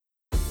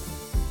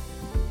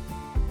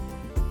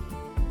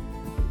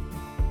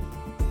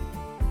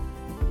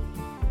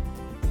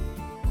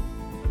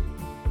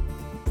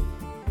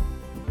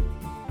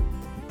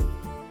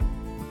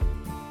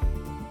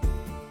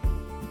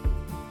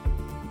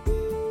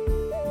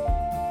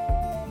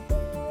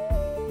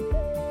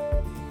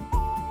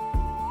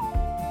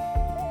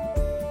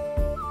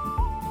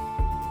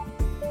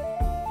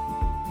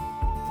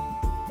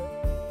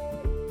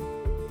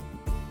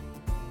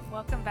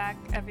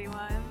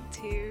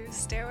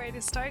Stairway to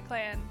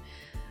StarClan,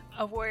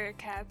 a Warrior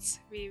Cats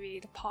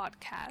reread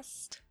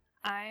podcast.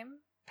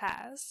 I'm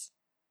Paz.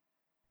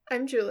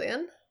 I'm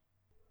Julian.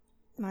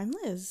 And I'm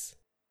Liz.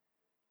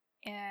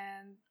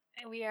 And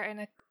we are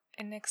in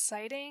an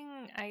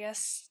exciting, I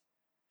guess,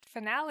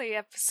 finale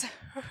episode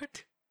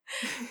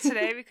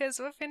today because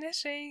we're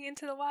finishing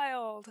Into the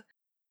Wild.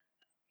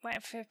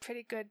 Went for a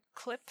pretty good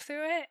clip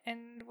through it,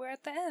 and we're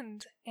at the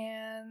end.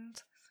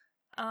 And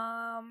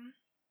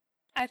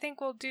I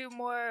think we'll do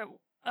more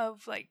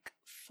of like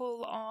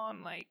full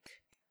on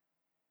like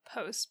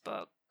post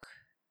book.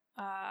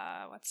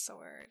 What's the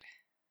word?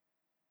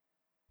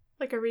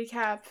 Like a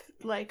recap,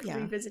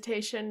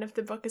 revisitation of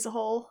the book as a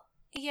whole.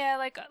 Yeah,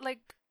 like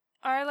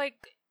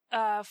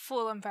our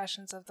full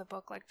impressions of the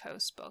book, like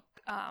post book,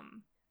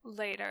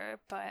 later.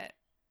 But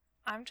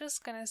I'm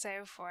just gonna say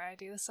before I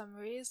do the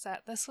summaries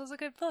that this was a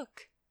good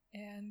book,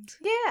 and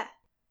yeah,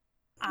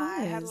 I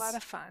had a lot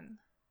of fun.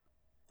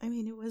 I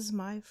mean, it was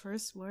my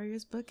first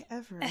Warriors book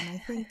ever, and I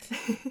think,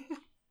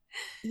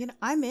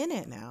 I'm in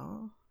it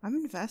now. I'm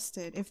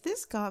invested. If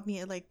this got me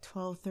at like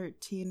 12,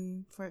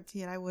 13,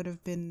 14, I would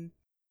have been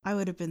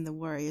the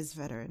Warriors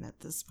veteran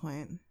at this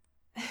point.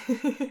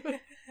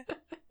 It's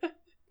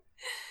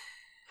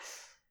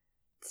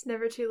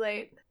never too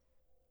late.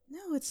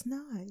 No, it's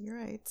not. You're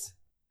right.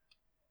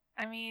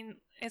 I mean,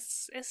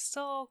 it's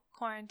still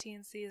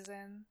quarantine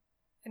season,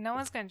 and no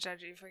one's gonna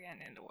judge you for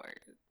getting into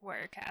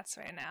Warrior Cats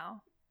right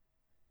now.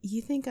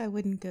 You think I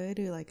wouldn't go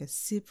to like a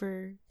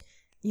super,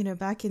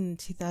 back in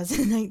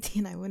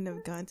 2019, I wouldn't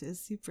have gone to a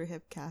super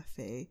hip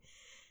cafe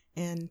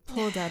and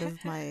pulled out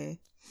of my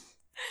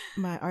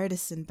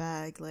artisan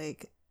bag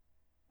like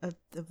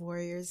the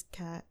Warrior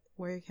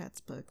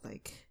Cats book.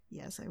 Like,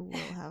 yes, I will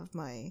have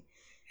my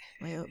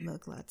oat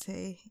milk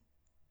latte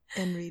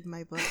and read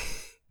my book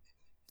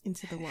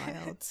Into the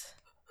Wild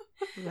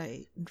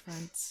right in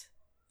front.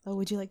 Oh,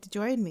 would you like to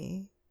join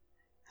me?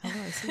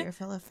 Hello, I see you're a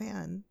fellow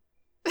fan.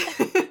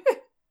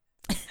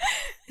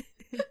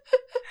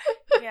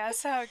 Yeah,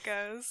 that's how it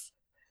goes.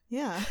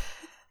 Yeah.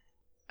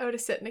 Oh, to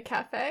sit in a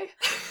cafe.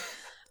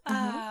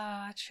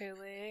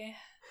 Truly.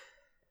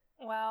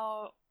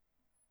 Well,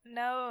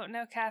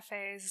 no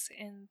cafes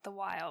in the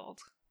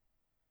wild.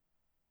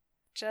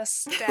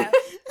 Just death.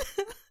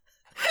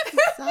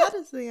 The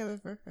saddest thing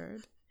I've ever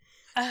heard.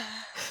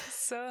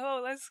 So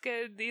let's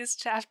get these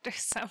chapter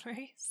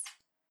summaries.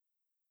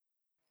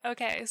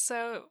 Okay,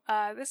 so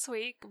this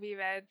week we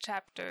read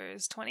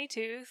chapters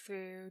 22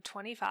 through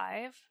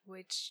 25,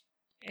 which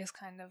is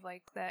kind of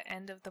like the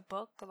end of the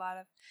book, a lot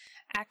of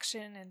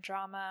action and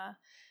drama.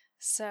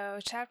 So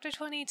chapter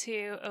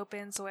 22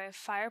 opens with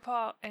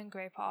Firepaw and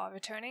Greypaw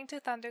returning to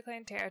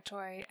ThunderClan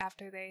territory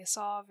after they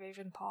saw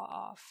Ravenpaw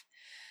off.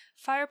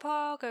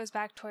 Firepaw goes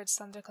back towards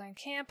ThunderClan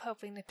camp,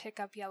 hoping to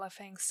pick up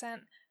Yellowfang's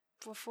scent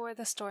before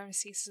the storm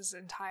ceases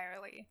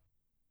entirely.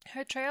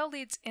 Her trail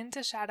leads into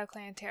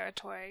ShadowClan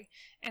territory,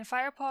 and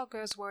Firepaw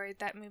grows worried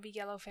that maybe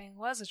Yellowfang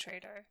was a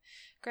traitor.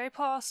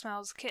 Greypaw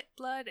smells kit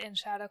blood in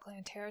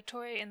ShadowClan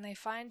territory, and they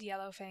find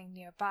Yellowfang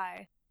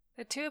nearby.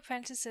 The two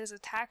apprentices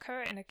attack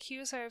her and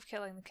accuse her of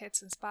killing the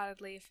kits in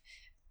Spotted Leaf,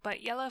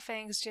 but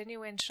Yellowfang's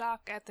genuine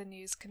shock at the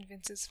news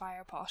convinces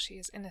Firepaw she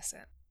is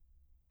innocent.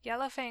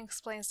 Yellowfang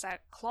explains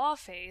that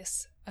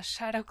Clawface, a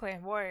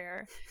ShadowClan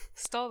warrior,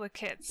 stole the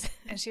kits,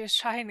 and she was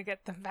trying to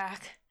get them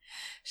back.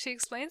 She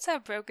explains how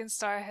Broken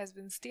Star has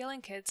been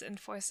stealing kids and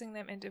forcing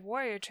them into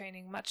warrior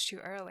training much too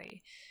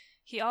early.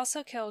 He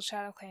also killed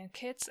ShadowClan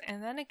kids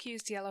and then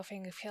accused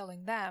Yellowfang of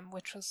killing them,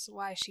 which was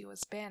why she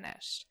was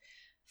banished.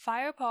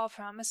 Firepaw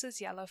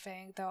promises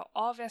Yellowfang they'll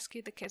all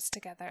rescue the kids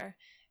together,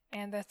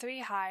 and the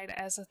three hide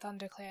as the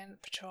ThunderClan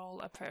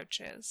patrol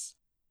approaches.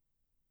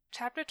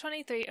 Chapter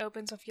 23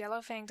 opens with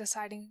Yellowfang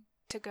deciding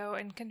to go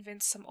and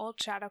convince some old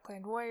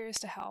ShadowClan warriors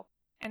to help,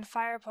 and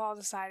Firepaw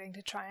deciding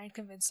to try and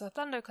convince the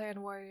ThunderClan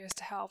warriors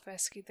to help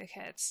rescue the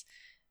kids,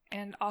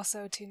 and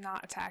also to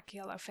not attack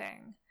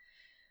Yellowfang.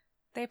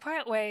 They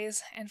part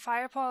ways, and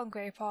Firepaw and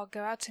Greypaw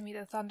go out to meet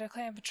the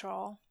ThunderClan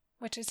patrol,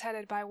 which is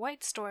headed by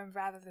Whitestorm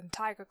rather than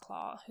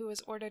Tigerclaw, who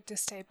is ordered to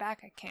stay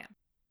back at camp.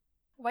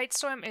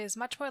 Whitestorm is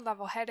much more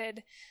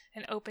level-headed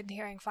and open to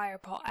hearing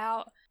Firepaw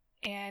out,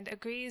 and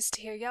agrees to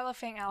hear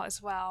Yellowfang out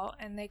as well,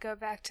 and they go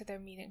back to their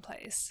meeting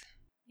place.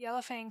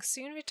 Yellowfang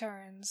soon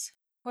returns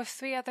with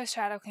three other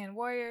ShadowClan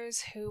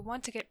warriors who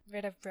want to get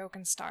rid of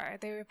Broken Star.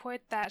 They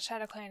report that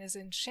ShadowClan is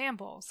in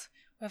shambles,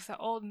 with the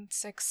old and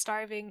sick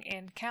starving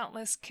and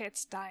countless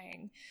kits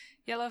dying.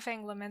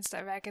 Yellowfang laments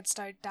that Ragged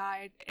Star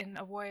died in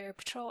a warrior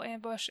patrol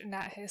ambush and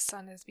that his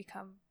son has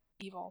become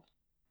evil.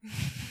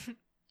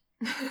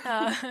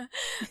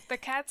 The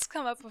cats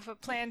come up with a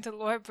plan to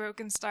lure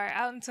Broken Star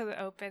out into the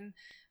open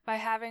by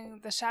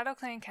having the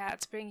ShadowClan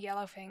cats bring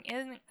Yellowfang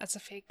in as a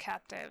fake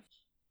captive.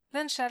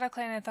 Then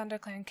ShadowClan and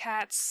ThunderClan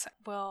cats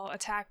will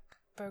attack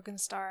Broken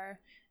Star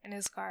and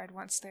his guard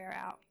once they are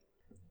out.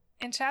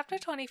 In Chapter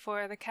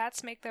 24, the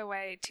cats make their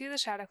way to the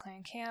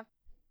ShadowClan camp.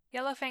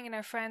 Yellowfang and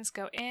her friends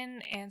go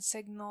in and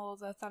signal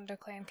the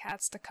ThunderClan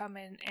cats to come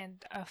in,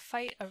 and a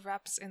fight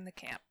erupts in the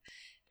camp.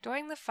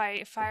 During the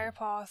fight,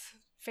 Firepaw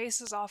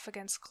faces off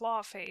against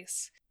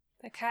Clawface,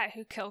 the cat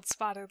who killed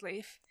Spotted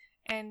Leaf,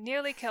 and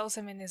nearly kills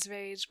him in his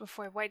rage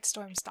before White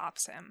Storm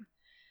stops him.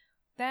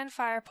 Then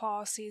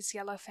Firepaw sees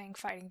Yellowfang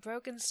fighting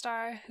Broken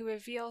Star, who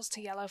reveals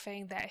to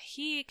Yellowfang that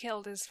he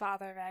killed his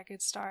father,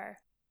 Ragged Star.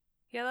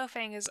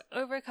 Yellowfang is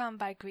overcome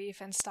by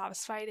grief and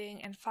stops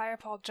fighting, and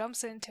Firepaw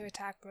jumps in to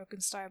attack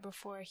Broken Star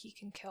before he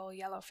can kill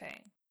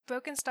Yellowfang.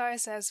 Broken Star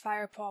says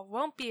Firepaw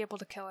won't be able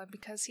to kill him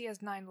because he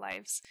has 9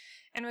 lives,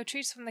 and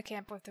retreats from the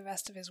camp with the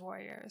rest of his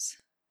warriors.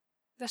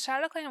 The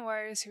ShadowClan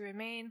warriors who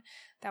remain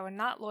that were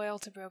not loyal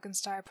to Broken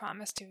Star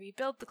promise to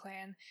rebuild the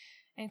clan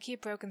and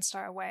keep Broken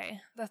Star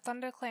away. The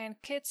ThunderClan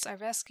kits are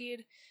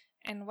rescued,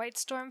 and White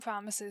Storm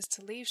promises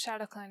to leave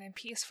ShadowClan in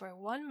peace for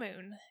 1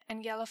 moon,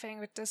 and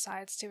Yellowfang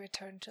decides to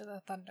return to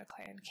the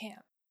ThunderClan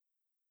camp.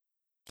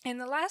 In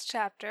the last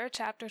chapter,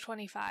 chapter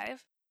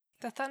 25,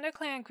 the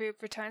ThunderClan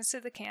group returns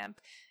to the camp,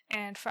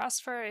 and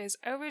Frostfur is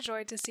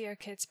overjoyed to see her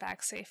kids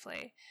back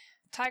safely.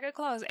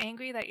 Tigerclaw is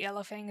angry that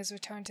Yellowfang has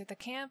returned to the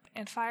camp,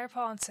 and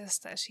Firepaw insists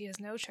that she is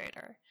no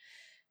traitor.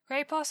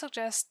 Greypaw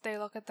suggests they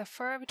look at the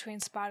fur between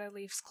Spotted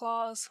Leaf's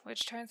claws,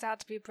 which turns out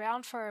to be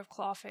brown fur of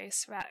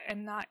Clawface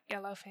and not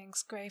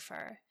Yellowfang's gray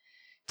fur.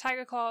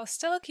 Tigerclaw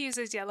still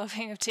accuses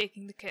Yellowfang of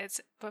taking the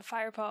kids, but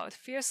Firepaw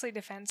fiercely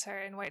defends her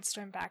and White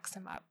Storm backs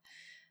him up.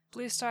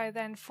 Bluestar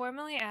then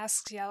formally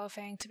asks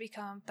Yellowfang to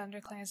become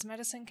ThunderClan's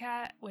medicine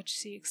cat, which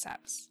she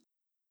accepts.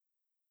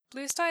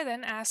 Bluestar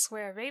then asks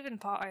where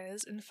Ravenpaw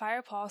is, and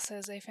Firepaw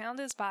says they found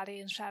his body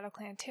in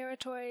ShadowClan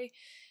territory,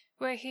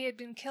 where he had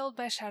been killed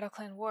by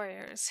ShadowClan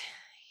warriors.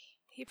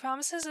 He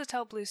promises to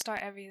tell Bluestar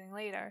everything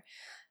later.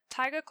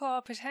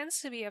 Tigerclaw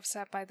pretends to be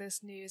upset by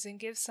this news and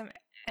gives some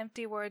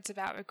empty words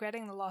about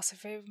regretting the loss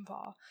of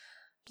Ravenpaw.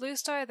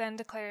 Bluestar then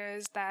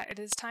declares that it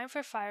is time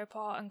for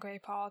Firepaw and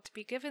Greypaw to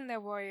be given their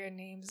warrior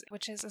names,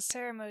 which is a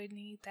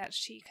ceremony that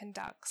she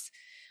conducts.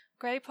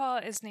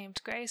 Greypaw is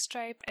named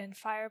Greystripe, and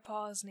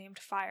Firepaw is named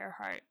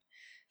Fireheart.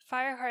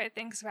 Fireheart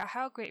thinks about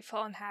how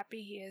grateful and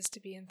happy he is to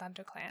be in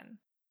ThunderClan.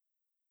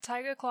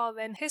 Tigerclaw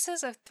then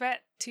hisses a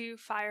threat to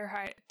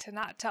Fireheart to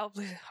not tell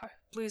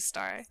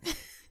Bluestar.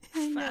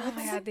 Oh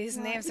my god, these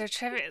names are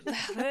trivial.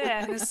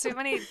 There's so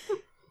many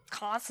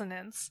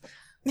consonants.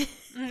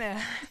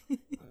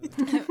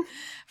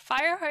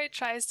 Fireheart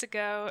tries to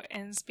go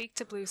and speak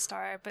to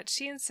Bluestar, but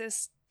she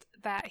insists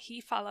that he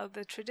follow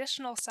the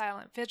traditional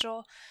silent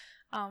vigil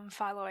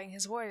following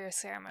his warrior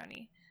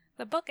ceremony.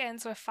 The book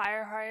ends with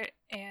Fireheart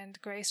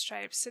and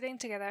Greystripe sitting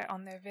together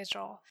on their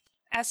vigil.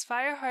 As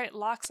Fireheart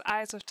locks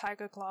eyes with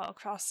Tigerclaw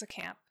across the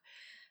camp,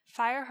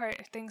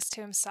 Fireheart thinks to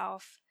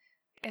himself,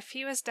 if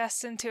he was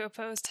destined to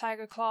oppose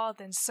Tigerclaw,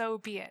 then so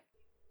be it.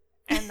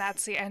 And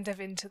that's the end of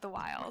Into the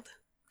Wild.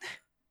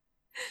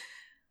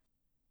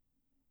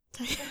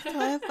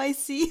 If I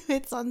see you,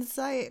 it's on the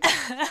site.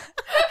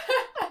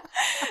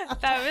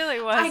 That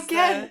really was.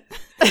 Again.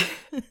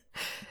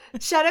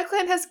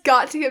 ShadowClan has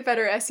got to get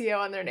better SEO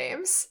on their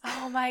names.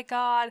 Oh my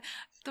god.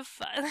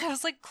 I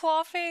was like,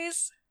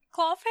 Clawface?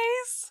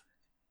 Clawface?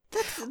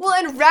 Well,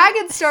 and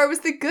Ragged Star was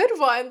the good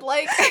one.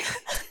 Like,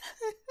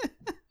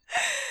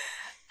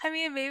 I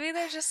mean, maybe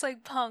they're just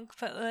like punk,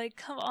 but like,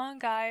 come on,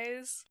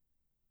 guys.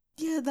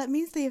 Yeah, that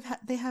means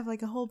they have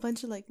like a whole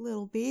bunch of like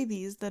little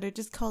babies that are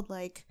just called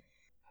like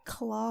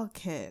Claw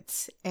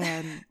Kit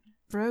and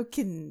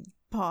Broken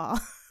Paw,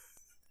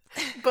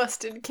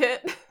 Busted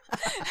Kit.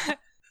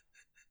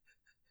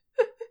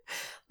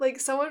 Like,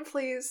 someone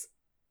please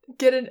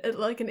get an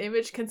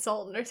image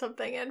consultant or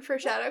something in for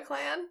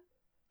ShadowClan.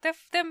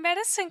 The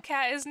medicine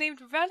cat is named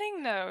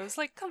Running Nose.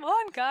 Like, come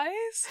on,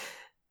 guys.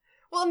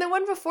 Well, and the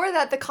one before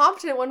that, the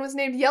competent one, was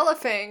named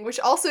Yellowfang, which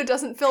also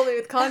doesn't fill me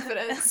with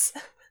confidence.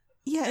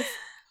 Yeah,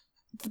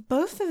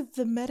 both of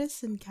the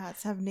medicine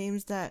cats have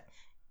names that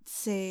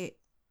say,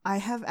 I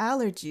have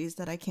allergies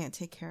that I can't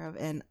take care of,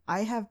 and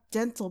I have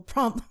dental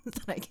problems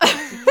that I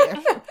can't take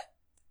care of.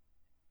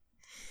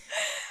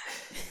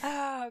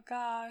 Oh,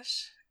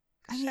 gosh.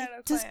 I mean,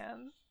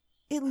 ShadowClan.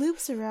 It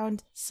loops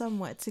around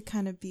somewhat to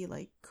kind of be,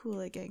 like, cool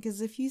again.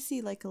 Because if you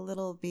see, like, a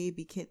little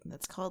baby kitten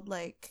that's called,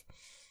 like,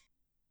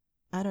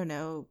 I don't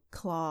know,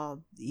 Claw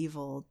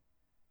Evil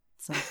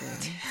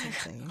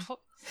something.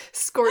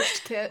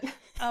 Scorched Kit.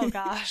 Oh,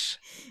 gosh.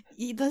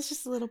 That's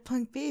just a little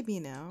punk baby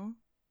now.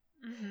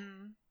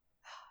 Mm-hmm.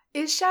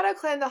 Is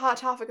ShadowClan the hot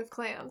topic of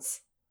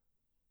clans?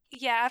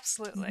 Yeah,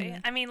 absolutely.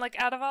 Mm-hmm. I mean, like,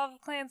 out of all the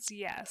clans,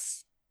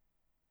 yes.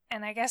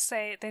 And I guess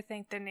they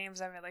think their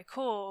names are really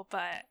cool,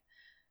 but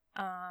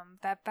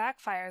that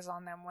backfires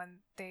on them when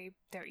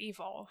they're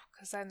evil,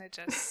 because then it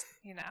just,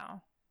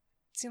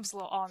 seems a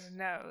little on the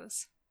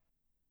nose.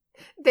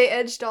 They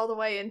edged all the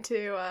way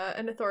into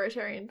an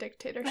authoritarian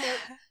dictatorship.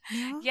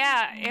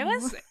 Yeah, it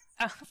was...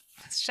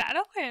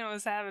 ShadowClan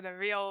was having a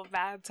real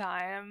bad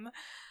time.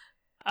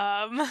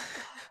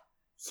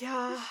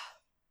 Yeah.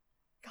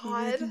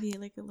 God. It could be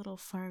like a little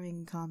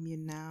farming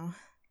commune now.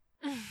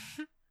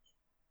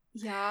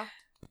 Yeah.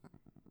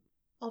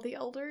 All the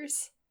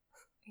elders.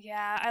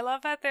 Yeah, I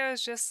love that there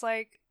was just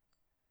like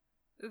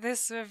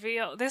this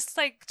reveal, this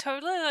like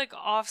totally like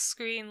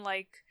off-screen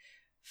like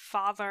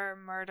father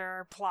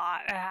murder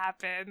plot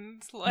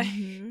happened. Like,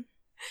 Mhm.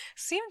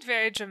 seemed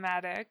very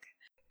dramatic.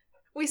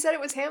 We said it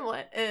was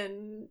Hamlet,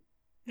 and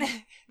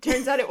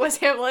turns out it was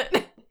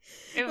Hamlet.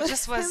 It But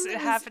just was Hamlet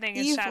is happening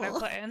in evil.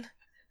 ShadowClan.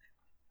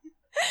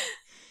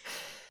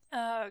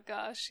 Oh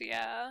gosh,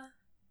 yeah.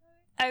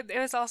 It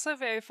was also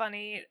very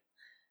funny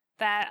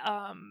that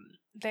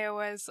there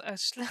was a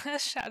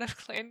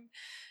ShadowClan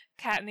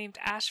cat named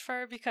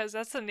Ashfur, because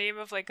that's the name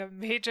of like a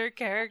major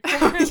character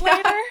Oh, yeah.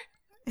 later.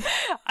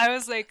 I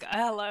was like,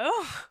 hello?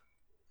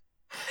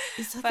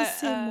 Is that But, the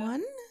same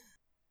one?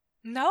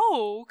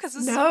 No, because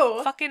it's No.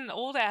 some fucking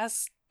old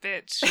ass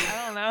bitch.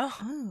 I don't know.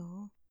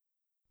 Oh.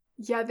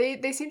 Yeah,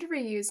 they seem to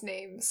reuse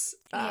names.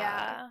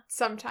 Yeah.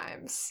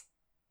 Sometimes.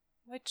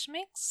 Which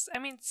makes, I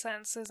mean,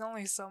 sense. There's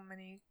only so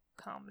many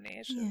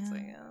combinations, I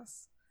Yeah.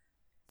 guess.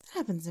 That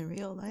happens in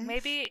real life.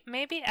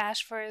 Maybe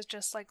Ashfur is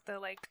just like the,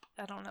 like,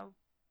 I don't know,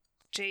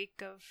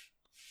 Jake of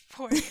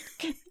Warrior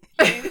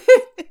Cats.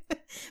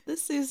 The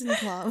Susan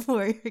Claw of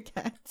Warrior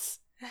Cats.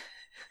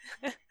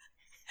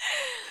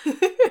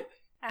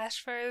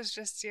 Ashfur is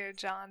just your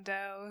John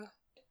Doe.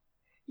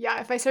 Yeah,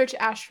 if I search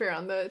Ashfur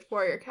on the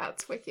Warrior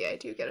Cats wiki, I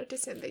do get a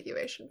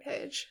disambiguation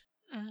page.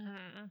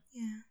 Mm-hmm.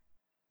 Yeah.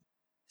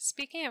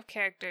 Speaking of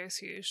characters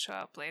who show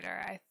up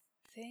later, I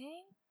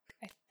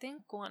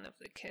think one of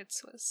the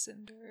kids was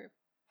Cinder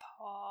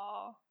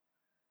Paw.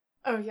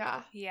 Oh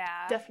yeah,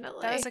 Yeah,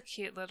 definitely. that was a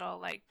cute little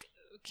like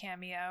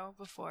cameo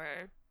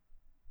before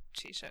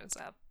she shows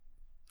up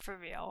for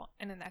real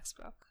in the next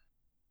book.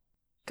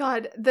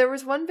 God, there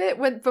was one bit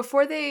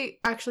before they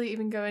actually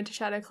even go into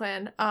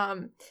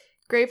ShadowClan,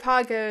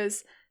 Greypaw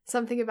goes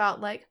something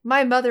about like,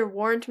 my mother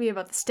warned me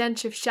about the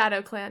stench of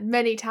ShadowClan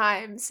many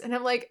times, and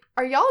I'm like,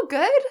 are y'all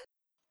good?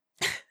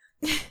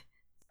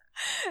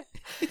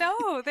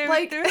 No, they're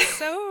Like- they're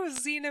so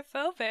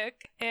xenophobic,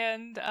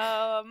 and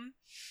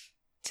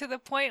to the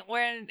point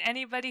where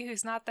anybody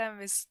who's not them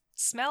is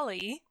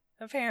smelly,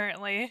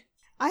 apparently.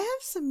 I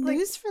have some Like-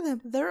 news for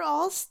them. They're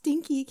all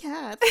stinky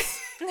cats.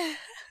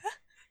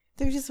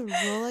 They're just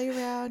rolling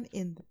around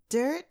in the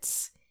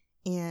dirt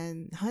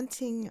and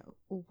hunting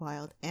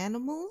wild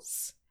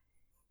animals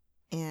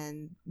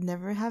and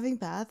never having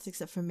baths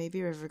except for maybe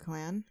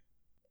RiverClan.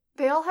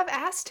 They all have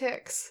ass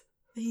ticks.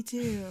 They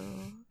do.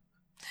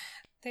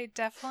 They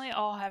definitely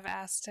all have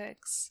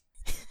astics.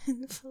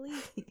 And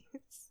fleas.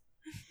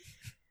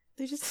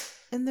 They're just,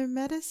 and their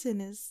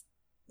medicine is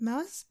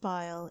mouse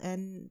bile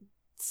and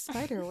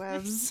spider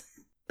webs.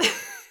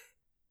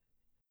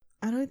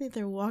 I don't think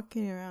they're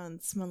walking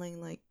around smelling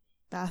like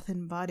Bath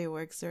and Body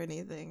Works or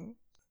anything.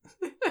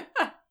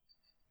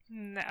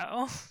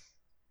 No.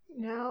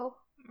 No.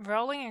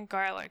 Rolling in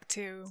garlic,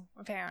 too,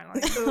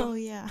 apparently. Oh,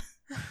 yeah.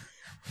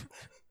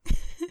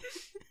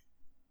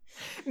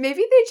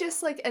 Maybe they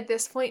just, like, at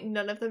this point,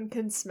 none of them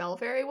can smell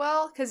very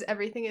well because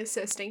everything is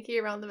so stinky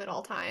around them at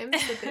all times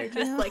that they're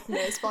just, No. like,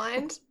 nose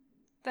blind.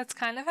 That's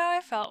kind of how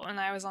I felt when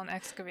I was on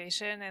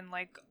excavation and,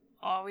 like,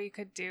 all we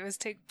could do is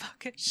take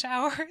bucket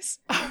showers.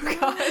 Oh,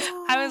 God.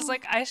 I was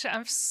like,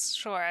 I'm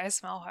sure I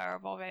smell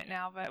horrible right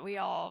now, but we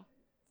all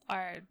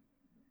are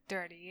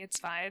dirty. It's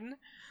fine.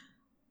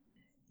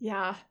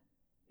 Yeah.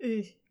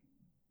 Ugh.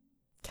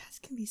 Cats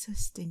can be so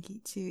stinky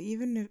too.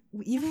 Even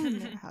when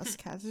they're house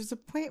cats, there's a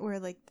point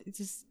where like it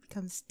just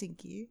becomes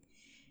stinky,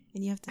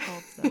 and you have to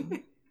help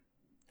them.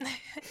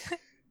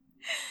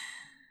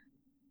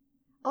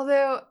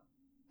 Although,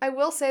 I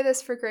will say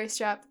this for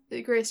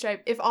Greystripe,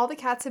 if all the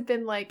cats had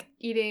been, like,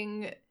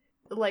 eating,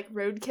 like,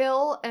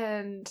 roadkill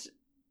and,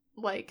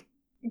 like,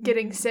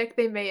 getting Mhm. sick,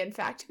 they may, in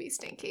fact, be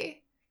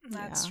stinky.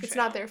 That's Yeah. true. It's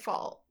not their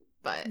fault,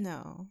 but...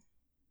 No.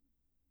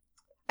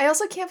 I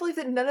also can't believe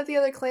that none of the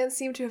other clans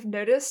seem to have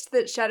noticed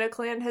that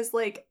ShadowClan has,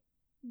 like,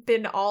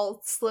 been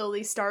all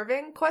slowly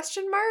starving, ?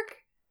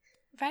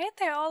 Right?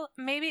 They're all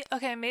maybe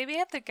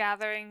at the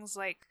gatherings,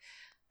 like,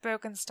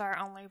 Broken Star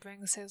only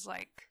brings his,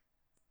 like,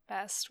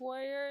 best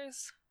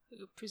warriors,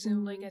 who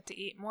presumably Mm. get to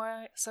eat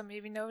more, so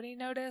maybe nobody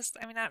noticed.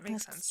 I mean, that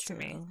makes That's sense to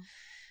me. true.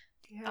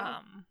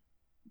 Yeah.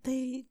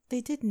 They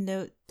did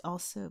note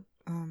also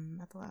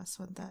at the last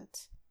one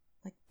that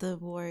like the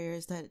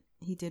warriors that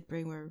he did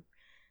bring were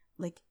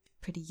like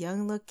pretty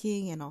young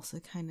looking and also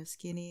kind of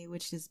skinny,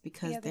 which is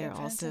because Yeah, they're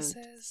also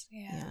apprentices.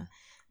 yeah,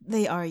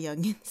 they are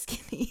young and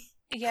skinny.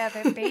 Yeah,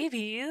 they're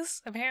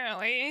babies,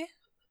 apparently.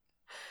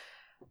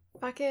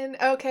 Fucking,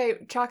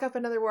 okay, chalk up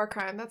another war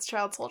crime. That's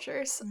child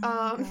soldiers.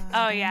 Oh my God.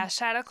 Oh yeah,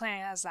 ShadowClan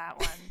has that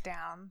one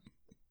down.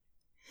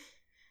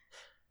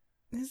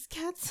 This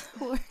cat's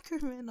war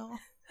criminal.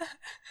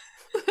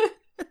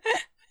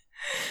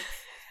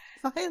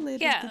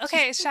 Violated Yeah, the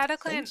okay, chief's ShadowClan,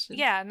 convention.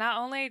 yeah, not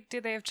only do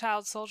they have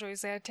child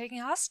soldiers, they're taking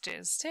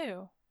hostages,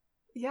 too.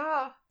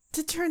 Yeah.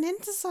 To turn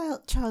into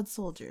child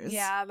soldiers.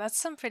 Yeah, that's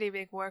some pretty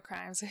big war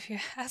crimes, if you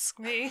ask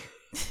me.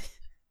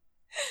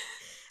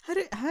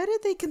 How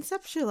did they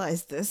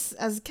conceptualize this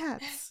as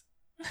cats?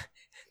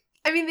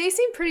 I mean, they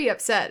seem pretty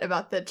upset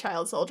about the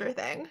child soldier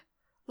thing.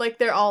 Like,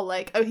 they're all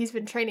like, oh, he's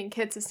been training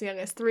kids as young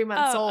as 3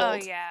 months old. Oh,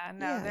 yeah.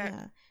 No, yeah, they're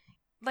yeah.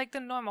 like the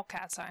normal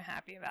cats aren't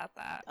happy about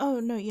that. Oh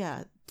no,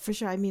 yeah, for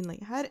sure. I mean,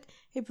 like,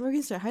 hey,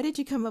 Broken Star, how did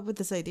you come up with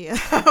this idea?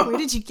 Where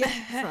did you get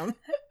it from?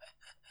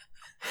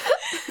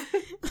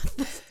 What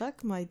the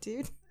fuck, my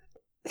dude?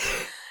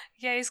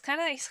 Yeah, he's kind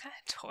of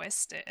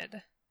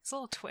twisted. He's a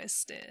little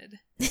twisted.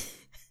 He's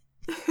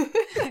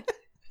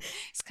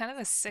kind of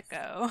a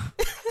sicko.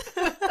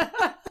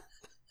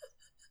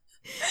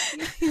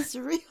 He's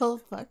real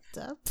fucked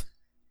up.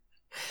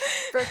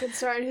 Broken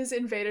Star in his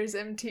Invader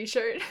Zim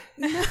t-shirt.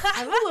 No.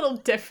 I'm a little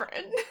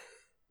different.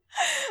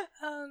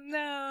 Oh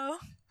no.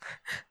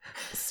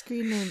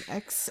 Screen name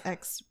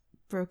XX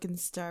Broken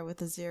Star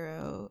with a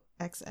 0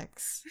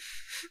 XX.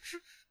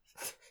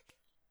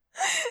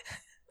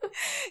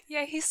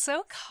 Yeah, he's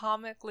so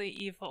comically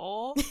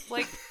evil.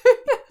 Like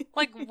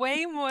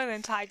way more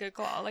than Tiger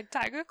Claw. Like,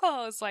 Tiger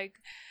Claw is, like,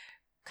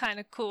 kind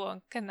of cool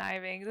and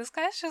conniving. This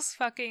guy's just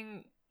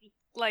fucking,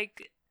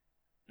 like,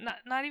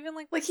 not even,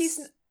 like he's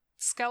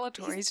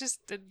Skeletor. He's just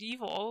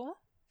evil.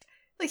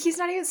 like, he's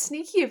not even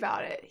sneaky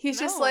about it. He's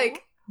just No.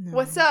 like, No.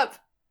 what's up?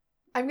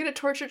 I'm gonna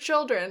torture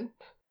children.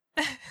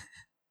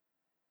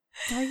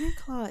 Tiger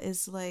Claw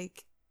is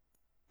like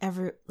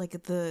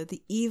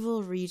the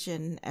evil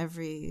region in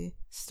every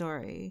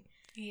story.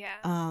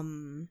 Yeah.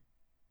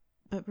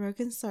 But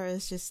Broken Star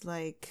is just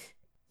like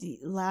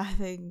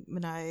laughing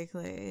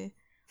maniacally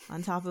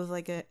on top of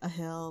like a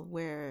hill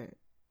where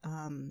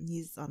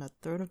he's on a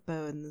throne of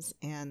bones,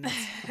 and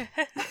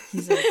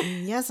he's like,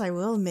 yes, I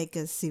will make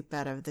a soup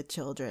out of the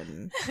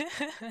children.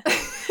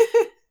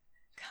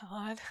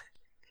 God.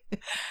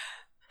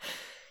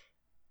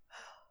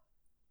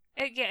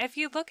 Yeah, if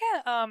you look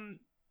at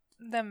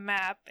the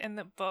map in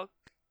the book,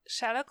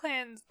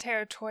 ShadowClan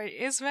territory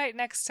is right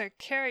next to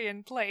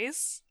Carrion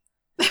Place,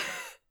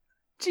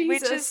 Jesus.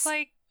 which is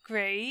like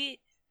great.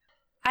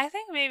 I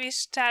think maybe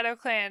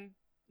ShadowClan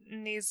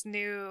needs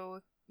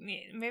new.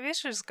 Maybe it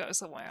should just go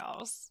somewhere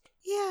else.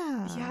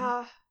 Yeah.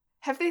 Yeah.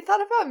 Have they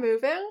thought about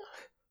moving?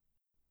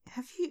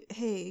 Have you?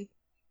 Hey,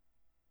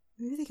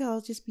 maybe they could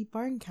all just be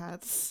barn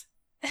cats.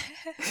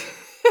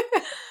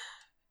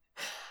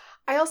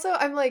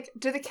 I'm like,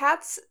 do the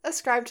cats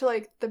ascribe to,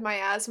 like, the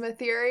miasma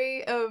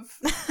theory of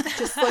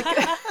just, like,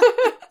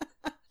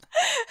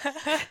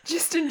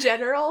 just in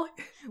general?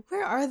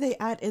 Where are they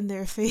at in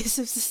their phase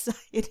of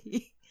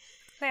society?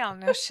 They don't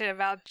know shit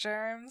about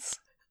germs.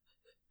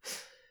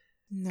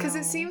 Because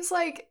No. it seems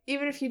like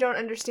even if you don't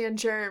understand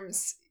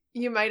germs,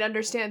 you might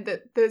understand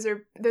that those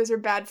are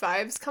bad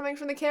vibes coming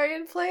from the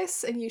carrion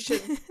place, and you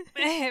should.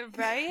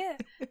 Right?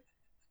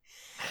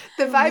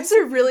 The vibes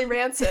are really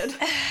rancid.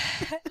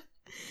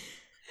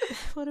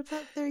 What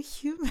about their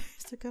humor?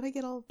 They're gonna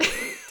get all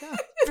fucked up.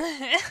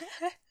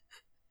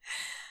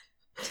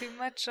 Too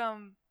much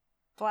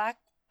black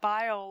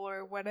bile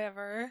or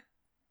whatever.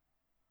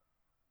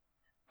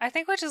 I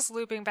think we're just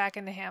looping back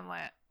into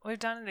Hamlet. We've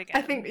done it again.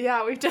 I think,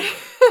 yeah, we've done.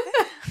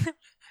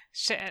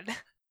 Shit.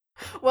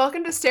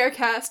 Welcome to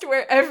Staircast,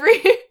 where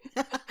every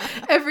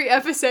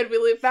episode we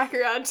loop back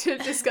around to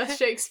discuss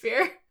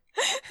Shakespeare.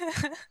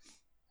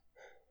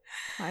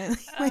 Finally,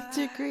 my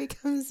degree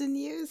comes in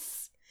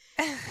use.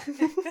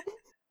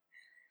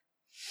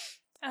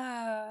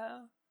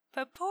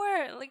 But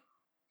poor, like,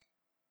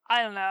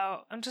 I don't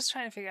know. I'm just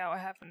trying to figure out what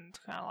happened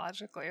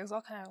chronologically. There's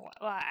all kind of a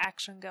lot of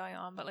action going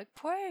on, but like,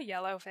 poor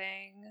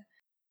Yellowfang.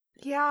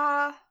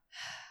 Yeah.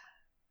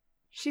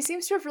 She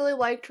seems to have really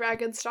liked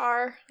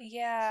Dragonstar.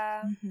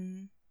 Yeah.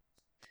 Mm-hmm.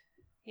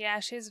 Yeah,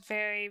 she's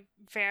very,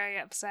 very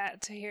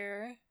upset to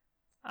hear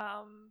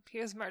he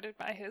was murdered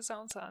by his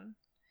own son.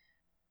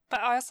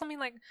 But I also mean,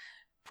 like,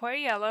 poor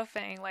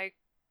Yellowfang, like,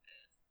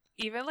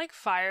 even, like,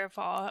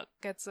 Firefall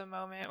gets a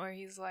moment where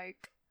he's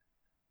like,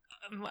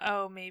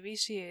 oh, maybe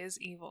she is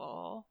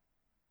evil.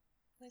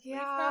 Like, Yeah.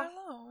 leave her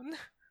alone.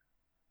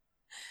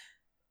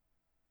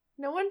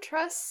 No one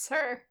trusts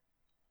her.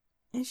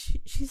 And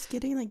she's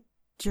getting like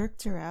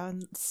jerked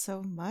around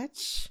so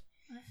much.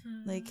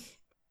 Mm-hmm. Like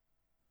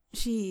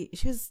she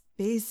was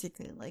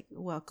basically like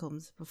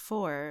welcomed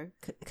before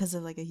because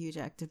of like a huge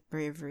act of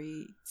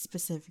bravery,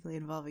 specifically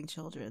involving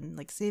children,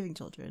 like saving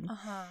children.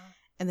 Uh-huh.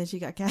 And then she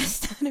got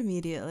cast out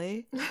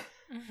immediately.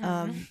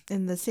 Mm-hmm.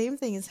 And the same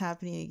thing is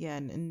happening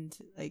again, and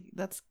like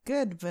that's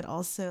good, but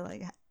also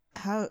like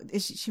how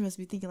is she must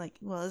be thinking like,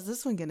 well, is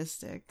this one gonna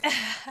stick?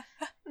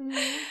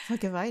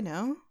 Fuck if I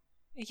know.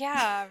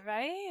 Yeah,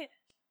 right?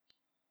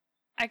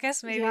 I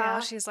guess maybe Yeah. now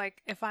she's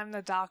like, if I'm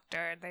the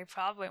doctor, they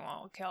probably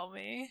won't kill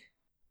me.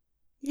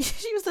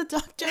 She was the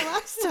doctor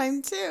last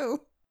time too.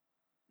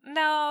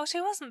 No,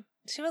 she wasn't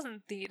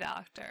the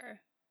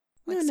doctor.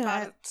 Like,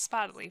 No,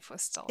 Spotted Leaf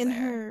was still in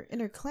there.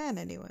 her clan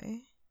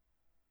anyway.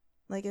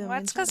 Like in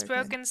That's because Wind Shadow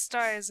clan. Broken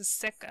Star is a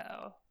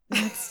sicko.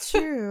 That's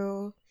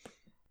true.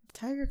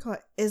 Tiger Claw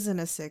isn't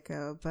a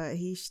sicko, but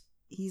he's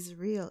a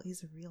real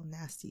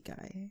nasty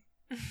guy.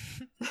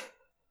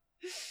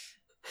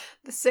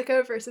 The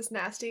sicko versus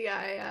nasty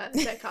guy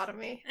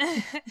dichotomy.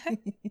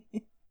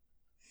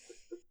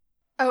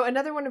 Oh,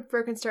 another one of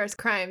Broken Star's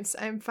crimes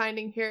I'm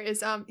finding here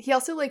is he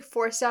also like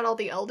forced out all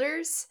the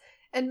elders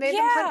and made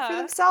them hunt for Yeah.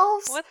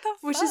 themselves. What the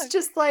fuck? Which is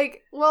just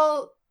like,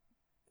 well,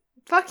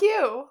 fuck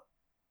you.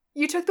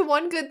 You took the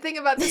one good thing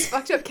about this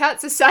fucked up cat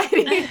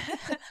society.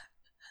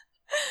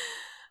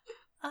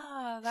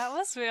 Oh, that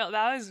was real.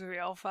 That was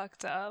real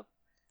fucked up.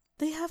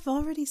 They have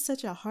already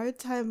such a hard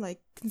time like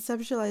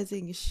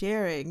conceptualizing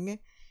sharing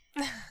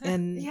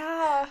and,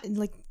 Yeah. and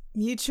like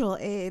mutual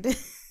aid.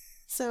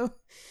 So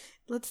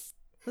let's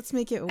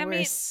make it I mean,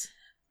 worse.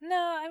 No,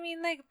 I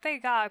mean they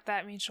got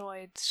that mutual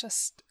aid. It's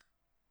just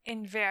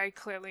in very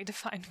clearly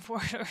defined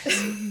borders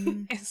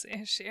Mhm. is the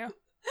issue.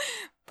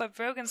 But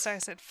Broken Star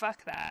said,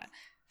 fuck that.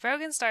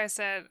 Broken Star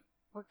said,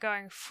 we're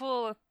going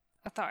full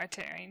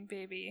authoritarian,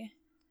 baby.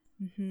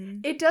 Mhm.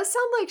 It does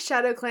sound like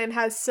ShadowClan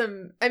has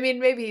some. I mean,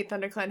 maybe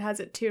ThunderClan has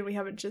it too, and we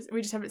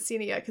just haven't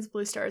seen it yet because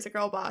Blue Star is a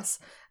girl boss.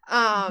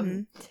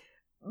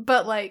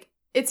 But like,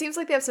 it seems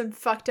like they have some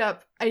fucked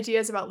up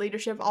ideas about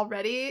leadership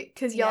already.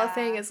 Because Yellow Yeah.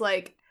 Fang is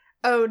like,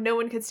 oh, no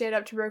one could stand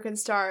up to Broken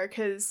Star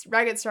because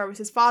Ragged Star was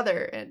his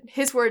father, and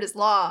his word is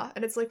law.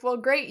 And it's like, well,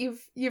 great,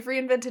 you've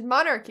reinvented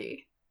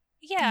monarchy.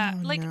 Yeah,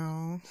 Oh, like,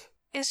 no.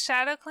 is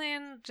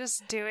ShadowClan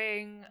just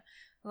doing,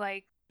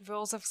 like,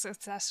 rules of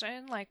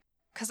succession? Like,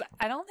 because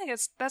I don't think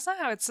that's not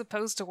how it's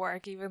supposed to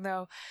work, even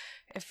though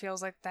it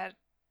feels like that.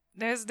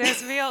 There's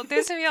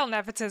a real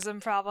nepotism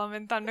problem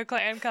in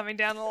ThunderClan coming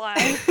down the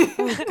line.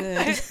 Oh,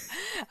 good.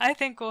 I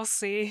think we'll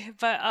see.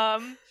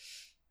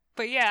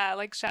 But yeah,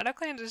 like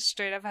ShadowClan just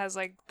straight up has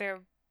like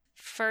their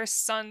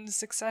first son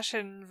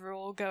succession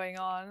rule going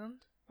on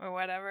or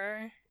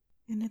whatever.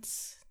 And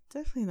it's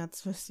definitely not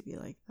supposed to be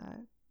like that.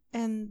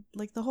 And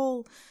like the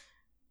whole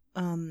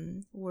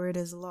word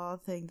is law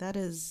thing, that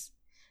is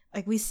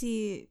like we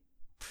see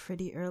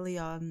pretty early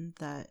on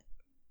that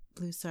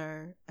Blue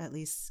Star at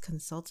least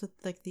consults with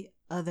like the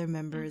other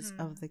members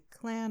of the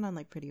clan on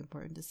like pretty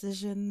important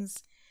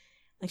decisions.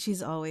 Like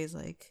she's always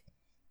like,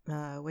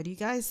 what do you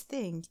guys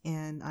think?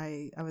 And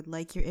I would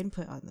like your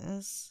input on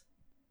this.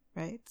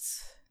 Right?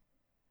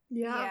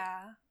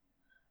 Yeah.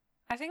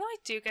 I think we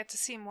do get to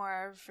see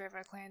more of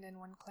River Clan and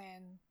Wind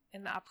Clan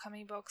in the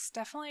upcoming books.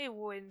 Definitely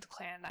Wind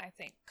Clan, I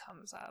think,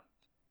 comes up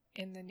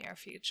in the near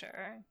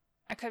future.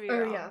 I could be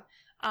wrong. Yeah.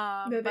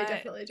 No, they but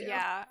definitely do.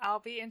 Yeah, I'll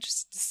be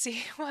interested to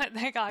see what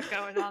they got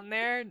going on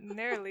there in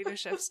their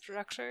leadership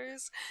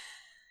structures.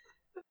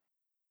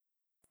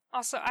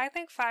 Also, I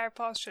think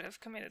Firepaw should have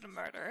committed a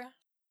murder.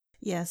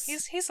 Yes.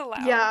 He's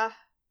allowed. Yeah.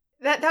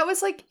 That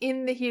was like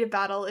in the heat of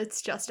battle,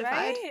 it's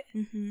justified. Right?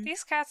 Mm-hmm.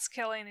 These cats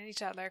killing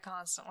each other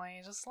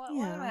constantly. Just let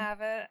him have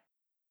it.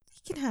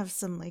 He can have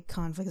some like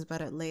conflicts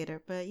about it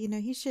later, but you know,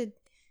 he should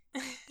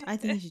I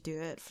think he should do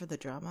it for the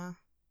drama.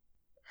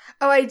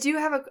 Oh, I do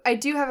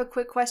have a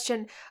quick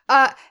question.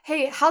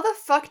 Hey, how the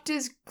fuck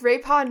does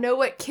Greypaw know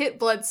what kit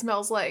blood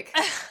smells like?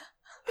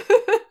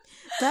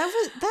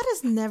 That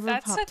has never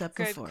That's popped a up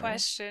good before.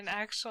 question,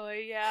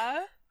 actually.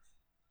 Yeah.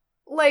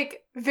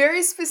 Like,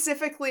 very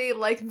specifically,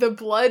 like the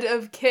blood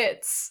of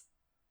kits.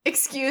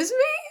 Excuse me?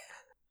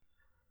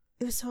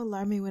 It was so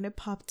alarming when it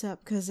popped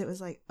up because it was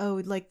like,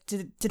 oh, like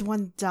did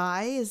one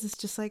die? Is this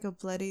just like a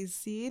bloody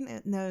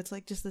scene? No, it's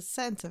like just the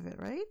scent of it,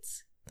 right?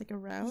 Like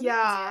around.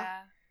 Yeah.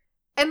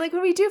 And like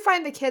when we do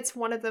find the kits,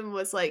 one of them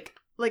was like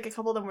a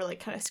couple of them were like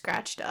kind of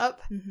scratched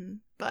up. Mm-hmm.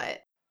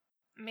 But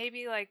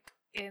Maybe like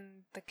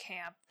in the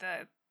camp,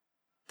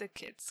 the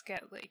kids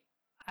get like,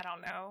 I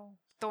don't know,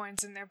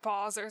 thorns in their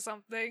paws or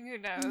something. Who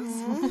knows?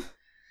 Aww.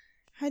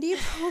 How do you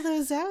pull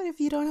those out if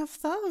you don't have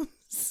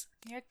thumbs?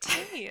 Your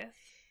teeth.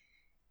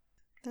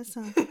 That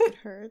sounds like it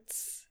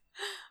hurts.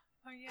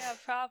 Oh yeah,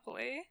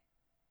 probably.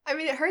 I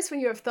mean, it hurts when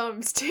you have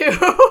thumbs too.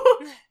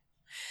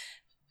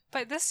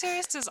 But this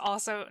series does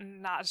also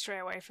not stray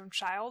away from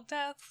child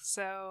death,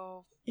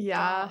 so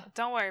Yeah.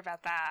 don't worry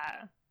about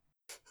that.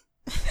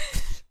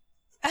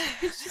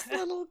 It's just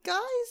little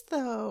guys,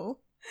 though.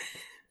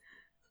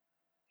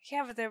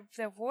 Yeah, but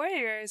they're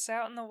warriors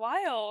out in the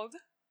wild.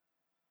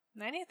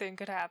 Anything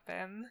could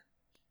happen.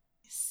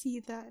 I see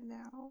that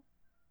now.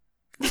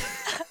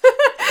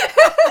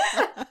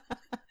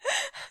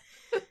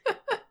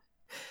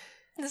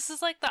 This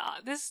is like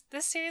this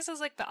series is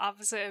like the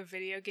opposite of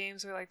video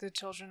games where like the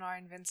children are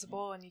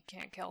invincible and you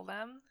can't kill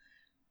them.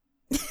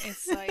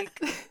 It's like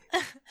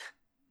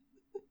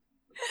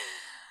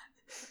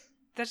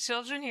the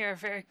children here are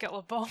very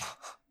killable.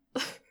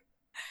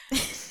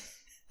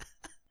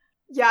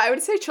 Yeah, I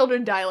would say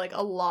children die like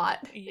a lot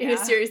in a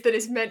Yeah. series that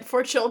is meant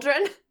for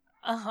children.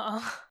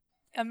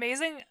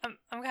 Amazing.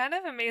 I'm kind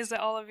of amazed that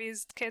all of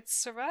these kids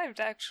survived,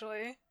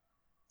 actually.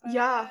 But,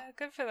 Yeah.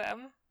 good for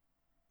them.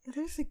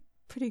 There's a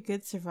pretty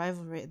good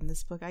survival rate in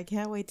this book. I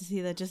can't wait to see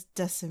that just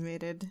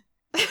decimated.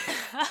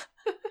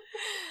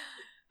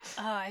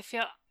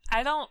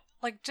 I don't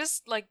like,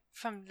 just like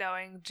from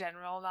knowing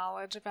general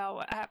knowledge about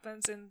what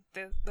happens in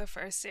the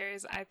first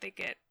series, I think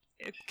it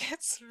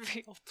gets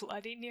real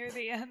bloody near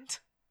the end.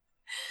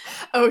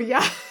 Oh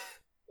yeah.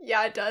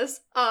 Yeah, it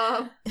does.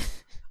 I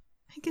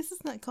guess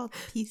it's not called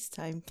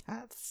peacetime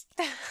cats.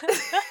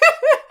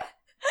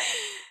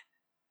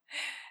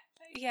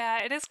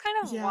 Yeah, it is kind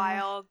of Yeah.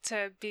 wild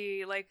to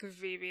be like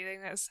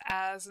rereading this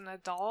as an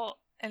adult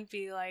and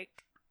be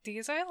like,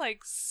 these are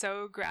like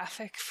so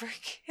graphic for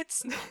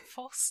kids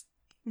novels.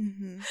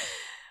 Mm-hmm.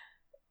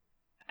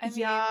 I mean,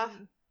 Yeah.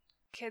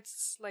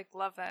 kids like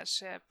love that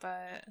shit,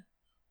 but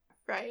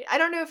Right. I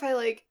don't know if I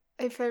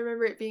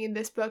remember it being in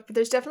this book, but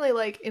there's definitely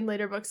like in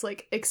later books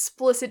like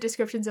explicit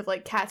descriptions of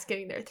like cats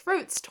getting their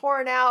throats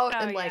torn out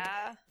and like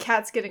yeah.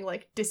 cats getting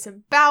like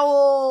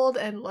disemboweled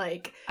and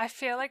like I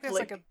feel like there's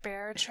like like- a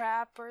bear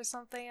trap or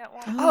something at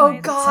one Oh, oh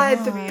point. god,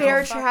 that's the real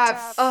bear fucked trap.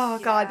 up. Oh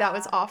god, that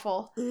was Yeah.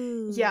 awful.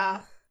 Ooh.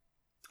 Yeah.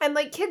 And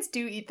like kids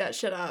do eat that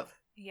shit up.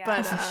 Yeah.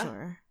 But, For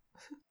sure.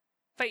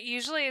 But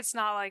usually it's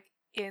not like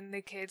in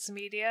the kids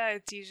media.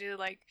 It's usually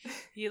like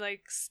you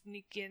like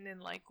sneak in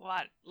and like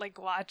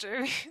watch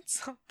or read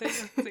something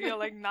that you're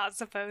like not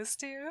supposed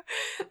to.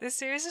 This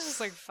series is just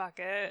like fuck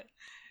it.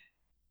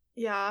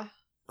 Yeah.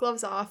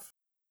 Gloves off.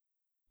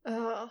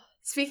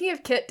 Speaking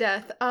of kit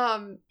death,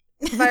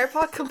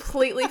 Firepaw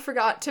completely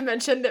forgot to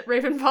mention that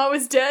Ravenpaw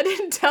was dead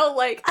until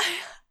like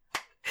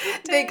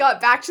they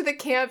got back to the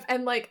camp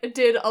and like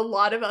did a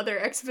lot of other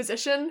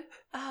exposition.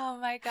 Oh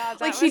my god,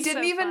 that Like was he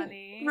didn't so even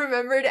funny.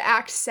 remember to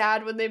act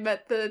sad when they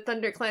met the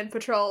ThunderClan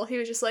patrol. He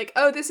was just like,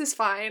 "Oh, this is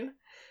fine."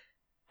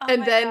 Oh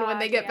And my then when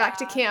they God, get back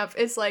to yeah. camp,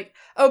 it's like,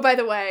 "Oh, by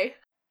the way,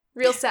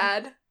 real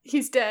sad.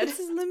 He's dead." This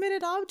is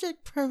limited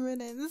object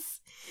permanence.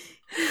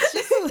 He's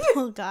just a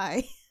little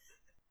guy.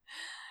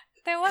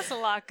 There was a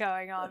lot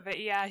going on, but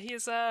yeah, he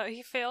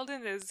failed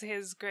in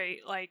his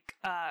great like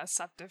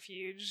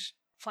subterfuge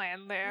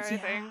plan there, I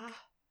think.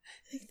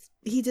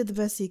 He did the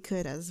best he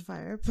could as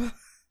Firepaw.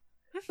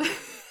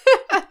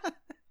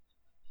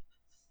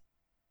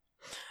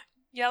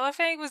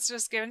 Yellowfang was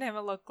just giving him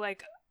a look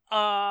like,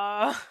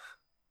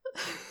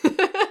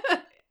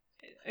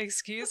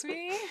 excuse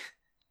me?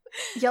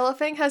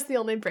 Yellowfang has the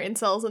only brain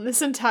cells in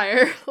this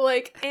entire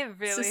like It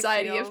really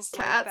society of feels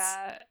cats.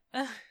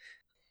 like that.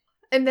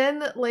 And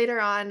then later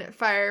on,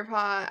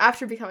 Firepaw,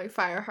 after becoming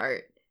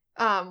Fireheart,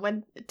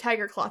 when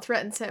Tiger Claw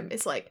threatens him,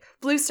 is like,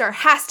 Blue Star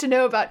has to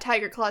know about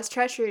Tiger Claw's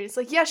treachery. And it's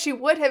like, yeah, she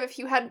would have if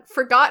you hadn't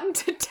forgotten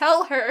to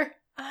tell her.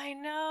 I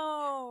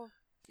know.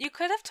 You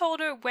could have told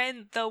her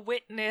when the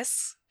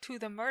witness to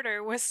the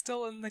murder was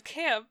still in the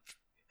camp.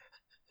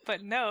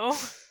 But no.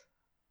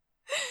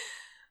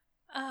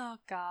 Oh,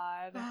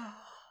 God.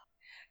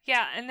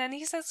 Yeah, and then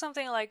he said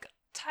something like,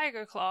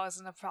 Tiger Claw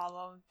isn't a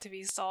problem to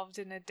be solved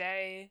in a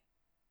day.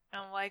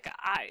 I'm like,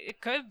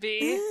 it could be.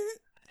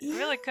 It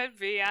really could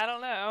be. I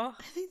don't know.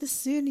 I think the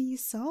sooner you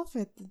solve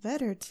it, the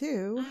better,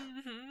 too.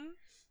 Mm-hmm.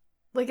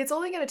 Like, it's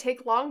only going to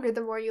take longer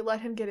the more you let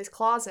him get his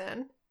claws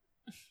in.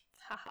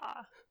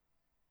 Haha.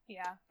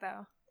 Yeah,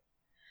 though.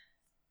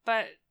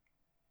 But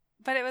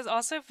it was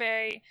also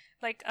very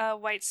like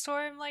White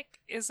Storm like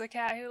is a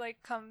cat who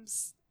like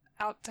comes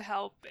out to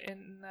help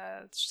in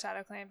the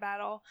Shadow Clan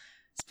battle,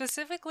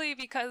 specifically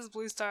because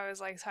Blue Star is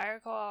like Tiger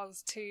Claw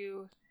is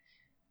too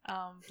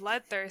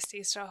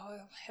bloodthirsty, so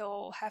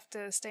he'll have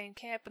to stay in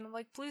camp. And I'm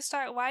like, Blue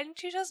Star, why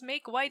didn't you just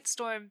make White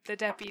Storm the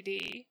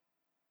deputy?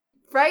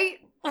 Right?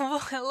 Well,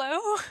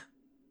 hello.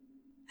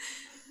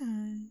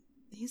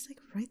 He's like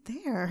right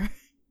there.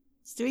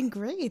 He's doing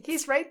great.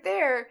 He's right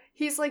there.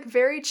 He's like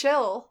very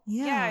chill.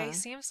 Yeah, he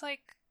seems like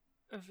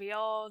a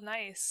real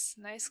nice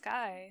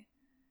guy.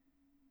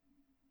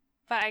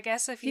 But I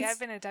guess if he had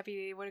been a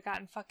deputy, he would have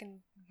gotten fucking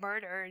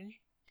murdered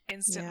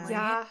instantly.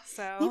 Yeah.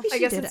 So Maybe I she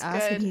guess did it's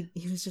ask, good. and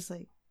he was just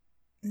like,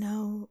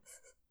 "No,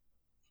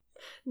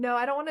 No,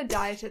 I don't want to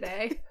die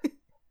today.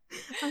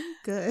 I'm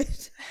good."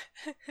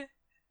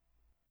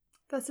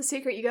 That's the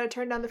secret. You gotta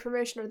turn down the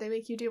promotion or they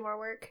make you do more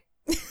work.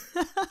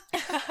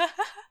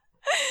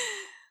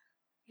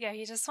 yeah,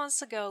 he just wants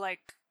to go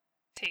like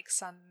take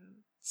sun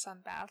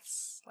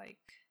baths. Like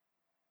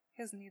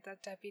he doesn't need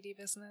that deputy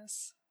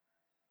business.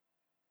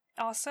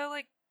 Also,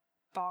 like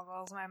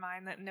boggles my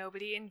mind that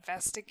nobody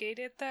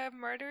investigated the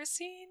murder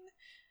scene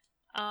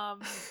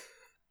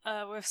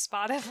with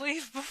Spotted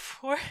Leaf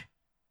before.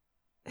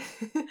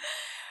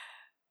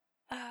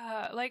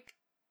 Like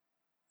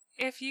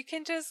if you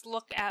can just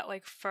look at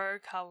like fur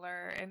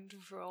color and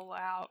rule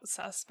out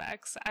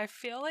suspects, I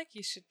feel like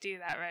you should do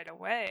that right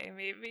away,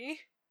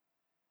 maybe.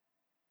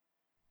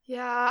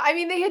 Yeah, I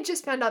mean, they had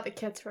just found out the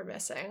kids were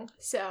missing,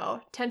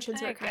 so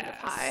tensions I were kind of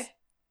guess. high.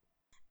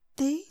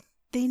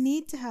 They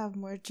need to have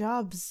more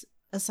jobs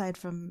aside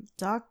from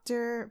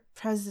doctor,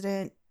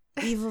 president,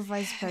 evil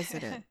vice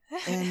president,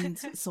 and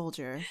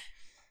soldier,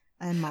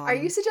 and mom. Are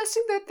you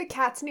suggesting that the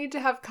cats need to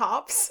have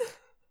cops?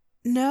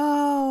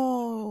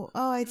 No.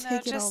 Oh, I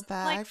take it all just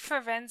back. like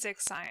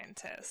forensic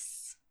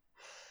scientists.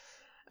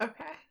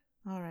 Okay,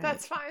 All right.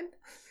 that's fine.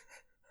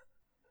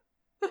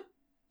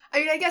 I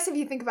mean, I guess if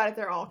you think about it,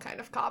 they're all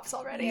kind of cops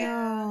already.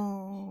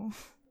 No.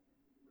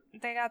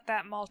 They got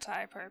that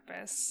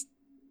multi-purpose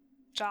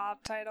job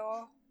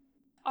title.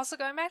 Also,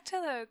 going back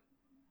to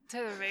the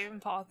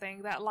Ravenpaw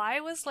thing, that lie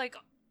was like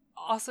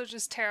also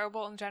just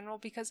terrible in general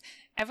because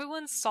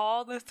everyone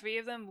saw the three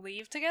of them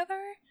leave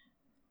together.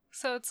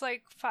 So it's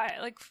like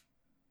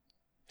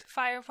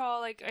Firepaw,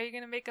 like, are you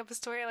gonna make up a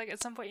story like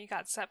at some point you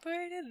got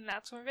separated and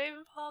that's when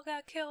Ravenpaw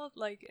got killed?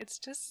 Like, it's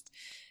just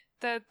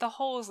the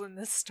holes in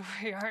this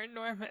story are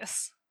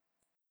enormous.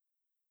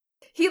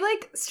 He,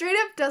 like, straight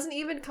up doesn't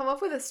even come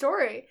up with a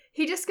story.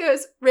 He just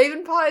goes,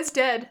 Ravenpaw is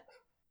dead.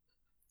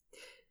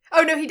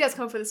 Oh, no, he does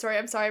come up with a story.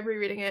 I'm sorry, I'm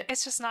rereading it.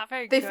 It's just not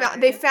very They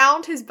good. They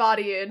found his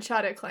body in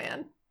Shadow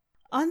Clan.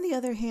 On the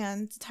other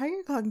hand,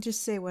 Tiger Claw can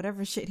just say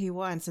whatever shit he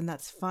wants, and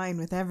that's fine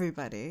with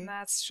everybody.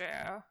 That's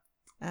true.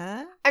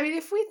 I mean,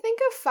 if we think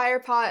of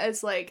Firepaw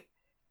as, like,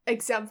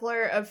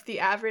 exemplar of the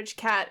average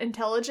cat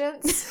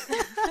intelligence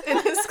in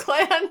his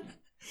clan,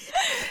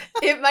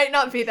 it might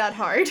not be that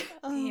hard.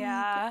 Oh,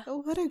 Yeah.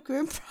 God. What a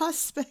grim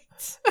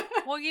prospect.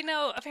 Well, you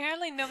know,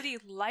 apparently nobody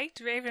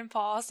liked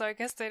Ravenpaw, so I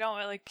guess they don't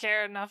really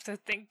care enough to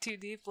think too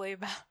deeply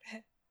about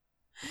it.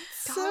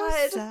 So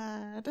God.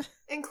 sad.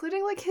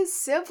 Including, like, his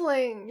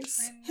siblings.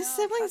 I His know,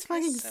 siblings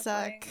fuck his fucking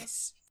suck.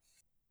 siblings.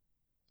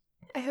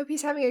 I hope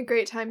he's having a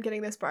great time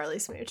getting those barley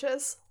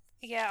smooches.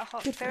 Yeah,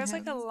 Good for there was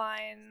like a him.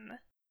 line.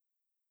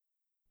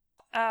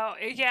 Oh,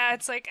 yeah,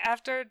 it's like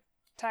after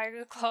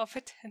Tiger Claw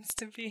pretends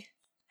to be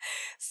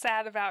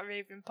sad about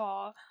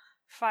Ravenpaw,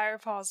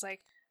 Firepaw's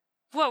like,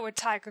 what would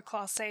Tiger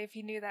Claw say if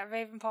he knew that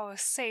Ravenpaw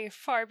was safe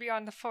far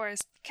beyond the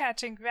forest,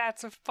 catching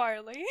rats with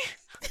barley?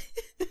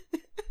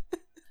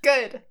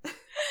 Good.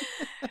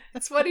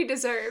 It's what he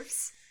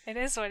deserves. It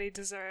is what he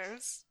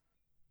deserves.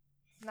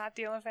 Not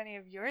dealing with any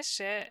of your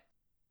shit.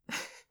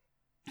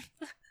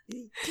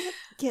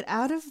 Get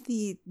out of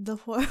the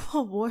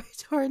horrible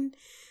war-torn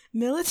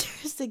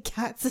militaristic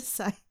cat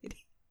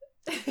society.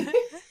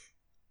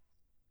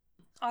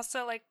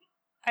 Also, like,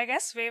 I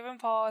guess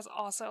Ravenpaw is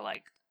also,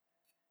 like,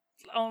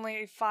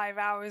 only 5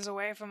 hours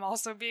away from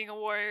also being a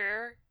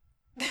warrior.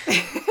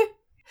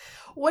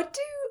 What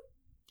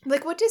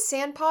do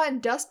Sandpaw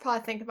and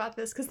Dustpaw think about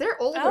this? Because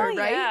they're older, Oh,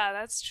 right? yeah,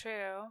 that's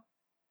true.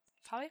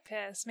 Probably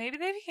pissed. Maybe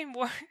they became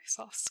warriors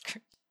off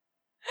screen.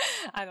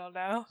 I don't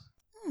know.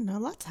 I don't know,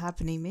 lots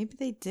happening. Maybe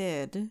they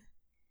did.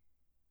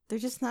 They're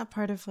just not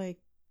part of, like,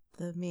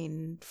 the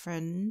main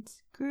friend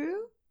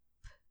group.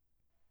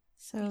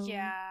 So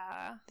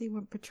Yeah. they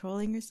weren't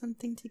patrolling or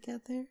something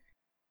together.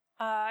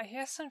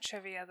 Here's some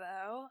trivia,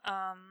 though,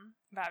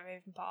 about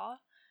Ravenpaw.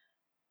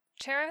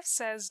 Cherith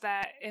says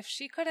that if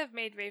she could have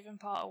made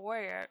Ravenpaw a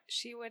warrior,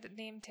 she would have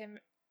named him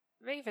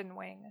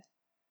Ravenwing.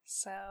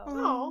 So,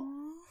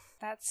 Oh.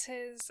 that's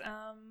his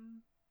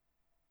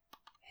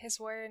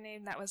warrior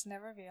name that was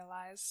never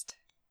realized.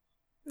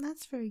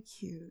 That's very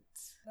cute.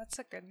 That's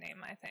a good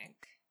name, I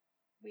think.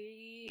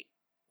 We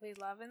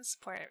love and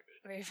support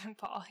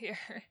Ravenpaw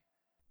here.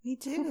 We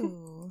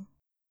do.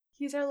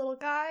 He's our little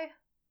guy.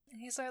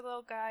 He's our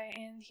little guy,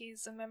 and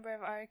he's a member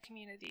of our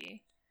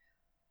community.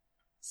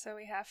 So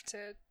we have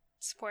to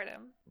support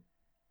him.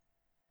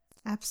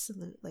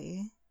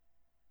 Absolutely.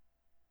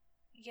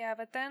 Yeah,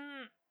 but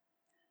then,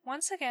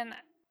 once again,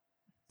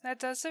 that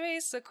does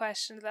raise the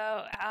question,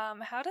 though.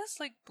 How does,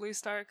 like, Blue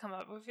Star come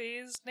up with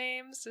these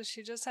names? Does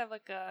she just have,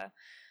 like a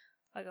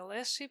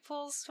list she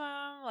pulls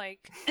from?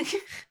 Like...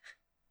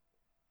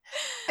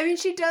 I mean,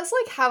 she does,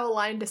 like, have a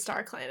line to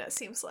StarClan, it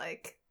seems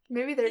like.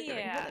 Maybe they're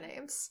giving her the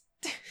names.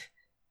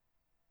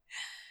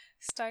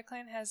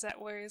 StarClan has that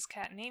Warriors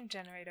Cat name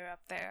generator up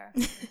there.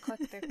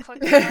 They're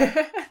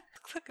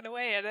clicking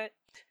away at it.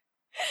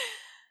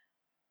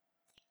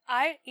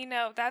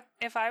 That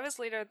if I was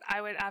leader,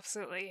 I would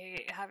absolutely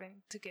hate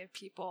having to give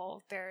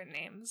people their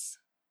names.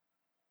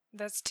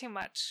 That's too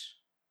much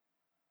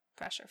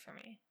pressure for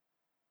me.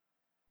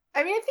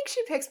 I mean, I think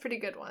she picks pretty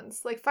good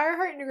ones. Like,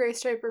 Fireheart and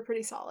Greystripe are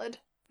pretty solid.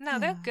 No,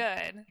 they're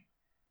good.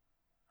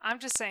 I'm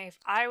just saying, if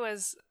I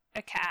was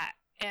a cat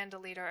and a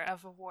leader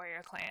of a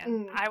warrior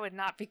clan, I would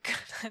not be good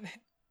at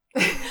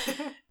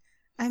it.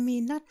 I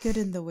mean, not good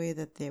in the way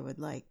that they would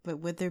like, but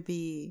would there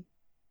be,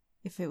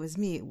 if it was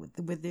me,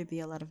 would there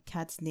be a lot of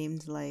cats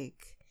named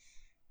like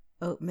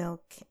Oat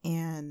Milk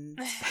and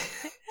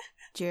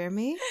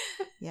Jeremy?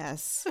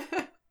 Yes.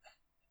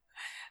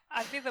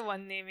 I'd be the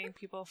one naming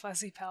people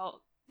Fuzzy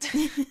Pelt.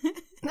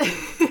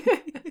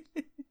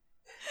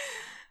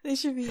 They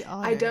should be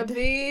honored. I dub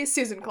thee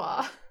Susan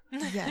Claw.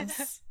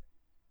 Yes.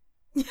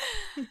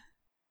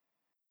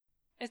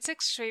 It's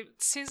extreme.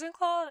 Susan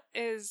Claw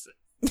is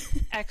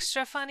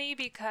extra funny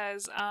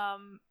because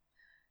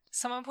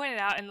someone pointed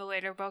out in the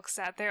later books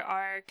that there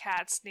are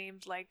cats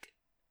named like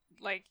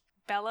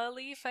Bella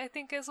Leaf, I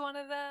think is one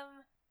of them.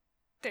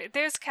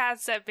 There's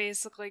cats that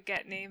basically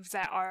get names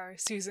that are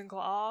Susan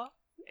Claw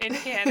in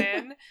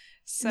canon.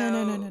 So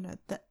No.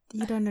 That,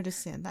 you don't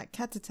understand. That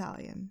cat's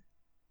Italian.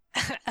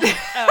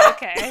 Oh,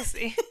 okay, I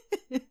see.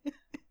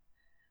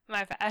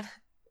 My bad.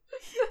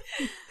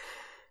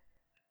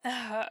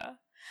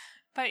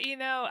 But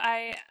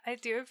I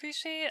do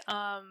appreciate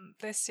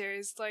this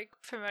series like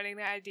promoting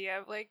the idea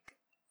of like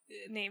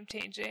name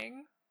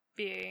changing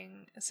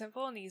being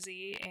simple and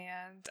easy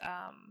and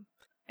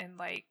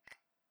like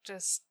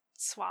just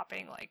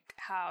swapping like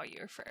how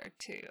you refer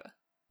to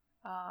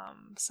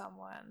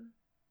someone.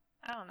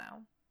 I don't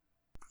know.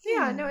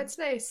 Yeah, no, it's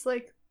nice.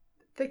 Like,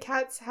 the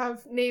cats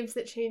have names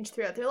that change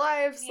throughout their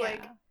lives, Yeah.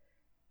 like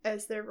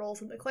as their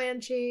roles in the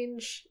clan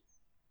change.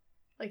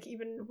 Like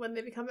even when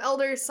they become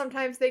elders,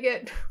 sometimes they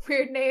get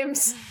weird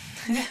names.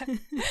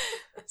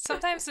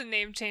 Sometimes the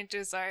name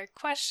changes are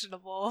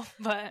questionable,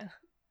 but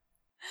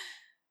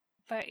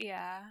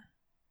yeah.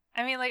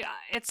 I mean, like,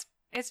 it's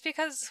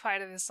because it's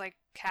part of this, like,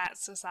 cat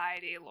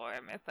society lore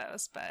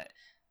mythos, but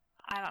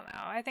I don't know.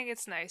 I think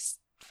it's nice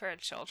for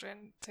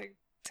children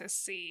to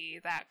see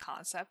that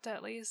concept,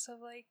 at least,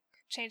 of, like,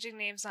 changing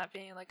names not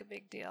being, like, a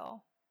big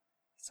deal.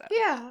 So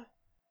Yeah.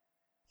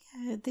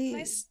 Yeah,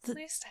 nice to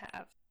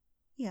have.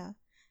 Yeah.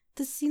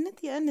 The scene at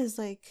the end is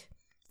like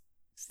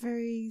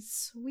very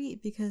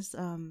sweet because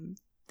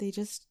they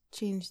just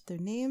changed their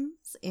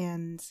names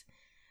and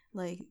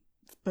like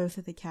both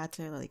of the cats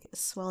are like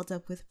swelled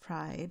up with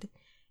pride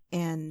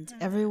and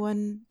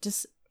everyone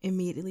just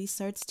immediately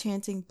starts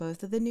chanting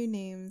both of the new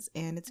names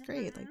and it's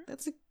great. Like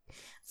it's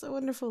a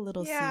wonderful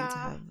little scene to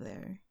have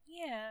there.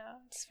 Yeah,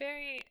 it's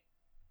very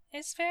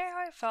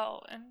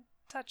heartfelt and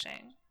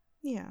touching.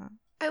 Yeah.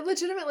 I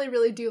legitimately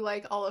really do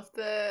like all of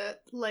the,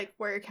 like,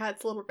 Warrior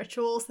Cats little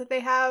rituals that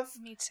they have.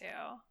 Me too.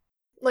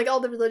 Like,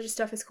 all the religious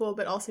stuff is cool,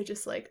 but also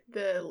just, like,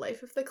 the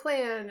life of the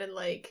clan and,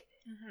 like,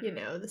 you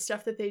know, the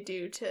stuff that they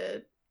do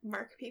to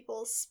mark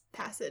people's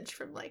passage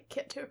from, like,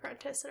 kit to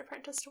apprentice and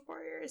apprentice to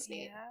warrior is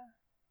neat. Yeah.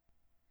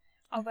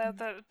 Although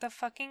the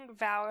fucking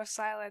vow of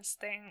silence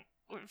thing,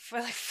 for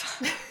like,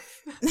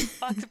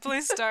 fuck the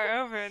Blue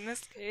Star over in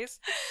this case,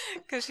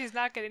 because she's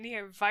not going to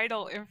hear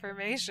vital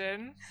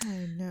information.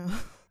 I know.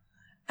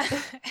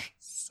 I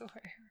swear.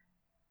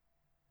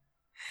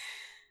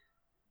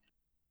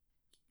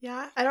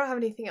 Yeah, I don't have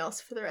anything else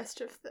for the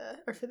rest of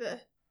for the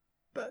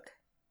book.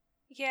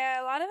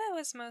 Yeah, a lot of it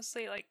was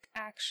mostly like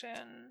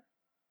action.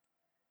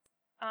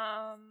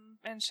 And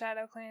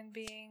ShadowClan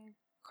being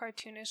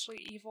cartoonishly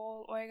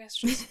evil, or I guess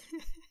just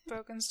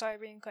Broken Star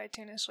being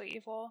cartoonishly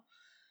evil.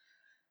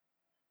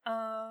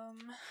 Let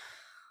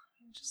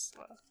me just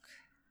look.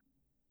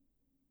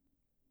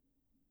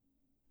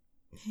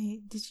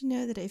 Hey, did you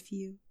know that if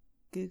you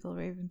Google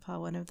Ravenpaw,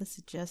 one of the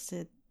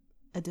suggested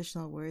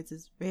additional words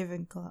is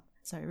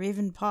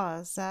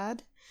Ravenpaw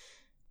sad?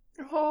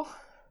 Oh.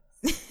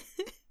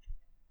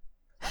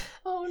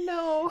 Oh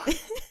no.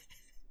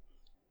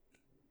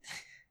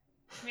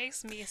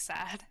 Makes me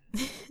sad.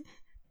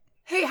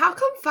 Hey, how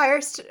come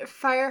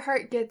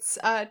Fireheart gets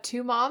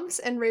 2 moms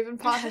and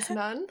Ravenpaw has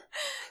none?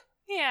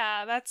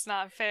 Yeah, that's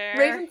not fair.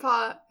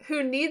 Ravenpaw,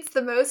 who needs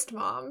the most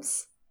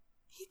moms.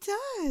 He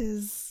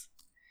does.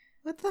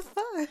 What the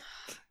fuck?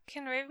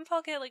 Can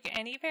Ravenpaw get like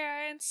any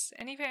parents?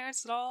 Any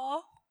parents at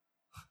all?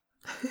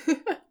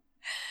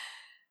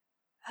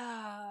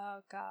 Oh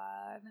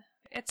god.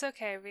 It's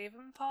okay.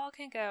 Ravenpaw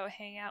can go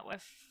hang out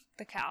with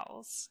the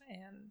cows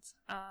and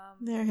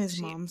They're his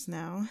moms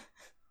now.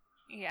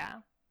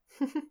 Yeah.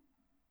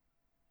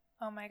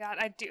 Oh my god,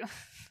 I do.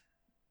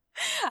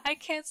 I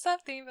can't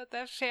stop thinking about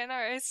that fan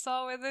art I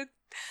saw where the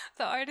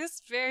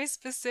artist very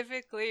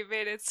specifically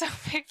made it so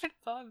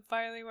Ravenpaw and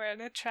Barley were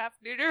in a trap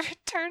neuter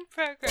return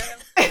program.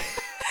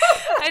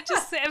 I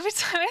just, every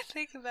time I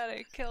think about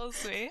it, it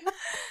kills me.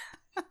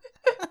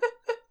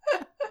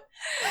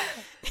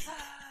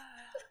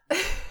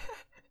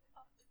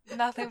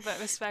 Nothing but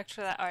respect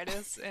for that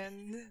artist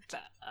and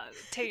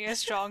taking a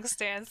strong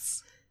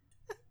stance.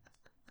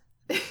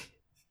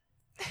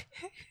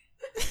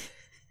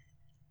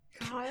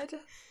 God.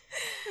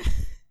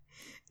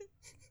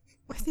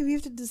 I think we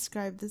have to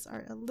describe this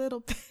art a little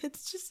bit.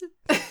 It's just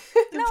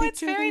no,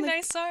 it's very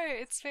nice art.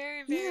 It's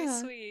very, very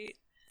sweet.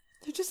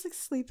 They're just like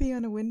sleeping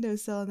on a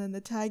windowsill and then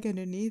the tag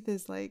underneath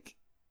is like,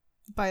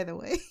 by the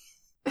way.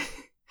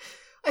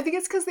 I think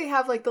it's because they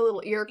have like the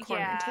little ear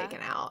corner taken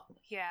out.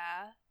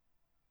 Yeah.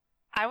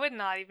 I would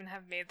not even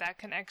have made that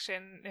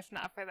connection if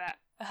not for that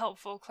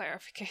helpful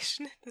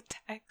clarification in the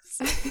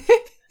text.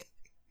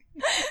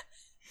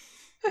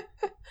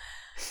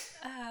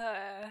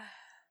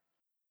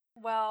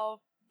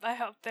 Well, I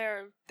hope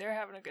they're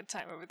having a good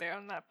time over there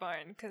on that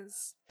barn,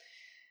 because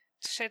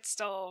shit's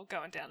still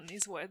going down in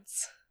these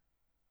woods.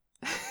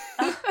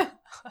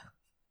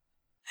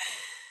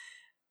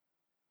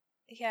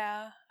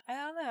 Yeah, I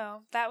don't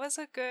know. That was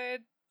a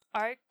good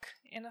arc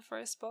in the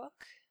first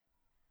book.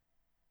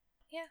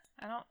 Yeah,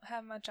 I don't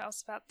have much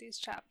else about these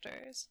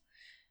chapters.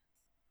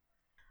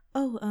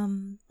 Oh,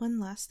 one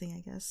last thing,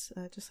 I guess.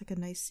 Just like a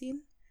nice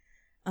scene.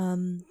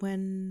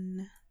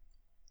 When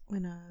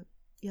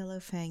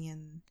Yellowfang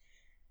and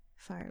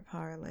Firepaw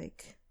are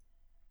like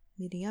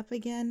meeting up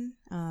again,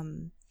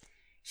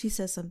 she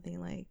says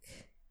something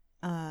like,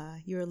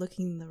 you were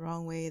looking the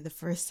wrong way the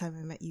first time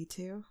I met you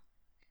two.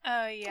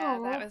 Oh yeah,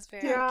 that was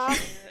very cute.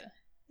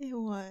 It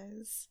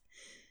was.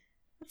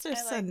 That's her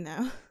son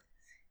now.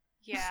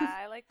 Yeah,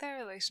 I like their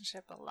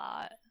relationship a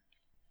lot.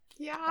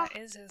 Yeah. That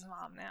is his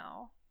mom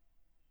now.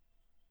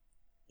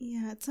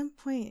 Yeah, at some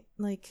point,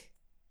 like,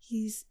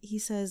 he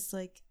says,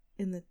 like,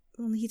 he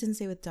doesn't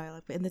say with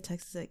dialogue, but in the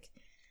text is like,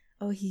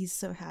 oh, he's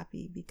so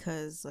happy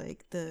because,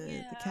 like,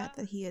 the cat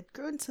that he had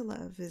grown to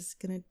love is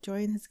gonna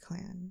join his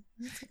clan.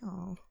 It's like,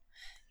 oh.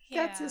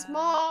 That's his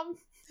mom.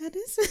 That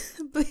is,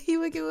 but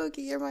Wookie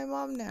Wookie, you're my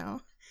mom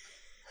now.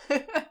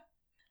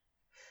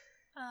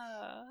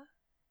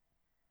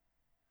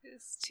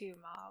 His two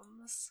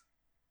moms.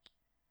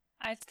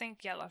 I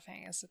think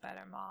Yellowfang is a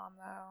better mom,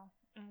 though.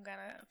 I'm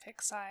gonna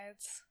pick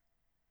sides.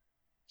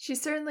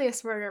 She's certainly a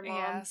smarter mom.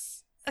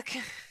 Yes.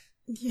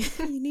 You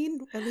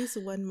need at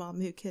least one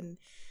mom who can,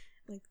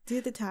 like,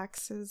 do the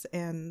taxes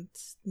and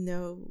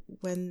know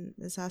when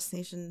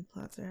assassination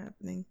plots are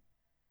happening.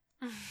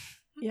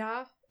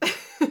 Yeah.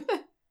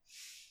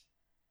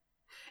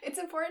 It's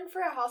important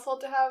for a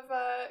household to have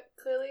a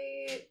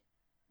clearly,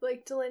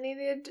 like,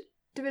 delineated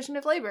division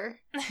of labor.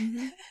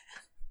 Mm-hmm.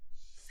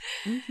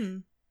 Mm-hmm.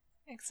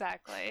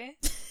 Exactly.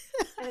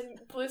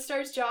 And Blue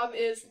Star's job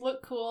is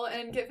look cool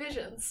and get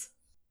visions.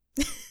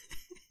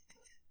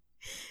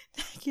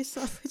 Thank you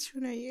so much. Which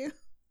one are you?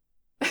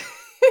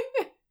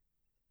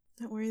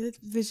 Don't worry, the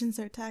visions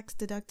are tax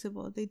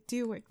deductible. They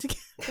do work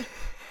together.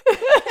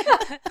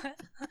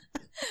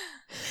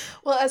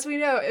 Well, as we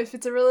know, if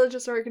it's a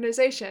religious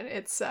organization,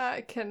 it's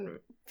can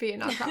be a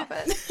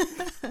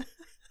nonprofit.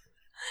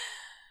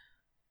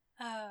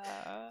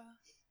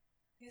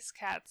 These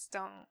cats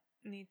don't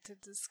need to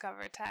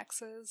discover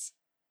taxes.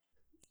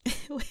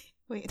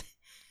 Wait.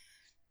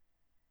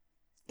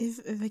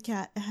 If a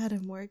cat had a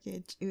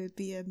mortgage, it would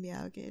be a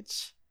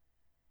meowgage.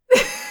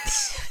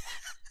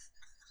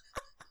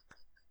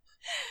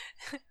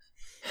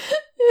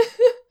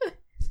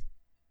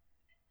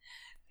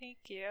 Thank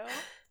you.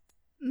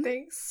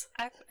 Thanks.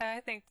 I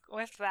think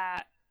with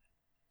that,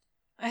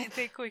 I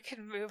think we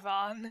can move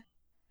on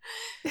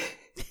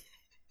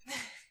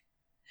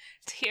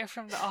to hear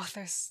from the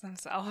authors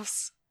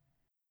themselves.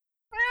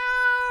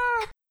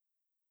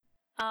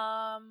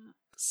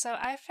 So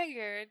I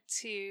figured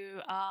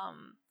to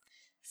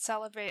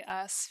celebrate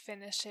us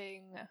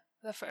finishing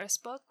the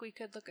first book, we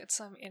could look at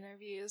some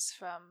interviews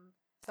from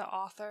the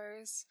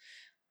authors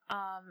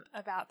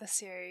about the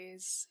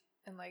series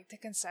and, like, the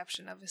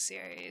conception of the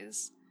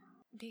series,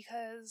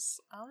 because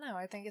I don't know,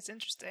 I think it's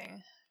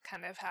interesting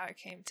kind of how it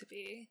came to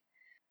be.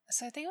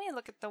 So I think we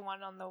look at the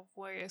one on the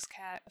Warriors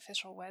Cat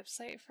official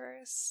website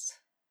first,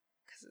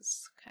 because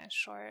it's kind of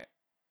short.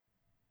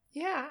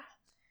 Yeah.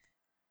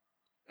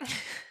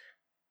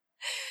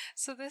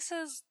 So this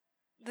is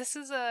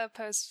a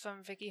post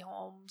from Vicky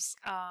Holmes,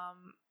 who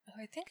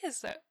I think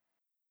is I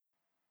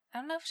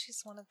don't know if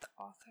she's one of the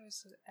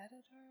authors or the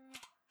editor.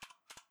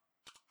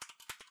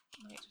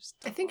 Let me just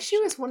I think she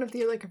was one of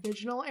the, like,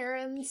 original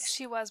errands.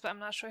 She was, but I'm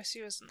not sure if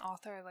she was an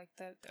author or, like,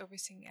 the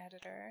overseeing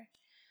editor.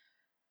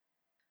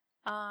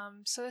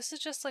 So this is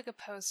just, like, a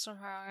post from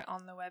her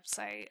on the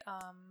website,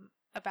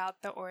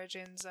 about the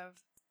origins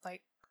of,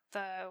 like,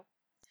 the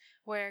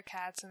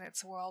Werecats and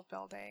its world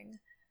building.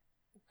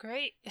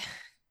 Great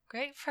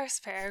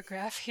first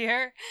paragraph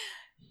here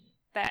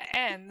that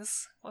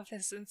ends with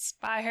this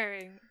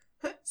inspiring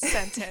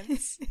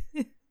sentence.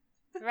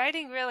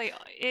 Writing really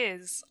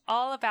is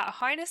all about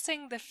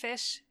harnessing the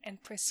fish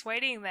and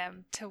persuading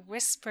them to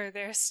whisper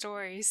their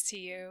stories to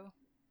you.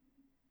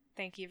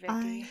 Thank you,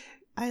 Vicky.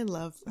 I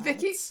love that.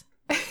 Vicky,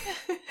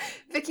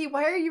 Vicky,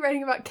 why are you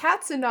writing about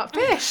cats and not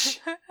fish?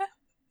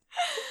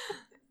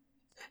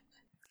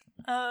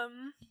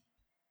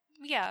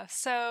 Yeah,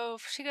 so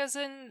she goes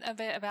in a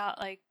bit about,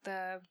 like,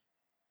 the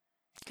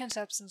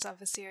conceptions of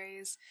the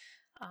series.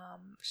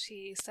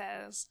 She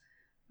says,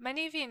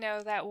 many of you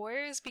know that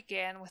Warriors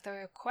began with a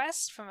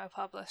request from a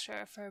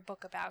publisher for a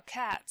book about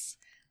cats.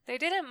 They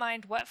didn't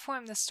mind what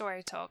form the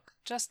story took,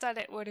 just that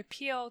it would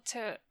appeal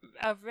to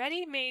a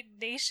ready-made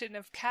nation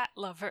of cat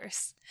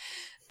lovers.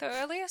 The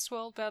earliest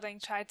world-building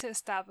tried to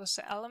establish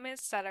the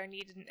elements that are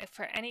needed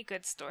for any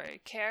good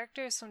story.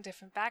 Characters from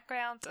different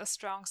backgrounds, a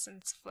strong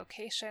sense of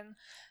location,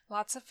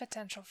 lots of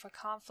potential for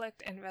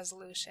conflict and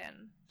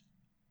resolution.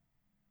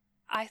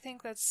 I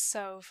think that's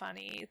so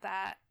funny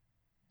that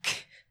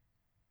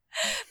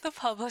the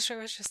publisher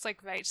was just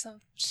like, write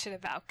some shit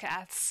about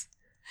cats.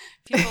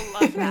 People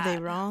love that. Were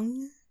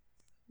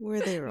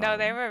they wrong? No,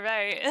 they were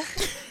right.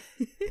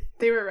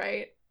 They were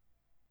right.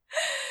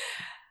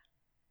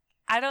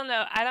 I don't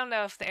know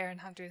if the Aaron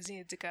Hunters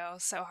needed to go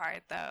so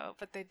hard, though,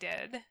 but they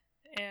did.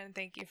 And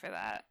thank you for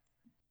that.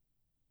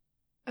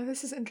 Oh,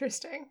 this is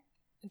interesting.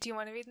 Do you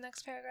want to read the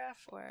next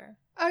paragraph, or?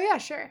 Oh, yeah,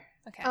 sure.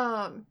 Okay.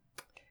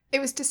 It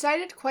was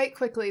decided quite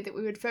quickly that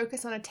we would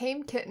focus on a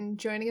tame kitten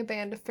joining a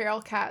band of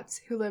feral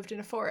cats who lived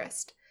in a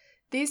forest.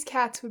 These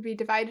cats would be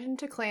divided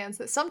into clans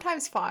that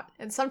sometimes fought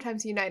and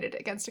sometimes united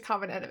against a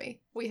common enemy.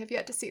 We have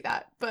yet to see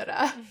that, but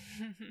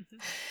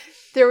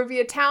there would be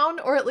a town,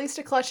 or at least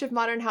a clutch of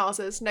modern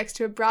houses, next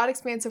to a broad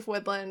expanse of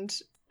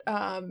woodland,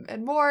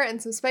 and more,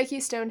 and some spiky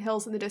stone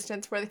hills in the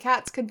distance where the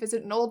cats could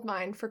visit an old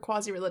mine for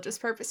quasi-religious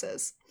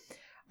purposes.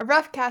 A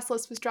rough cast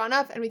list was drawn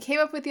up, and we came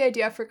up with the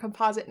idea for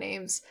composite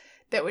names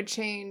that would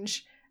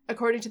change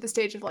according to the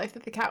stage of life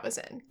that the cat was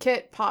in.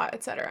 Kit, Paw,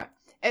 etc.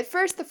 At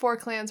first, the 4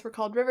 clans were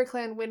called River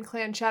Clan, Wind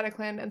Clan, Shadow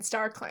Clan, and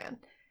Star Clan.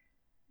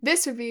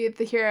 This would be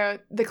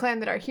the clan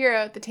that our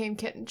hero, the Tame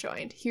Kitten,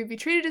 joined. He would be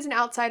treated as an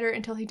outsider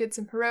until he did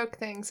some heroic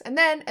things, and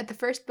then, at the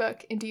first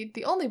book, indeed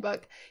the only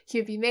book, he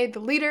would be made the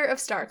leader of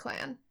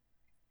StarClan.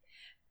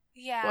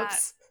 Yeah,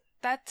 Whoops.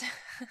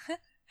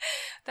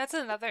 that's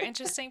another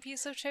interesting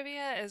piece of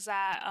trivia, is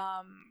that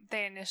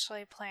they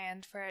initially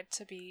planned for it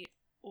to be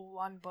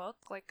one book,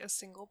 like a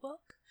single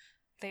book.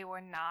 They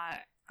were not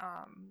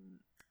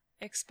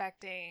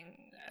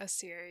expecting a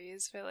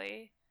series,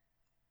 really,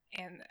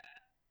 and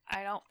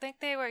I don't think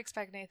they were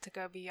expecting it to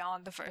go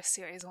beyond the first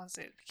series once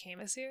it became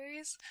a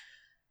series.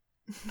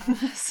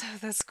 So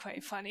that's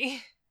quite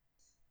funny.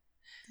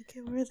 Look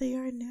at where they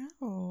are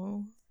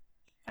now.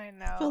 I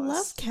know. People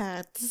love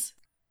cats.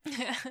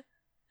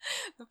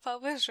 The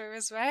publisher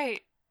was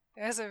right.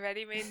 There's a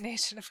ready-made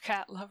nation of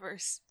cat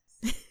lovers.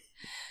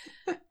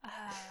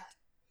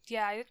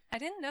 Yeah, I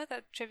didn't know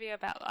that trivia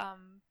about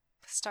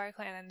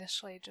StarClan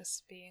initially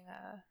just being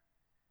a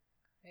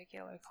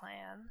regular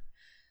clan.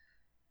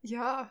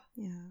 Yeah.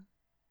 Yeah.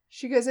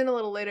 She goes in a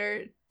little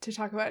later to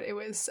talk about it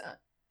was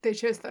they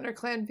chose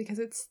ThunderClan because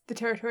the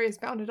territory is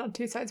bounded on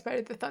two sides by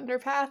the Thunder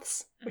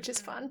Paths, which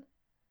is fun.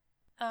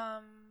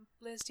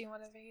 Liz, do you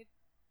want to read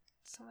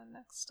some of the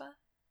next stuff?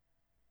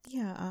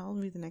 Yeah, I'll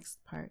read the next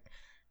part.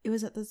 It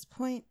was at this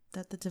point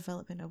that the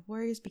development of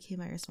Warriors became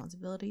my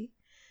responsibility.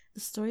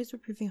 The stories were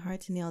proving hard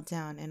to nail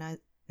down, and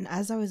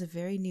as I was a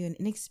very new and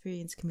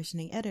inexperienced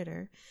commissioning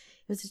editor,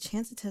 it was a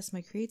chance to test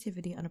my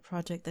creativity on a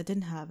project that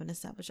didn't have an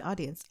established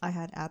audience. I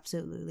had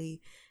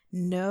absolutely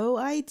no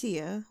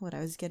idea what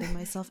I was getting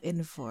myself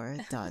in for. ...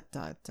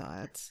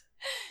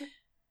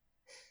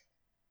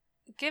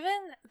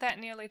 Given that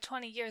nearly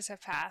 20 years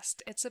have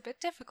passed, it's a bit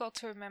difficult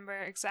to remember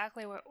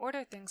exactly what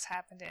order things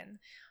happened in,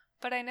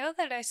 but I know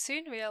that I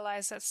soon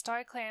realized that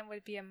StarClan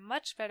would be a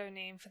much better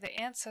name for the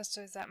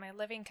ancestors that my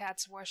living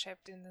cats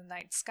worshipped in the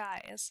night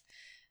skies.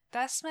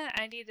 Thus meant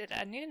I needed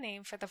a new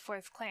name for the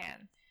fourth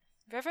clan.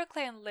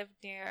 RiverClan lived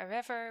near a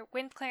river,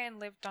 WindClan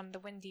lived on the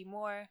windy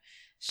moor,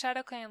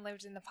 ShadowClan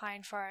lived in the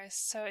pine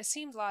forest, so it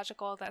seemed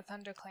logical that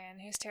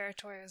ThunderClan, whose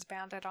territory was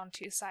bounded on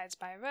two sides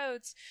by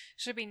roads,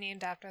 should be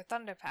named after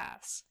Thunder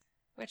Paths,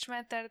 which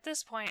meant that at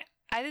this point,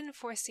 I didn't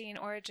foresee an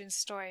origin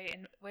story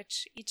in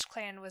which each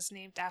clan was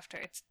named after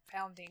its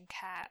founding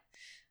cat,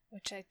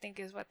 which I think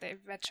is what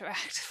they've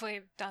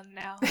retroactively done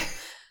now.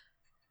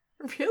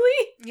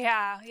 Really?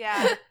 Yeah.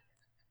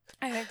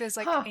 I think there's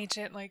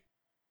ancient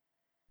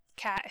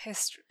cat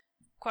history,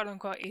 quote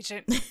unquote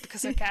ancient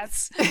because they're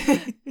cats.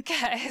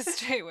 Cat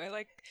history where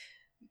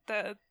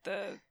the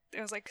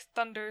it was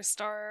Thunder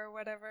Star or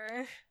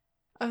whatever.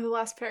 Oh, the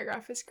last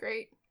paragraph is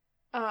great.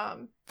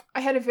 I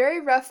had a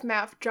very rough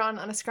map drawn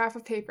on a scrap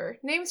of paper,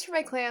 names for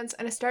my clans,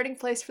 and a starting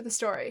place for the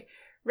story.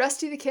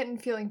 Rusty the kitten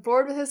feeling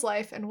bored with his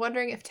life and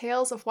wondering if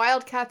tales of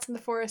wild cats in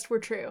the forest were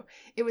true.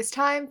 It was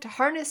time to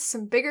harness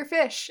some bigger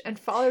fish and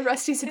follow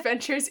Rusty's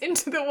adventures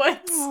into the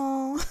woods.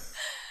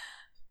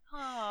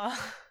 Aww.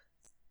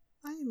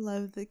 I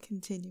love the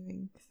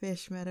continuing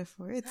fish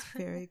metaphor. It's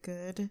very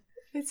good.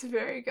 It's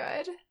very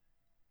good.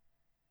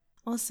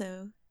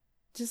 Also,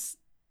 just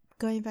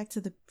going back to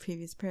the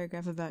previous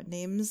paragraph about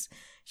names,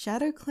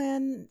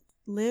 ShadowClan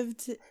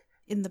lived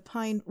in the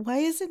pine. Why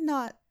is it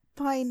not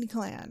Pine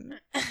Clan?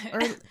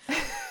 Or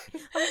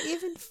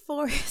even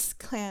Forest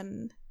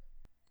Clan?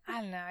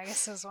 I don't know. I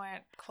guess those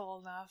weren't cool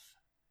enough.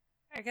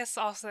 I guess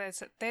also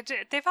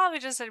they probably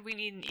just said we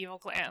need an evil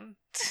clan.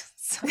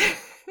 So.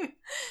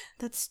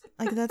 That's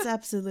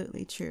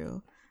absolutely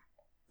true.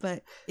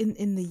 But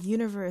in the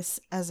universe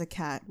as a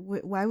cat,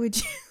 why would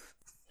you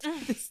do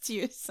this to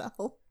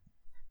yourself?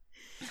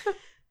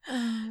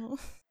 Oh.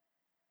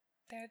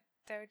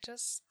 They're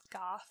just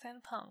goth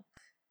and punk.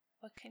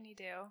 What can you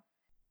do?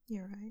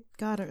 You're right.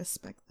 Gotta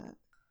respect that.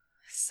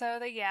 So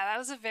that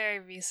was a very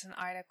recent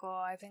article.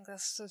 I think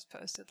this was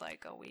posted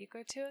a week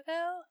or two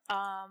ago.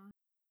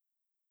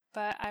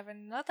 But I have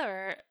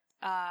another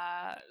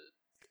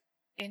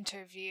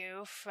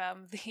interview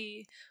from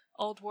the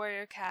Old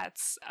Warrior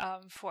Cats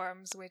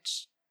forums,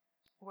 which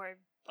were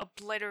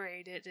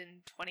obliterated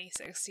in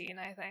 2016,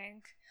 I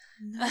think.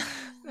 No.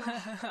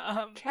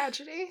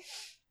 Tragedy.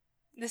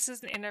 This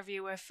is an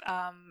interview with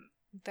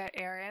the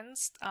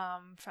Arians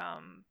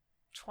from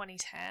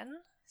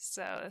 2010.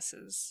 So this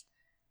is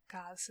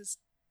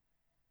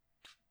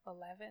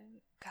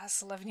 11. God,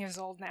 it's 11 years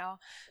old now.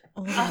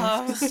 Old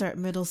enough to start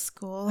middle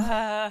school.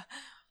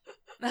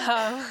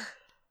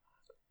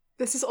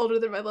 This is older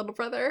than my little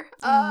brother.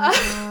 Oh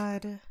my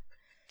god.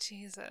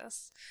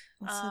 Jesus.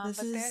 So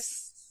this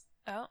is...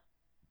 What?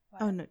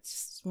 Oh no,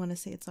 just want to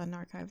say it's on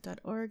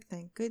archive.org.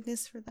 Thank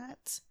goodness for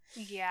that.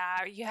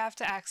 Yeah, you have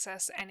to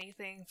access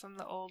anything from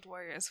the Old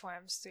Warriors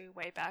forums through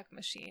Wayback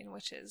Machine,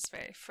 which is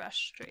very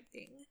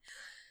frustrating.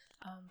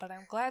 But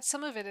I'm glad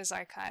some of it is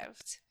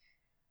archived.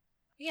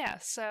 Yeah,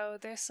 so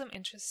there's some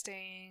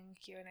interesting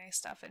Q&A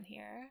stuff in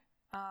here.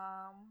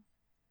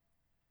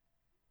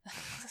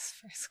 This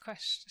first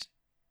question.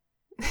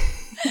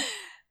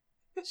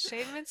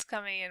 Shademan's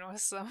coming in with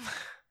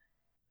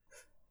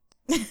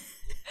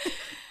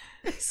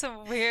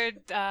some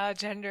weird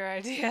gender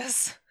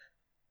ideas.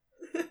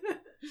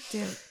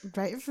 Damn,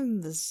 right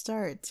from the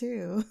start,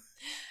 too.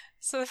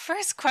 So the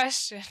first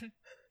question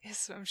is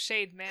from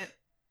Shade Mint,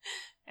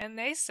 and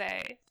they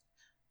say,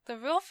 the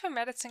rule for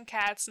medicine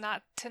cats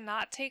not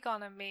take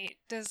on a mate,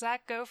 does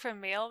that go for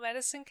male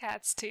medicine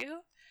cats too?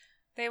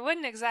 They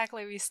wouldn't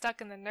exactly be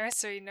stuck in the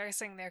nursery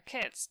nursing their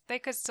kits. They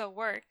could still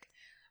work.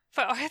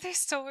 But are they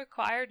still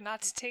required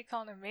not to take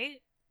on a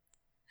mate?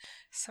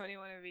 Somebody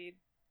want to read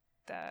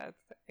the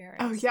errands?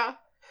 Oh, yeah.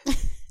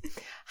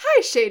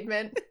 Hi,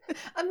 Shadement.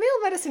 A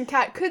male medicine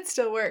cat could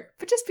still work,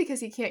 but just because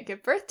he can't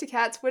give birth to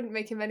cats wouldn't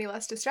make him any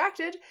less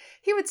distracted.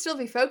 He would still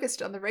be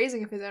focused on the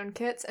raising of his own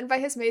kits and by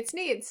his mate's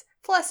needs.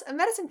 Plus, a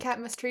medicine cat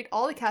must treat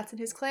all the cats in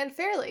his clan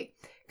fairly.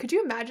 Could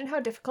you imagine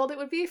how difficult it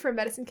would be for a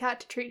medicine cat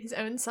to treat his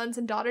own sons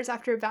and daughters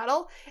after a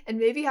battle, and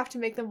maybe have to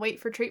make them wait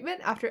for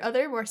treatment after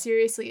other, more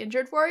seriously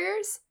injured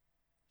warriors?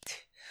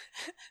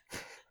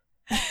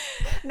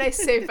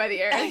 Nice save by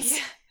the errands.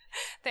 Yeah.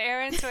 The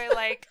errands were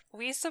like,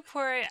 we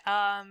support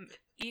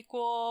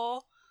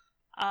equal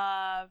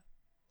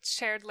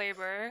shared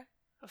labor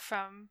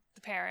from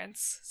the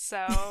parents,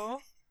 so...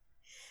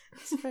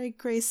 It's a very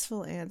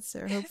graceful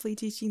answer. Hopefully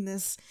teaching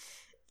this,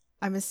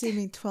 I'm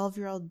assuming,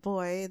 12-year-old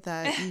boy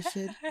that you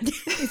should,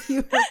 if you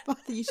are a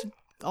father, you should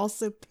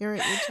also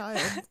parent your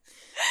child.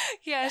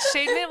 Yeah,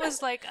 Shadement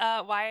was like,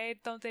 why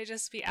don't they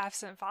just be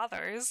absent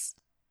fathers?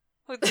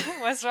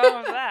 What's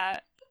wrong with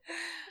that?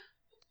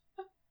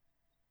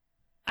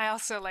 I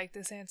also like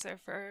this answer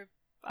for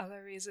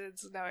other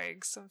reasons,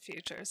 knowing some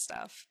future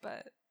stuff,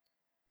 but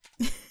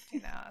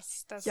you know,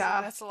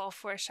 that's a little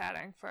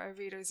foreshadowing for our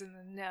readers in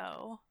the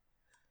know.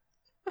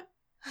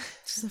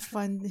 Just a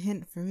fun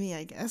hint for me,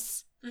 I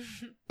guess. Do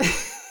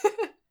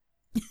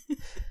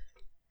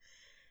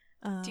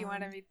you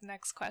want to read the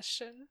next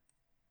question?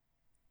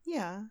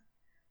 Yeah.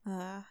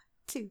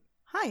 2.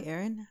 Hi,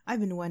 Erin. I've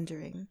been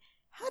wondering,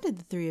 how did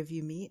the three of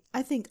you meet?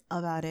 I think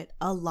about it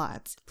a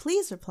lot.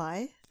 Please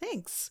reply.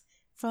 Thanks.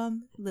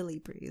 From Lily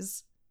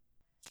Breeze.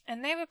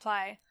 And they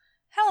reply,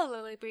 hello,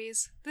 Lily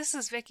Breeze. This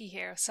is Vicky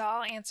here, so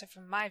I'll answer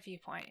from my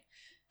viewpoint.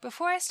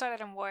 Before I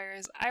started on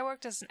Warriors, I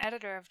worked as an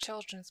editor of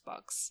children's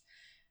books.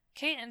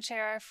 Kate and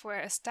Sheriff were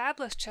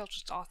established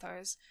children's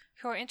authors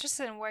who were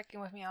interested in working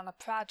with me on a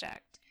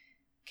project.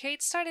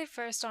 Kate started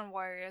first on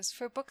Warriors.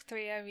 For book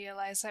 3, I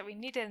realized that we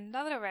needed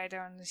another writer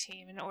on the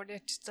team in order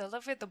to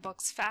deliver the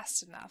books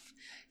fast enough,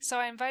 so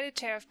I invited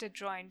Sheriff to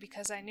join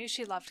because I knew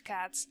she loved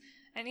cats,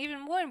 and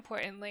even more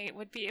importantly,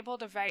 would be able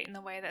to write in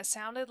a way that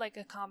sounded like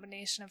a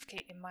combination of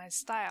Kate and my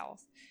style.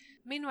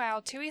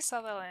 Meanwhile, Tui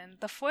Sutherland,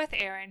 the 4th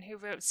Erin who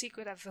wrote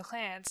Secret of the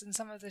Clans and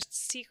some of the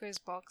Seekers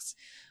books,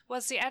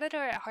 was the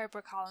editor at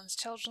HarperCollins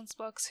Children's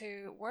Books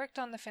who worked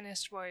on the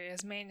finished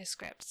Warriors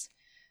manuscripts.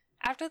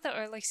 After the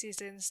early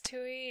seasons,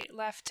 Tui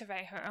left to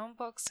write her own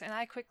books, and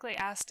I quickly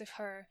asked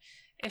her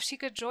if she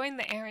could join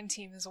the Erin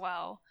team as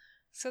well.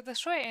 So the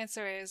short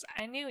answer is,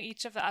 I knew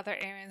each of the other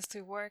Erins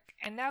through work,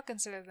 and now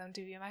consider them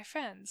to be my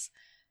friends.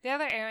 The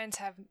other Erins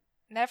have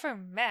never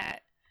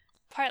met,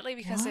 partly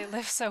because they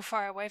live so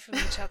far away from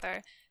each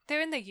other. They're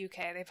in the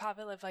UK. They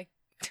probably live like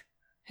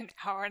an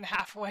hour and a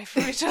half away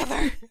from each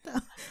other.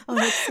 Oh,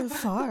 that's so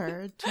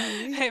far.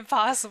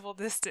 Impossible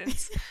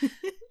distance.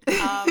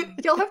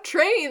 You'll have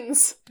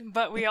trains.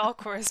 But we all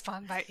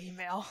correspond by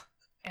email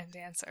and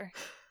answer.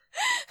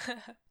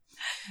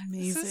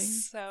 Amazing.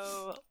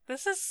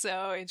 This is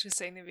so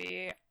interesting to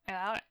me. And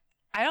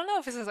I don't know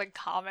if this is like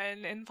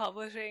common in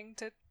publishing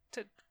to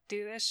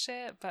do this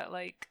shit, but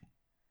like,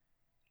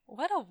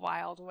 what a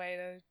wild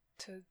way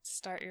to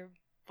start your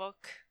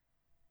book.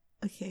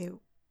 Okay,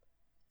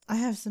 I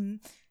have some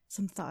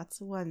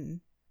thoughts.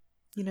 One,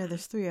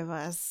 there's 3 of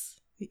us.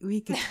 We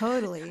could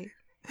totally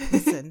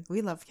listen.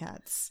 We love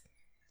cats.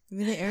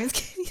 Maybe the Erins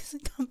can use a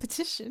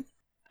competition.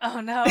 Oh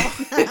no.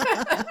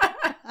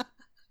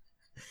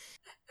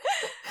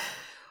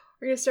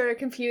 We're going to start a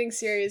competing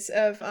series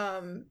of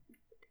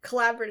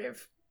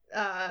collaborative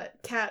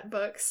cat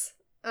books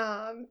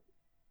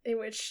in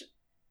which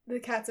the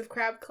cats of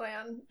Crab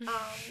Clan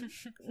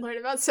learn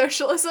about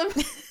socialism.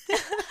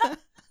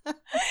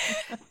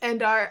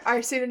 And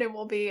our pseudonym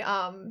will be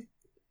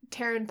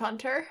Taryn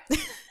Punter.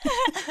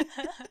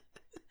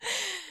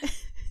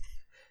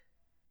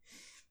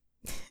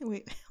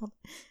 Wait, hold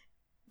on.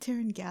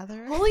 Taryn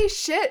Gatherer? Holy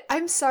shit!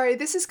 I'm sorry.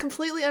 This is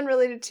completely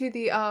unrelated to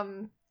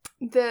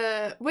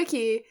the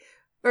wiki,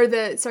 or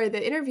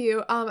the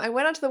interview. I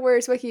went onto the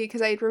Warriors wiki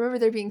because I remember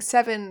there being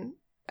 7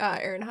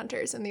 Erin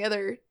Hunters, and the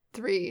other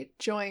 3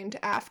 joined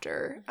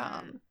after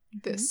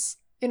this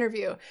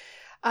interview.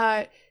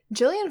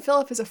 Jillian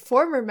Phillip is a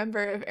former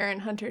member of Erin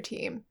Hunter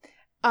team.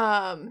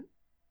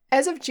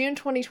 As of June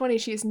 2020,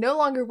 she is no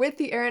longer with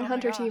the Erin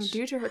Hunter team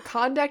due to her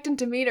conduct and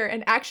demeanor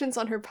and actions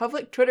on her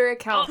public Twitter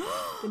account.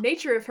 The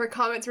nature of her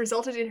comments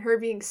resulted in her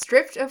being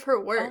stripped of her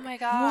work. Oh my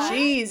god.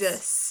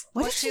 Jesus.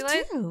 What did she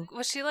do?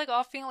 Was she like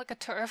off being like a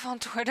turf on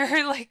Twitter?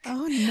 Like,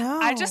 oh no.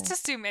 I just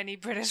assume any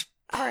British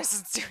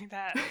person's doing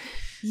that.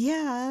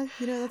 Yeah,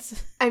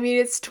 that's... I mean,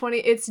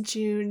 it's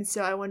June,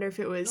 so I wonder if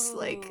it was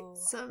like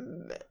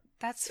some...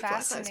 That's Plus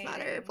Lives fascinating.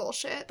 Matter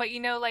bullshit. But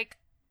like,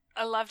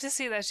 I love to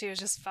see that she was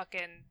just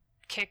fucking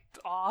kicked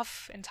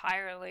off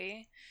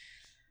entirely.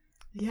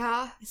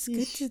 Yeah. It's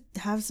good to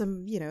have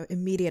some,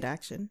 immediate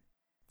action.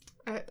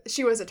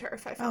 She was a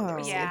TERF. I found the Oh.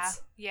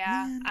 receipts.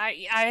 Yeah. Man.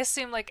 I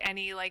assume like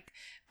any like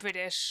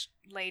British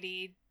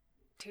lady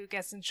who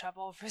gets in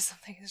trouble for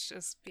something is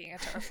just being a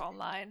TERF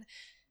online.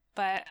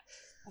 But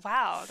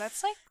wow,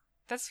 that's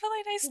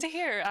really nice to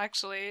hear,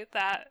 actually,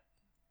 that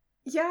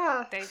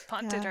Yeah. they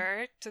punted Yeah.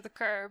 her to the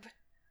curb.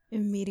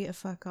 Immediate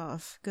fuck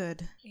off.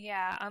 Good.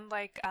 Yeah,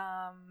 unlike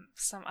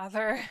some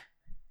other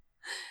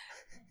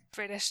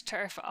British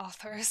TERF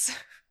authors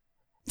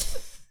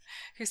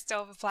who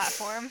still have a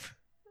platform.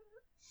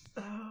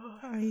 Oh.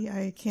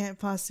 I can't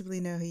possibly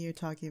know who you're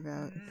talking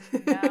about.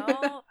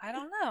 No, I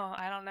don't know.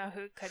 I don't know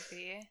who it could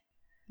be.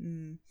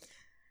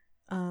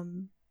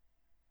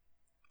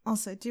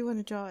 Also, I do want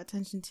to draw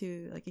attention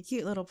to like a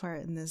cute little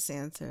part in this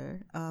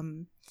answer,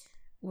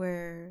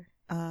 where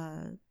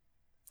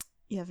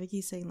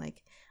Vicky's saying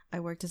like, I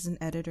worked as an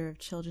editor of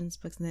children's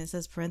books, and then it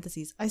says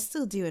parentheses, I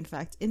still do, in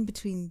fact, in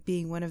between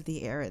being one of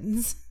the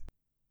errands.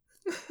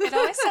 It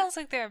always sounds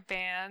like they're a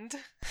band.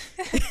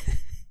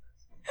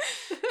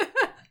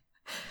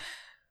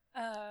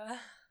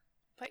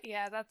 But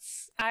yeah,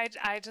 that's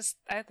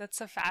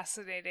that's a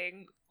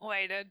fascinating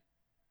way to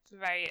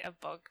write a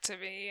book to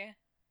me.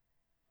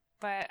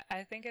 But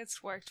I think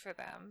it's worked for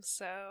them,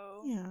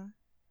 so Yeah.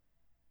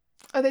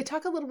 Oh, they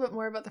talk a little bit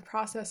more about the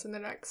process in the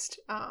next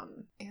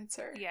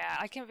answer. yeah,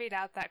 I can read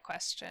out that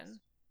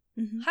question.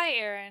 Mm-hmm. Hi,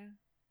 Aaron.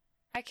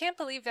 I can't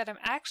believe that I'm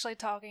actually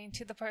talking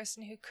to the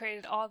person who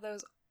created all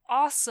those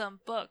awesome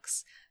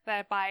books that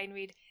I buy and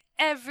read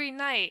every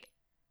night.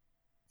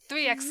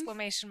 3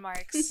 exclamation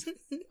marks.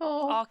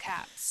 Oh. All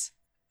caps.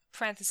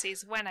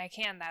 Parentheses, when I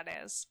can, that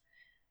is.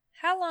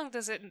 How long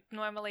does it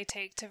normally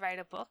take to write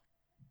a book?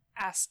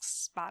 Asks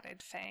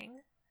Spotted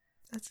Fang.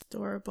 That's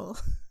adorable.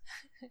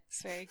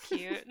 It's very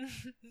cute.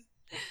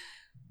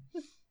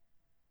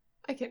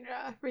 I can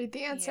read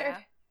the answer. Yeah.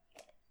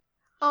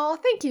 Oh,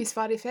 thank you,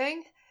 Spotty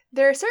Fang.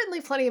 There are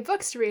certainly plenty of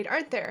books to read,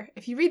 aren't there?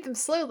 If you read them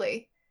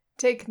slowly.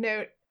 Take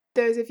note,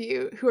 those of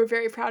you who are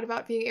very proud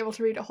about being able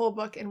to read a whole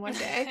book in one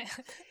day.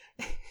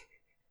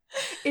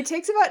 It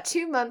takes about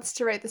 2 months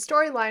to write the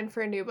storyline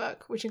for a new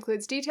book, which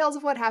includes details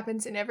of what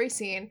happens in every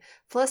scene,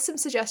 plus some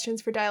suggestions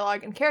for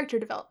dialogue and character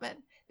development.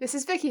 This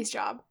is Vicky's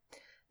job.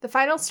 The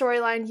final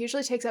storyline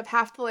usually takes up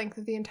half the length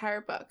of the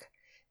entire book.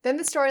 Then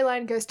the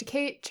storyline goes to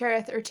Kate,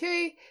 Cherith, or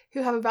Tui,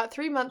 who have about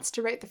 3 months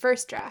to write the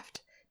first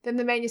draft. Then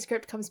the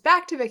manuscript comes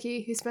back to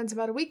Vicky, who spends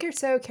about a week or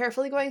so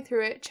carefully going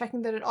through it,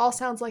 checking that it all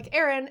sounds like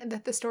Aaron and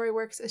that the story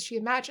works as she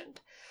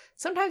imagined.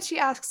 Sometimes she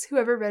asks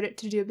whoever wrote it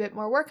to do a bit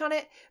more work on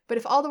it, but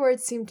if all the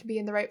words seem to be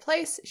in the right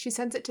place, she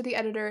sends it to the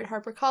editor at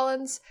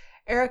HarperCollins,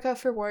 Erica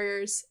for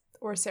Warriors,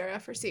 or Sarah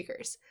for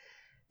Seekers.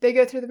 They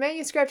go through the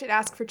manuscript and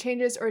ask for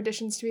changes or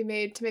additions to be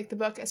made to make the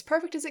book as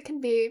perfect as it can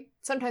be.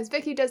 Sometimes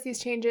Vicky does these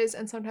changes,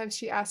 and sometimes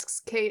she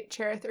asks Kate,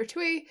 Cherith, or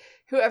Tui,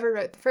 whoever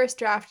wrote the first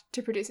draft,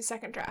 to produce a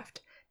second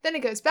draft. Then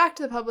it goes back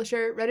to the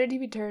publisher, ready to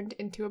be turned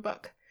into a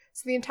book.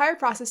 So the entire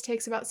process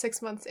takes about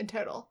 6 months in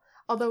total,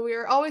 although we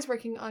are always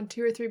working on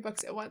 2 or 3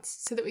 books at once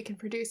so that we can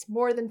produce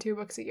more than 2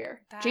 books a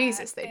year. That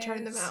Jesus, they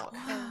turn them is out.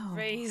 Wow.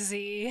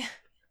 Crazy.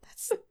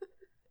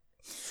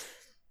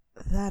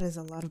 That is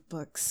a lot of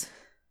books.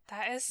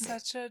 That is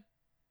such a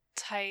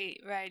tight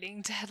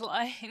writing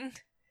deadline.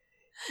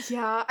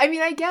 Yeah, I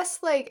mean, I guess,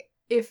 like,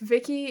 if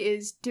Vicky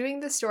is doing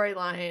the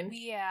storyline,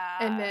 Yeah.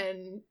 and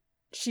then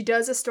she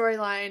does a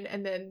storyline,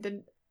 and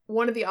then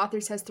one of the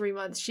authors has 3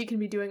 months, she can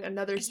be doing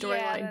another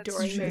storyline that's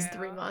during those true.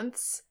 3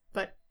 months.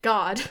 But,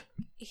 God.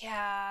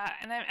 Yeah,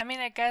 and I mean,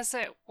 I guess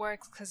it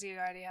works because you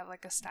already have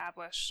like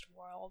established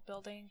world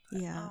building.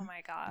 But, Yeah. Oh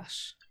my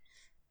gosh.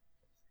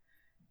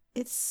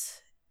 It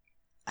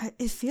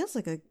feels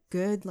like a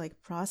good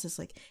like process.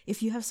 Like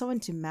if you have someone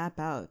to map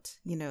out,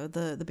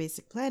 the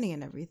basic planning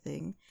and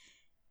everything,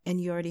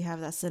 and you already have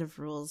that set of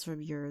rules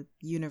from your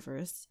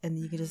universe, and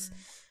you can just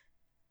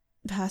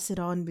pass it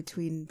on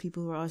between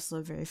people who are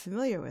also very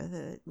familiar with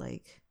it.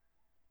 Like,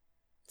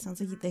 it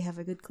sounds like they have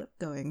a good clip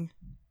going.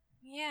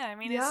 Yeah, I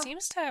mean, Yeah. it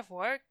seems to have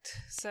worked.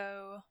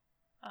 So,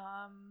 good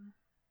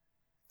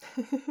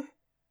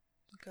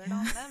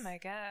on them, I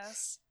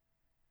guess.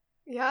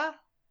 Yeah.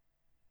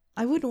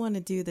 I wouldn't want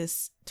to do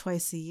this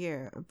twice a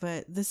year,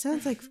 but this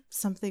sounds like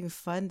something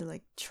fun to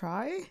like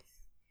try.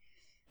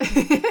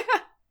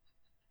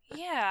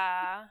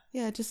 Yeah.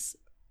 Yeah, just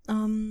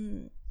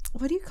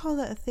what do you call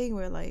that thing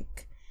where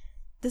like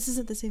this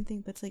isn't the same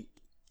thing, but it's like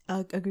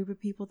a group of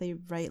people, they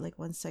write like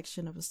one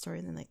section of a story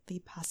and then like they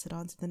pass it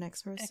on to the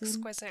next person.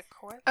 Exquisite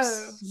Corpse.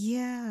 Oh.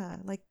 Yeah,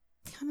 like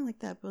kind of like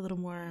that, but a little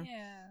more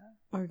Yeah.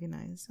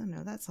 organized. I don't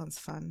know, that sounds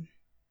fun.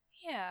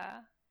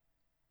 Yeah.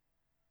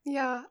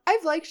 Yeah,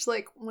 I've liked,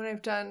 like, when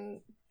I've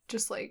done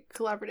just, like,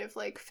 collaborative,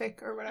 like,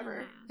 fic or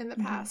whatever in the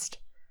Mhm. past.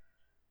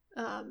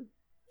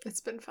 It's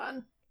been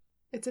fun.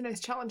 It's a nice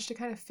challenge to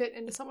kind of fit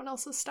into someone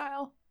else's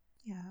style.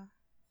 Yeah,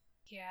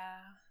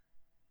 Yeah.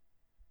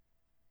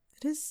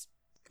 it is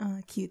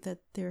cute that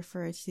they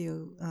refer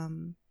to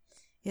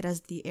it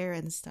as the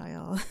Eren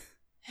style.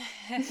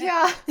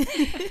 Yeah.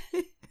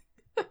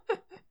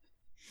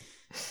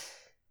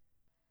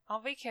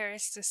 I'll be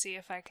curious to see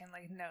if I can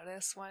like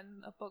notice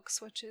when a book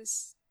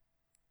switches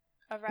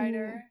a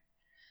writer.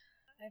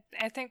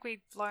 I think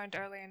we learned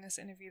earlier in this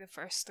interview the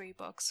first 3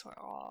 books were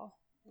all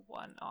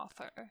one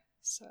author.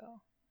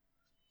 So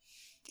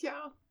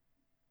Yeah.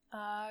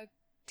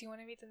 do you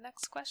want to read the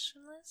next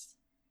question, Liz?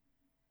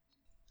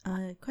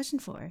 Question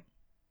 4.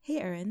 Hey,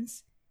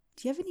 Erins.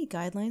 Do you have any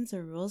guidelines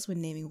or rules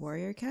when naming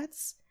warrior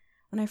cats?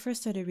 When I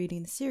first started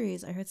reading the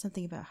series, I heard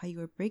something about how you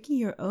were breaking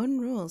your own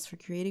rules for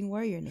creating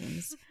warrior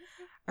names.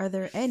 Are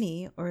there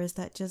any, or is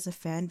that just a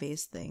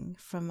fan-based thing?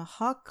 From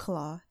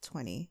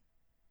Hawkclaw20.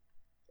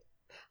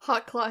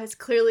 Hawkclaw has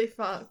clearly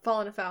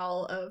fallen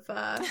afoul of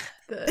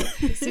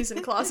the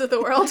Susan Claus of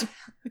the world.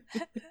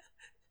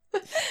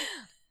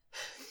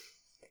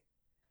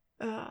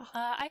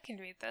 I can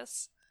read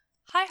this.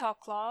 Hi,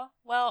 Hawkclaw.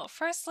 Well,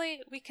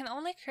 firstly, we can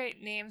only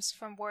create names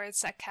from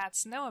words that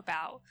cats know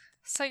about,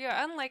 so you're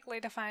unlikely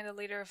to find a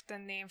leader of the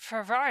name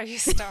Ferrari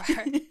Star.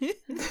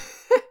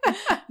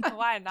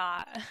 Why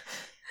not?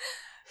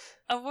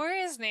 A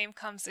warrior's name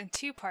comes in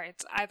 2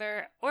 parts,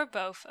 either or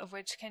both of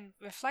which can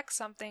reflect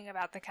something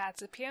about the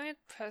cat's appearance,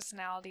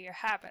 personality, or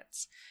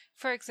habits.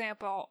 For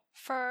example,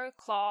 fur,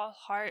 claw,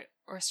 heart,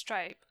 or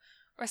stripe,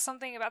 or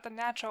something about the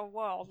natural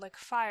world like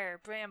fire,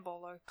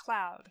 bramble, or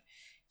cloud.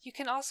 You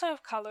can also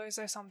have colors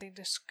or something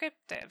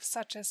descriptive,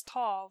 such as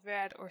tall,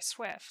 red, or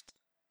swift.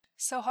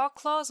 So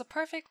Hawkclaw is a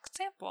perfect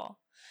example.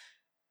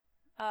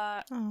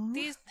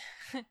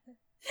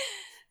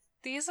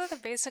 These are the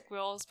basic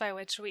rules by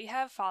which we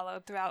have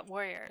followed throughout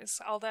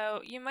Warriors,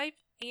 although you might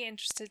be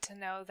interested to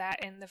know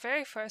that in the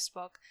very first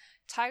book,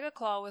 Tiger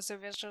Claw was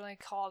originally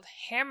called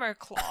Hammer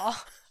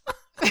Claw.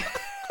 Oh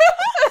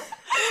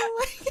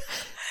my God.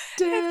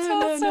 It's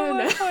also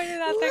worth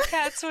pointing out that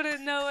cats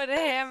wouldn't know what a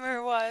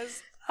hammer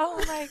was.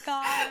 Oh my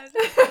god.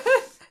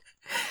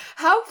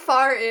 How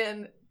far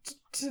in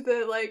to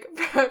the like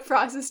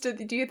process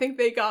do you think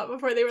they got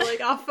before they were like,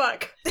 oh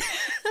fuck?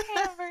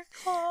 Hammer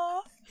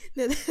Claw.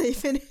 No, they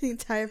finished the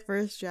entire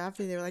first draft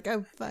and they were like,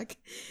 oh fuck,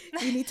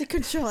 we need to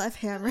control F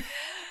Hammer.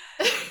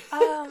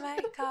 Oh my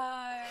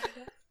god.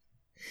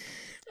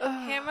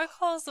 Hammer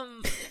Claw's a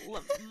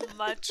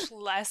much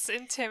less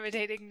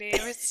intimidating name.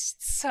 It's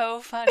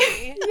so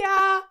funny.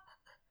 Yeah.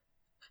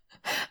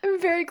 I'm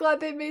very glad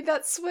they made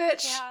that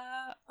switch.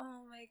 Yeah.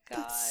 Oh my god.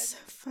 That's so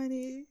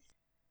funny.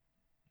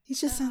 He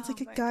just sounds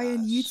like a my guy on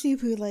gosh.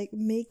 YouTube who like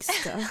makes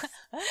stuff.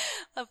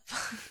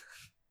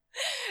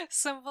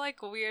 Some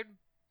like weird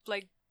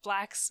like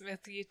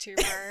blacksmith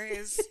YouTuber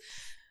is.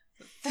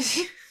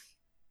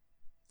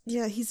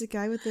 Yeah, he's a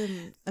guy with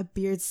a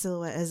beard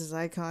silhouette as his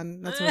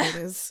icon. That's what it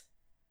is.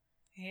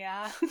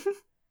 Yeah.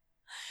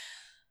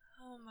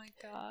 Oh my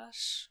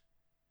gosh.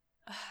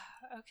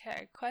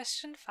 Okay,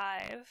 question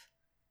 5.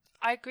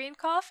 Are green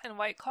cough and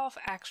white cough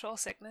actual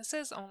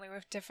sicknesses only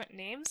with different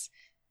names?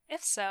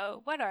 If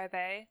so, what are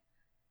they?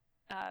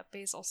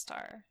 Basil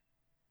Star.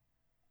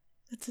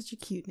 That's such a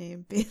cute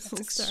name, Basil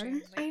That's Star.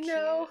 extremely I cute.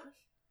 know.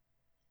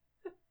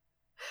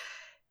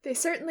 They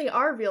certainly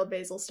are real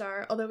Basil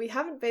Star, although we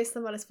haven't based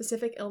them on a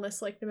specific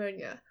illness like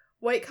pneumonia.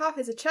 White cough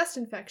is a chest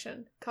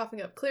infection,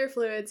 coughing up clear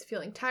fluids,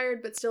 feeling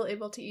tired but still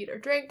able to eat or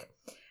drink.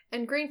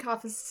 And green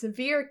cough is a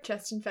severe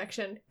chest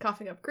infection,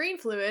 coughing up green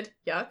fluid,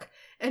 yuck,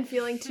 and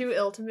feeling too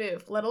ill to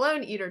move, let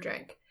alone eat or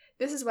drink.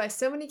 This is why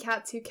so many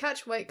cats who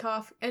catch white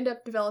cough end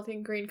up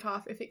developing green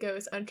cough if it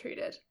goes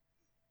untreated.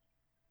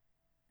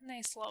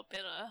 Nice little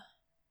bit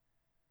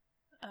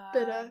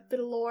Bit of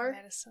lore.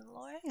 medicine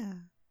lore. Yeah.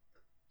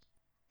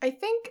 I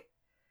think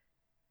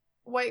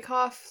white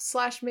cough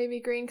 / maybe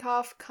green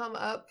cough come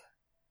up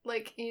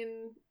like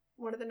in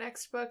one of the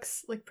next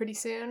books, like pretty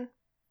soon.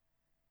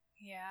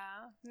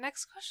 Yeah.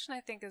 Next question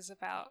I think is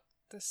about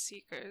the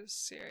Seekers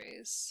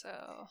series,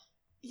 so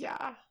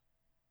Yeah.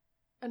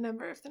 A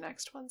number of the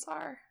next ones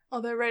are.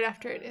 Although right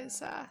after it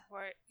is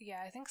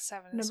yeah, I think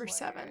 7 number is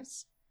 7.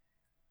 Warriors.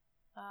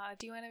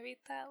 Do you want to read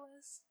that,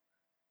 Liz?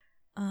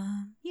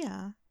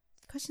 Yeah.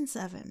 Question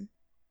 7.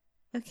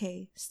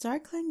 Okay,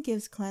 StarClan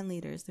gives clan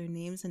leaders their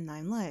names and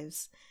 9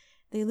 lives.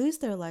 They lose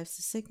their lives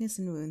to sickness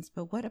and wounds,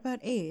 but what about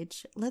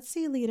age? Let's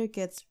say a leader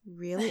gets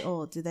really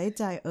old. Do they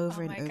die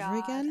over and over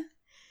again?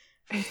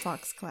 From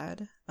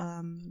Foxcloud.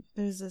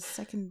 There's a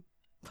second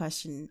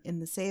question in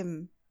the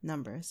same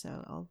number,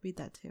 so I'll read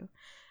that too.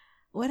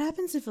 What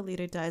happens if a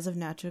leader dies of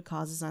natural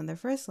causes on their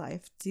first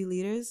life? Do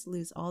leaders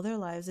lose all their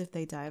lives if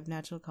they die of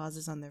natural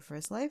causes on their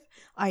first life?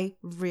 I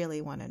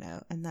really want to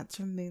know, and that's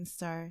from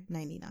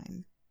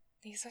Moonstar99.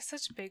 These are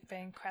such Big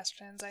Bang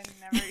questions I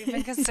never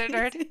even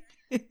considered.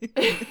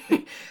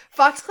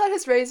 Foxcloud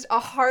has raised a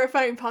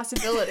horrifying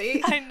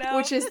possibility. I know.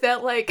 Which is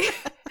that, like,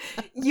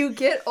 you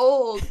get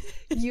old,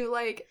 you,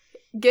 like,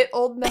 get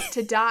old enough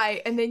to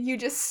die, and then you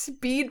just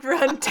speed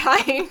run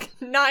dying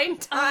 9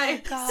 times. Oh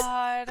my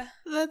god.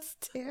 That's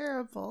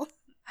terrible.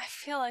 I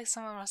feel like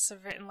someone must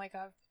have written like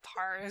a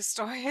horror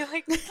story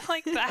like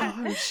that.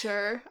 Oh,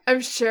 I'm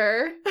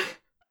sure.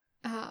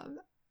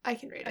 I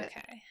can read it.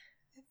 Okay.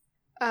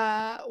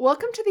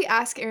 Welcome to the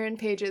Ask Aaron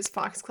pages,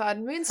 Foxcloud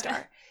and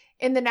Moonstar.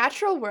 In the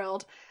natural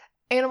world,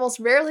 animals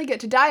rarely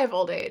get to die of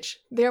old age.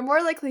 They are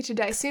more likely to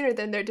die sooner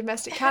than their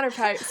domestic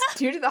counterparts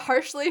due to the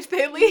harsh life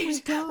they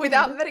lead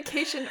without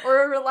medication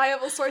or a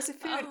reliable source of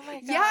food. Oh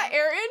my God. Yeah,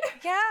 Aaron?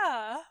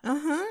 Yeah.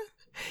 Uh-huh.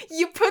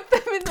 You put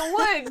them in the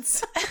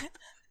woods!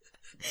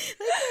 They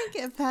can't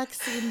get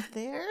vaccines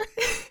there.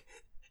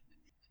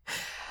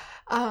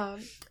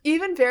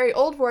 Even very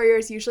old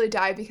warriors usually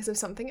die because of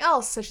something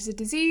else, such as a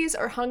disease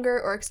or hunger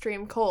or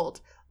extreme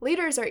cold.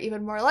 Leaders are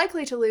even more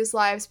likely to lose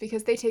lives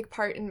because they take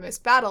part in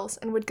most battles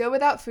and would go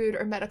without food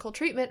or medical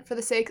treatment for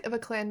the sake of a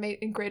clanmate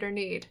in greater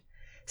need.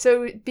 So it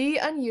would be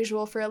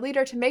unusual for a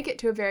leader to make it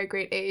to a very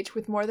great age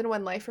with more than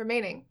one life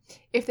remaining.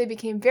 If they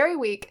became very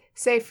weak,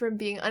 say from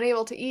being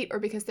unable to eat or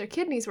because their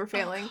kidneys were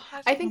failing,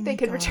 I think they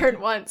could return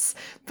once.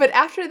 But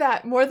after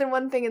that, more than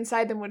one thing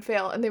inside them would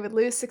fail and they would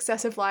lose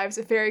successive lives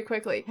very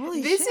quickly.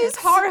 This is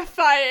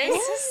horrifying!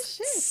 This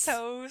is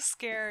so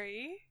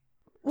scary.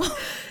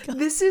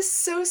 This is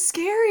so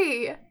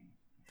scary!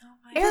 Oh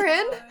my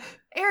Aaron? God.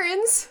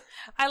 Aaron's?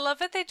 I love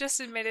that they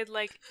just admitted,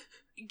 like,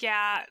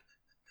 yeah,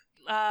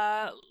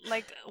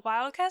 like,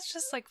 wildcats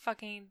just, like,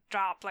 fucking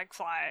drop like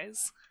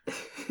flies.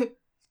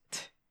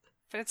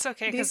 But it's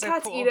okay because These they're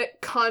cats cool. eat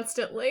it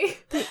constantly.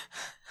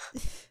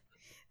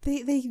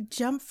 They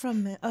jump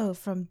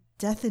from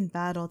death in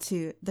battle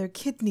to their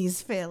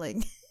kidneys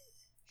failing.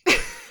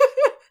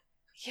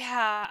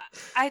 Yeah,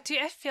 I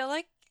feel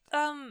like,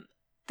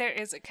 there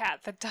is a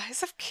cat that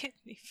dies of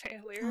kidney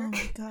failure. Oh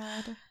my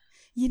God.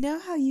 You know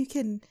how you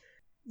can,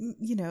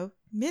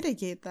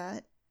 mitigate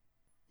that?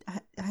 I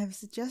have a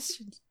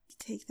suggestion.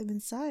 Take them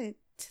inside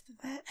to the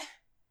vet.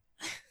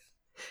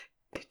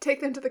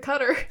 Take them to the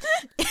cutter.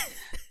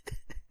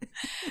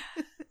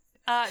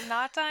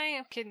 Not dying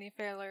of kidney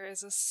failure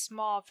is a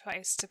small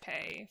price to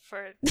pay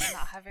for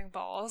not having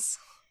balls.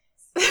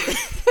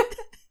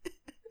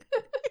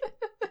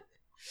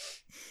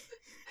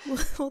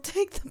 We'll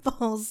take the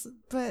balls,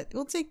 but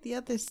we'll take the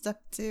other stuff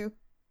too.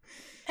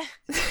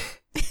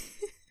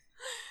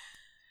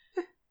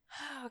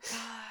 Oh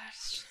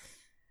gosh.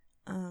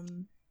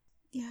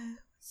 Yeah,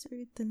 let's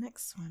read the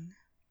next one.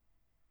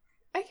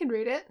 I can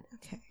read it.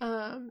 Okay.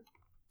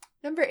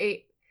 Number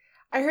 8.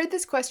 I heard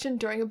this question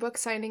during a book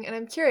signing and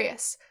I'm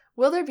curious.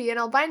 Will there be an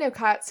albino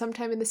cat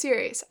sometime in the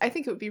series? I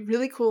think it would be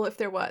really cool if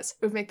there was.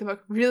 It would make the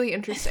book really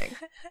interesting.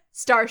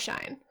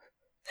 Starshine.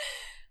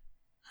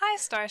 Hi,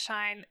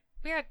 Starshine.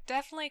 We are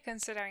definitely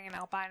considering an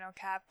albino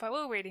cat, but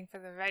we're waiting for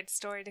the right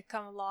story to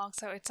come along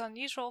so its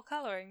unusual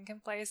coloring can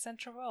play a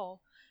central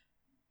role.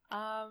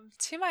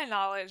 To my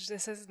knowledge,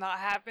 this has not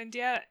happened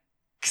yet,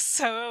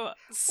 so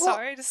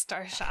sorry to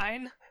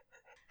Starshine.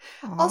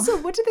 Aww. Also,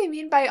 what do they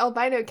mean by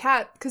albino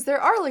cat? Because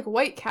there are, like,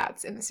 white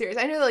cats in the series.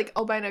 I know, like,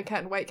 albino cat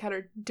and white cat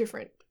are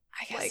different.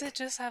 I guess they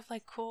just have,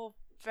 like, cool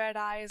red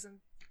eyes and,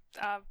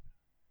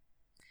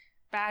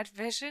 bad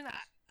vision.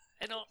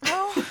 I don't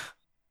know.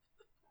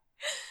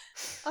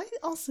 I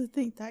also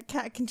think that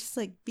cat can just,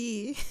 like,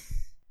 be...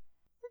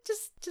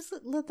 just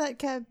let that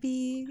cat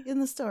be in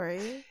the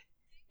story.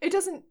 It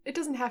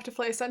doesn't have to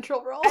play a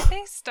central role. I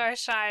think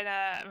Starshine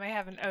may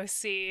have an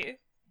OC.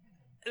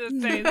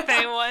 They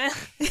want.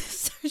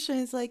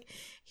 Starshine's like,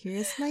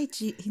 here's my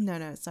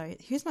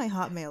here's my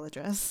Hotmail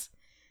address.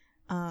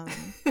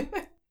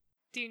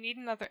 Do you need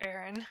another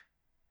Aaron?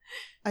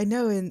 I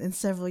know in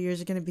several years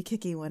you're going to be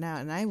kicking one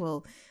out, and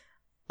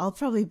I'll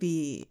probably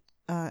be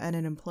at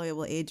an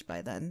employable age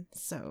by then,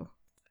 so.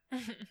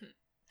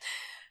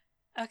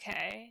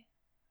 Okay.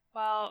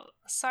 Well,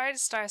 sorry to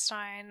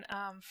Starshine.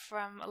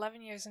 From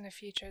 11 years in the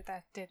future,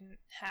 that didn't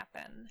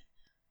happen.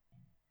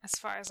 As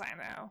far as I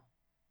know.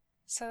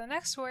 So the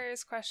next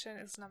Warriors question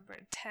is number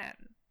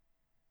 10.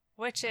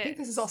 Which is... I think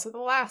this is also the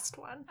last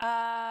one.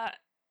 I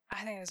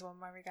think there's one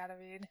more we gotta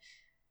read.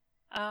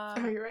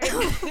 Oh, you're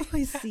right.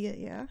 I see it,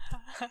 yeah.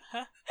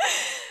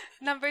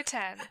 Number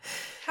 10.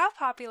 How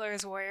popular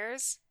is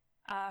Warriors?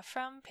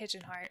 From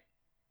Pigeon Heart.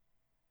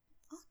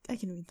 I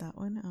can read that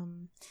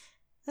one.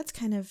 That's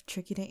kind of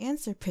tricky to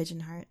answer,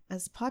 Pigeon Heart.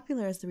 As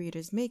popular as the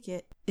readers make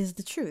it, is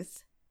the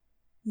truth.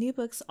 New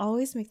books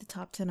always make the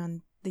top 10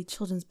 on the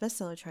children's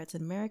bestseller charts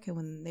in America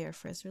when they are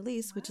first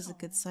released, which is a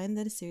good sign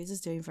that a series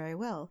is doing very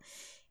well.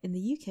 In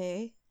the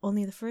UK,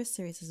 only the first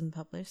series has been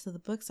published, so the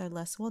books are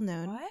less well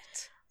known.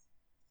 What?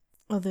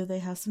 Although they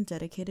have some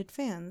dedicated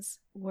fans.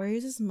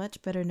 Warriors is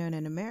much better known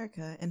in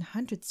America, and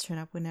hundreds turn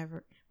up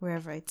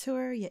wherever I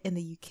tour, yet in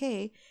the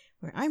UK,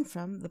 where I'm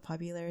from, the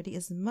popularity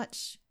is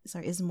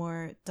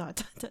more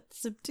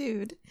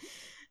subdued.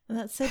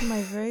 That said,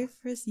 my very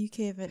first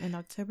UK event in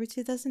October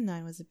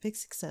 2009 was a big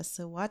success,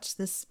 so watch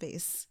this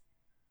space.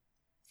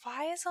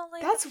 Why is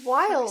only That's the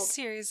wild. first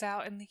series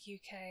out in the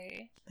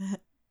UK?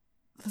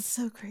 That's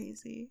so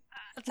crazy.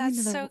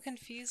 That's so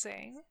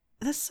confusing.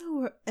 That's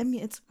so... I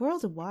mean, it's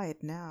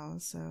worldwide now,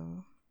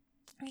 so...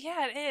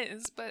 Yeah, it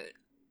is, but...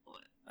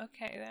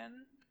 Okay,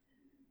 then.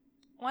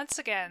 Once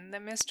again, the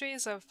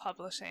mysteries of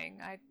publishing.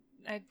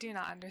 I do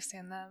not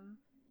understand them.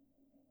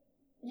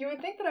 You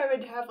would think that I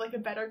would have, like, a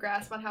better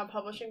grasp on how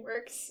publishing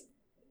works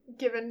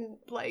given,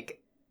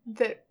 like,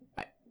 that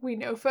we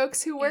know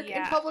folks who work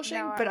in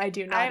publishing, but I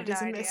do not. It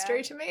is a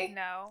mystery to me.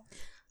 No.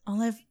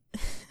 All I've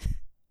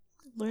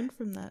learned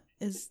from that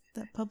is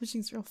that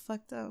publishing's real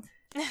fucked up.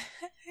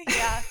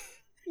 Yeah.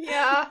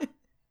 Yeah.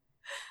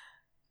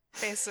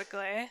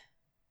 Basically.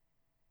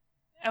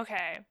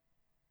 Okay.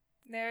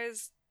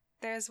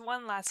 There's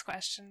one last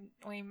question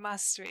we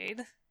must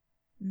read,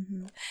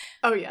 Mm-hmm.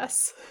 Oh,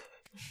 yes.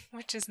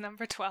 which is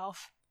number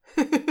 12.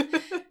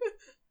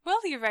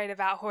 Will you write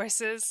about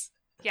horses?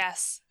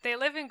 Yes, they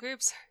live in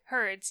groups,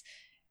 herds,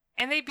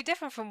 and they'd be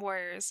different from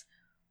warriors.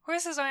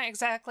 Horses aren't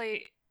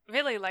exactly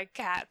really like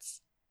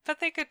cats, but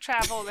they could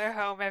travel their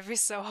home every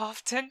so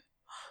often.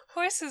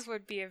 Horses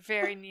would be a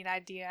very neat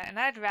idea, and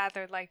I'd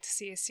rather like to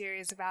see a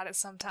series about it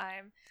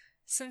sometime.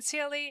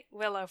 Sincerely,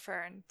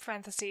 Willowfern,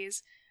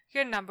 parentheses,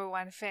 your number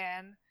one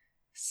fan.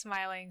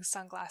 Smiling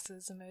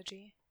sunglasses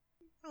emoji.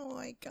 Oh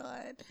my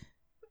god.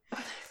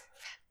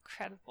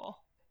 Incredible.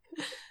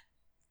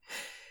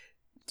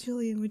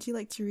 Julian, would you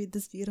like to read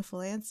this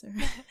beautiful answer?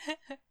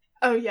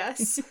 Oh,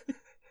 yes.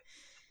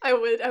 I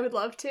would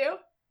love to.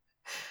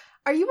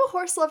 Are you a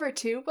horse lover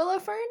too,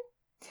 Willowfern?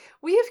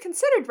 We have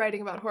considered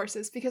writing about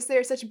horses because they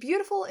are such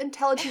beautiful,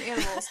 intelligent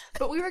animals,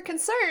 but we were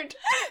concerned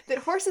that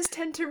horses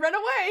tend to run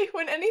away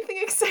when anything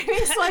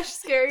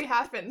exciting/scary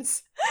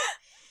happens.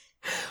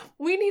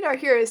 We need our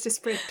heroes to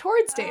sprint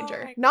towards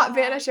danger, not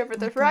vanish over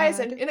the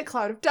horizon in a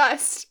cloud of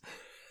dust.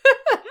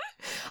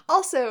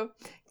 Also,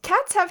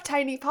 cats have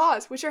tiny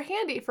paws, which are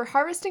handy for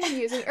harvesting and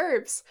using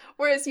herbs,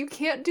 whereas you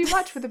can't do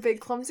much with a big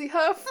clumsy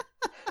hoof.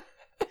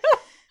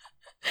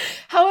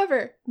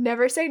 However,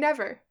 never say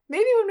never.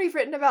 Maybe when we've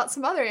written about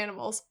some other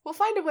animals, we'll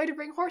find a way to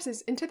bring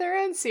horses into their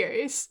own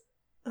series.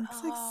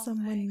 Looks like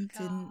someone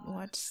didn't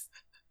watch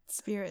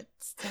Spirit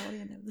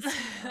Stallion of the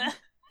Snow.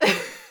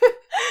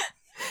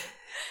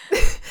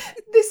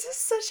 This is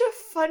such a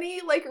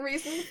funny, like,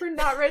 reason for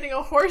not writing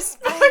a horse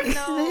book.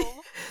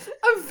 Oh,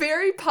 no. A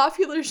very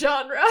popular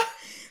genre.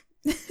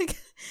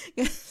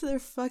 They're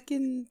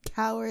fucking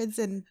cowards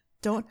and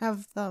don't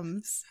have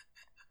thumbs.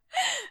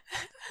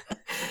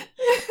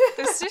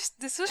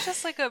 This was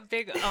just like a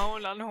big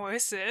own on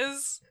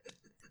horses.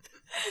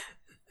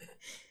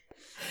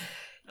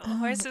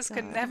 Horses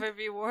could never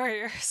be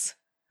warriors.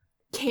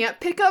 Can't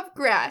pick up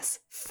grass.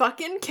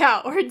 Fucking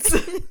cowards.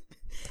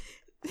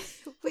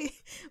 Wait,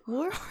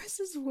 war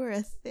horses were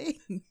a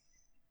thing.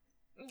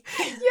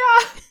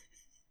 Yeah.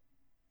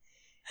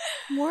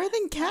 More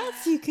than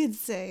cats, you could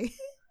say.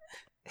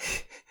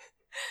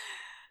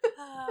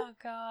 Oh,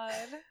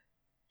 God.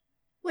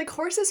 Like,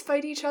 horses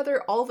fight each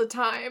other all the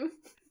time.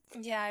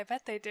 Yeah, I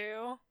bet they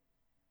do.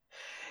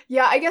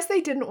 Yeah, I guess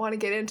they didn't want to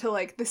get into,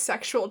 like, the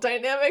sexual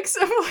dynamics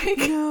of, like...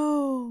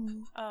 No.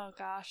 Oh,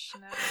 gosh,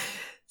 no.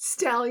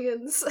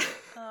 Stallions.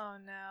 Oh,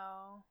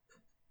 no.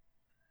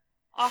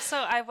 Also,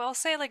 I will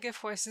say, like, if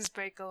horses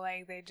break a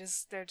leg, they're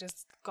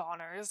just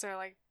goners. They're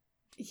like,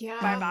 Yeah.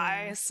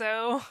 bye-bye.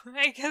 So,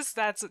 I guess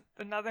that's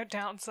another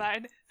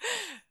downside.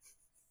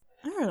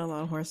 I read a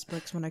lot of horse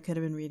books when I could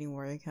have been reading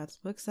Warrior Cats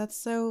books. That's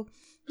so...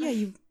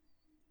 Yeah,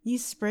 you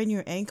sprain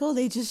your ankle,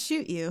 they just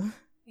shoot you.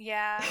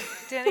 Yeah.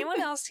 Did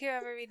anyone else here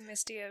ever read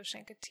Misty of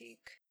Shinkatik?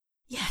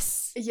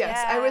 Yes.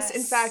 Yes, I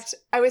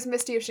was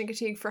Misty of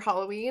Shinkatig for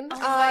Halloween Oh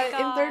my in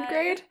God. 3rd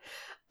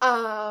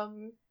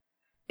grade.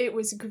 It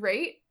was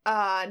great.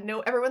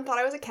 No, everyone thought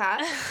I was a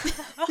cat.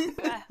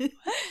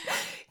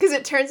 Because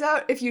it turns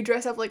out if you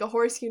dress up like a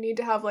horse, you need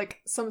to have,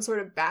 like, some sort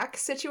of back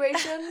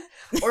situation.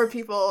 Or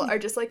people are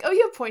just like, oh,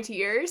 you have pointy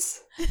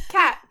ears.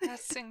 Cat.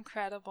 That's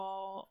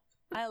incredible.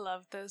 I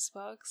love those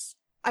books.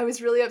 I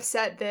was really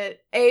upset that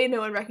A, no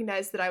one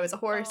recognized that I was a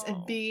horse, Oh.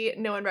 and B,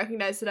 no one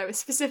recognized that I was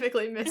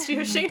specifically Misty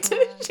of Oh my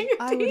Shinkatig. God.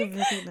 I would have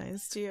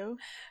recognized you.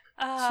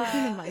 Should have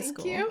been in my Thank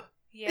school. you.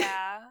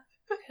 Yeah.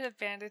 Could have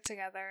banded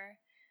together.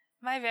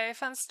 My very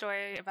fun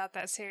story about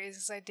that series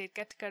is I did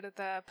get to go to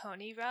the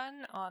pony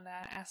run on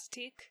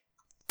Azteek.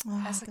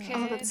 Oh, As a God. kid.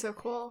 Oh, that's so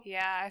cool.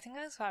 Yeah, I think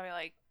I was probably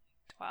like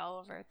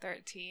 12 or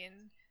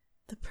 13.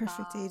 The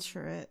perfect age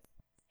for it.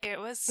 It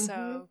was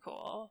so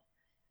cool.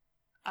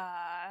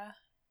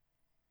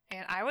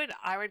 And I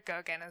would go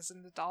again as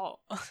an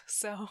adult.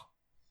 So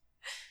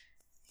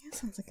Yeah,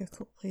 sounds like a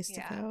cool place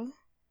Yeah. to go.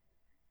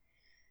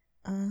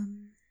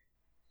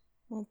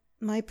 Well,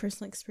 my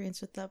personal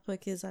experience with that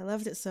book is I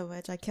loved it so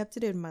much I kept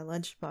it in my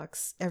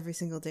lunchbox every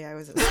single day I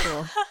was at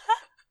school.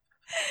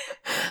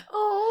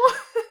 Oh.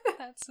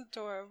 that's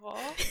adorable.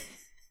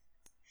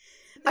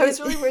 I was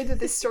really worried that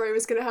this story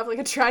was going to have, like,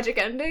 a tragic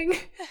ending.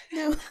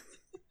 No.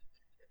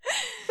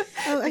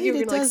 Oh, I You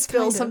mean, were it going to, like, does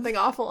spill kind of. something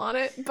awful on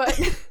it, but...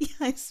 Yeah,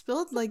 I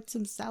spilled like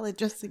some salad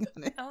dressing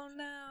on it. Oh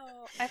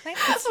no. I think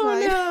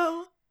fine.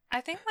 no.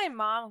 I think my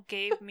mom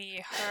gave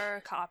me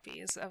her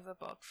copies of the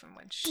book from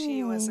when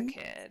she was a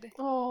kid.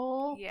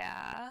 Oh.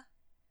 Yeah.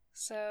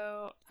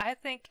 So I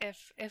think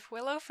if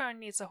Willowfern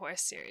needs a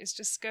horse series,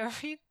 just go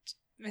read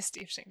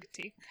Misty of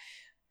Shinkatig.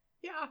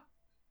 Yeah.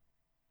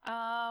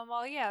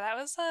 Well, yeah, that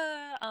was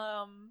the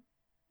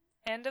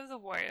end of the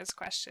Warriors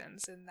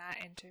questions in that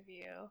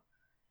interview.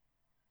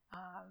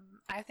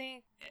 I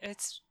think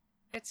it's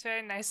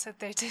very nice that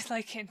they did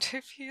like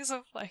interviews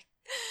of like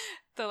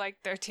the like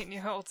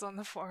 13-year-olds on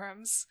the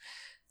forums.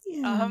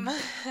 Yeah.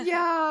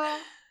 Yeah.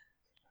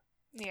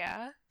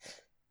 Yeah.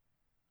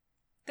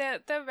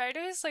 The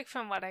writers, like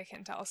from what I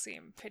can tell,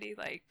 seem pretty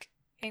like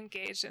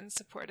engaged and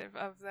supportive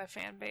of the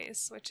fan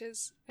base, which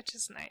is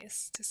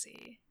nice to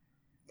see.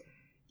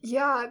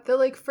 Yeah, the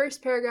like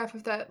first paragraph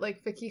of that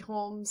like Vicky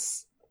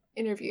Holmes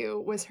interview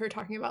was her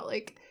talking about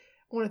like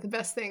one of the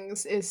best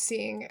things is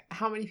seeing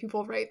how many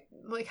people write,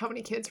 like how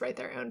many kids write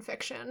their own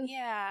fiction.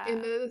 Yeah.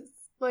 In the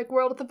like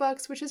world of the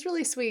books, which is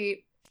really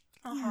sweet.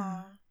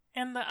 Uh-huh.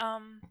 And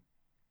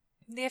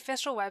the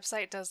official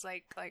website does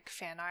like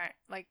fan art,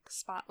 like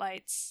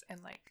spotlights,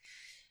 and like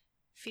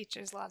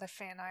features a lot of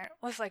fan art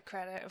with like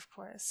credit, of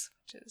course,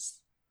 which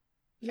is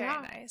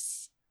very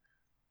nice.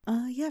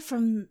 Yeah,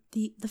 from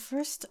the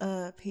first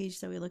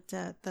page that we looked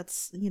at,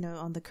 that's, you know,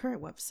 on the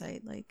current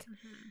website, like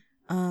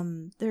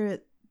they're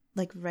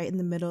like right in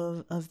the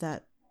middle of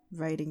that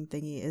writing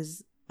thingy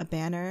is a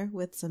banner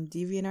with some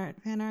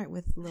DeviantArt fan art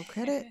with little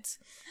credits,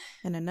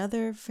 and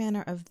another fan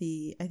art of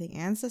the, I think,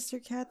 ancestor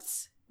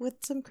cats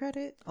with some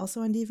credit,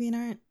 also on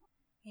DeviantArt.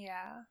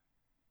 Yeah.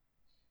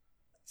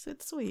 So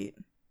it's sweet.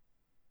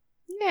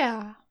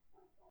 Yeah.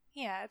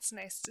 Yeah, it's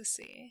nice to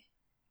see.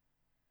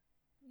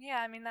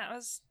 Yeah, I mean that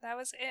was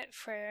it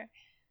for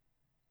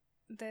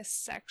this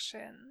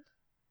section.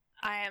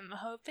 I am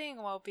hoping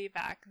we'll be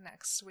back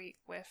next week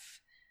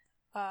with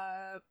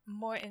a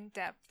more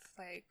in-depth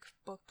like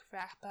book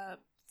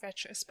wrap-up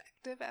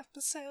retrospective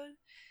episode.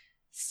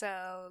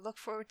 So look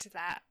forward to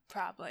that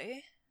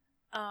probably.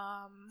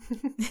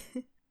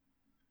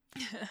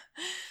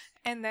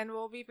 And then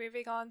we'll be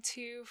moving on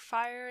to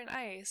Fire and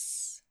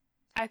Ice.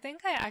 I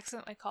think I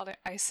accidentally called it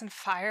Ice and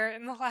Fire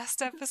in the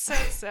last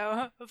episode,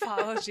 so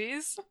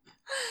apologies.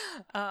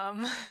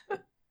 I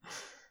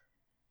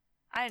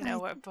know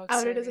what books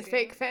Outed are as a reading.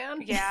 fake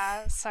fan.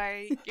 Yeah,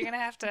 sorry. You're gonna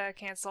have to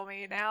cancel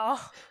me now.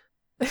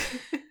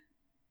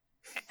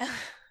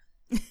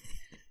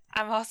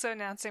 I'm also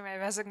announcing my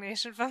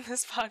resignation from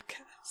this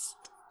podcast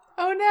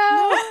Oh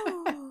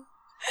no! No!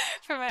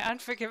 for my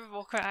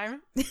unforgivable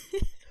crime.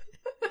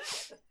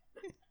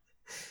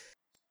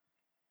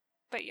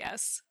 But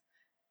yes,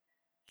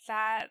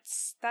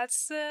 that's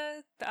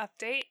the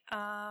update.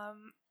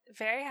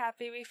 Very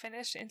happy we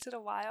finished Into the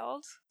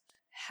Wild.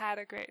 Had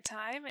a great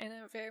time, and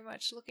I'm very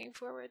much looking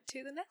forward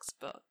to the next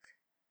book.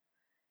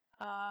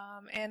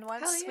 And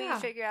once we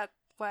figure out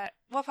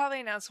we'll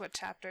probably announce what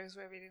chapters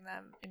we're reading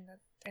them in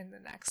the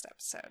next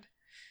episode.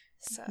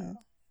 So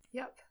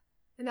Yep.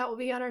 And that will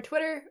be on our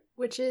Twitter,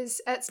 which is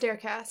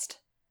 @Starecast.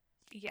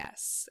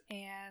 yes,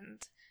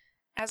 and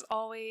as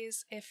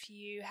always, if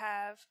you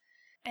have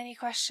any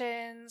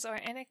questions or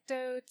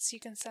anecdotes, you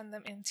can send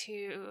them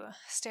into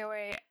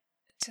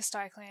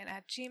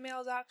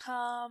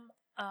stairwaytostarclan@gmail.com.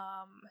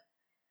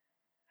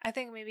 I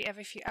think maybe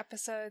every few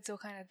episodes we'll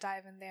kind of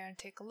dive in there and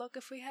take a look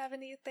if we have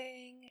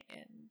anything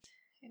and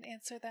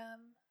answer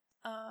them.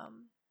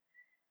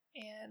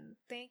 And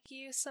thank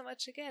you so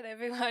much again,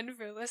 everyone,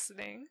 for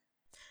listening.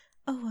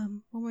 Oh,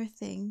 one more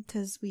thing,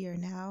 because we are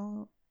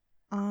now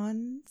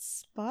on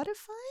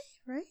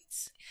Spotify,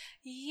 right?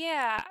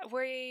 Yeah,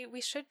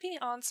 we should be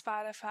on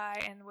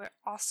Spotify, and we're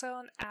also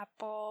on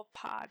Apple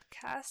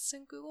Podcasts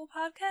and Google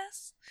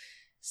Podcasts.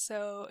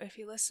 So if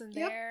you listen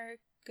there,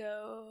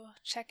 go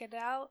check it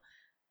out.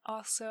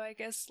 Also, I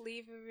guess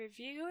leave a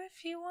review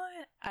if you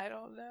want. I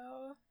don't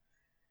know.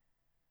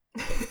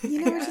 You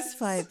know, we're just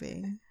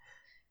vibing.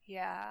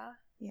 Yeah.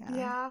 Yeah.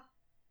 Yeah.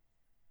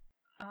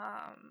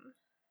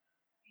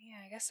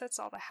 Yeah, I guess that's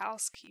all the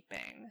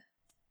housekeeping.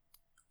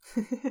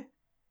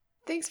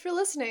 Thanks for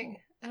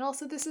listening. And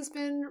also, this has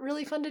been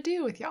really fun to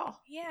do with y'all.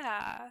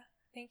 Yeah.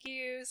 Thank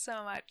you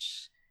so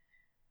much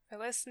for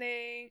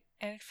listening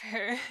and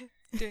for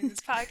doing this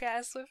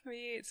podcast with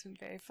me. It's been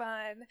very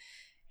fun.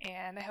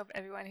 And I hope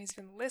everyone who's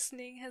been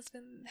listening has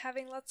been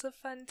having lots of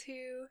fun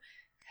too,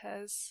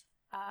 because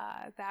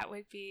that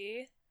would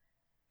be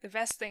the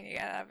best thing to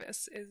get out of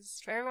this, is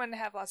for everyone to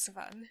have lots of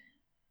fun.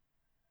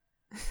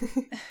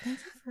 Thank you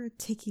for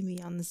taking me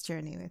on this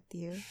journey with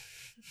you.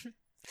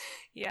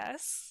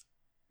 Yes.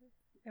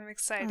 I'm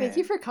excited. Thank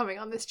you for coming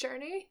on this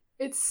journey.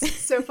 It's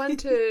so fun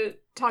to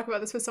talk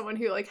about this with someone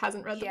who like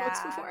hasn't read the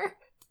books before.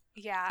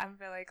 Yeah, I'm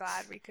really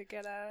glad we could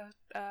get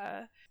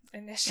a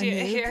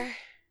initiate here.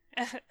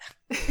 A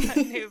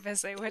noob,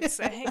 as they would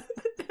say.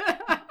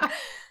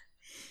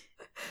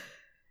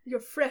 Your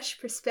fresh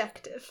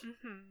perspective.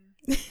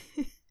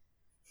 Mm-hmm.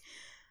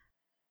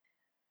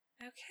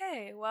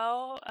 Okay,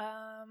 well,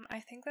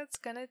 I think that's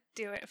gonna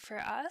do it for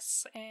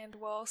us, and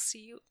we'll see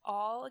you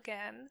all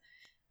again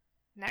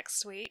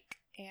next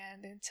week.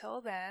 And until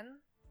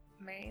then,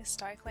 may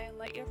StarClan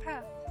light your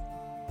path.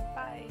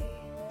 Bye.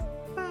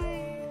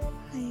 Bye.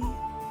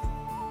 Bye.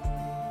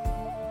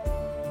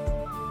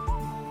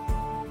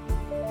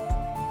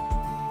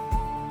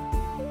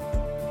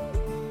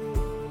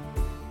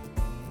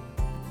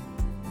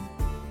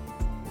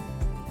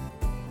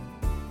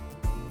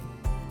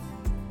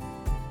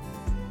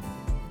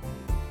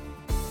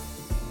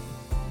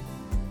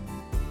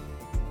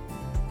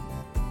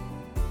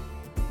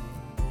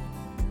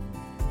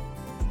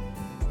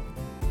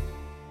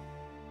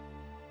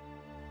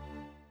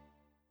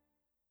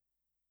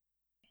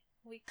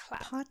 We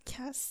clap.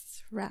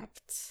 Podcasts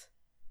wrapped.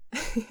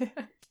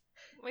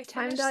 We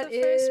Time finished dot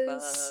the first is-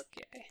 book.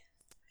 Yay.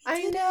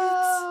 I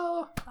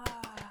know.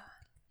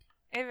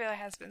 It really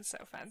has been so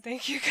fun.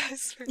 Thank you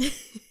guys for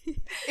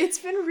It's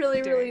been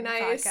really, really Doing the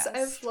nice. podcast.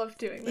 I've loved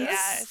doing this.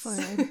 Yeah, It's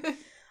fun.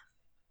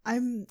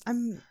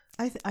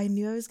 I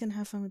knew I was gonna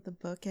have fun with the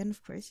book, and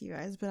of course you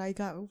guys, but I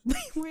got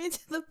way more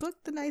into the book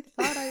than I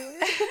thought I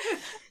would.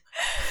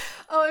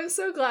 Oh, I'm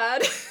so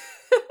glad.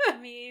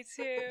 Me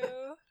too.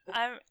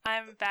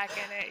 I'm back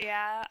in it.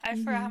 Yeah, I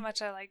forgot how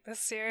much I like this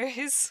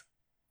series.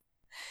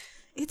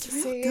 It's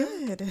real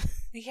Same. good.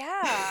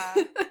 Yeah.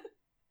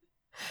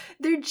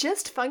 They're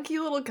just funky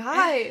little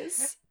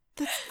guys.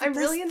 That's the I'm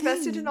really best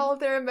invested thing. in all of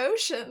their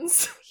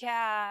emotions.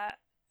 Yeah.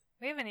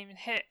 We haven't even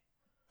hit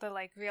the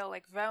real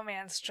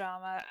romance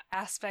drama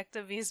aspect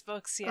of these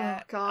books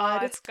yet.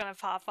 God. It's gonna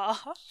pop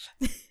off.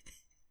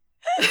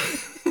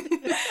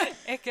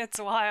 It gets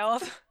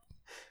wild.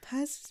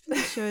 Paz has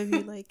been showing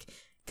me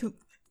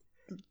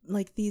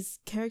like these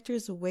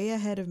characters way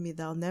ahead of me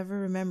that I'll never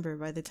remember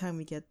by the time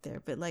we get there.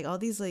 But all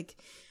these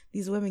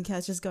these women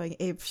cats just going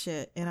ape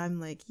shit, and I'm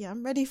like, yeah,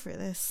 I'm ready for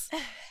this.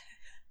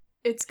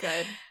 It's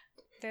good.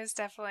 There's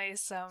definitely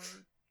some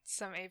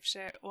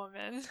apeshit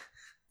woman.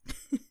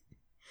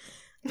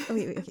 Oh,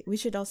 wait, okay. We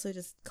should also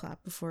just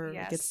clap before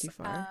it gets too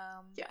far.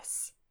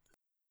 Yes.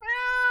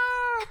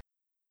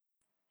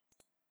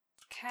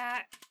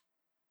 Cat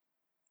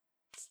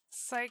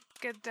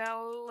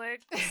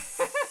psychedelic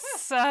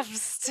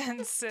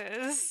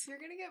substances. You're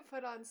gonna get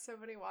put on so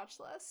many watch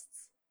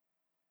lists.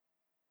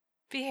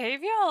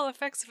 Behavioral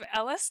effects of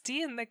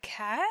LSD in the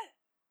cat?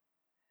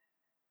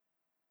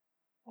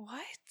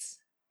 What?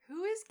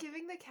 Who is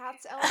giving the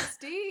cats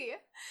LSD?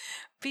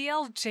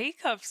 BL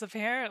Jacobs,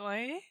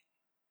 apparently.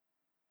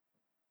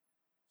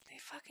 They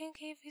fucking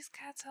gave these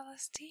cats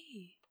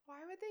LSD. Why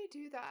would they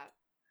do that?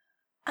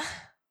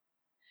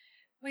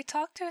 We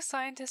talked to a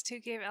scientist who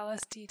gave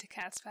LSD to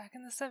cats back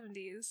in the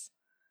 70s.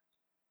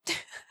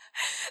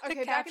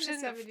 Okay, back in the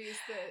 70s,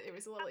 it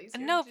was a little easier.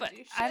 No, to but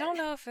do I shit. don't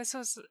know if this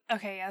was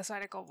okay. Yeah, this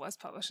article was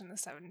published in the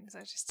 70s.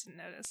 I just didn't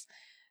notice.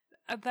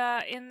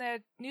 In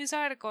the news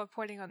article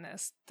reporting on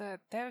this, they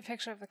have a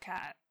picture of the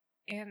cat,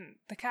 and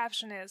the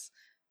caption is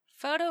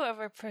 "Photo of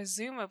a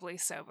presumably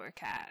sober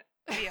cat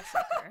via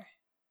Flickr."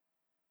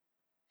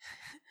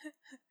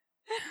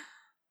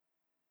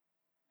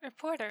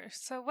 Reporter,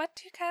 so what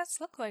do cats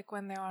look like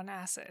when they're on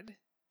acid?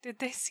 Did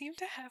they seem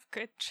to have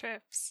good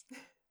trips?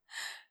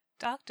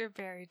 Dr.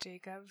 Barry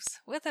Jacobs.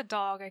 With a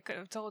dog, I could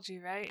have told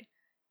you, right?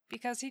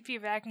 Because he'd be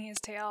wagging his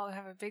tail and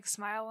have a big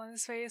smile on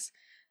his face.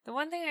 The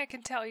one thing I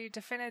can tell you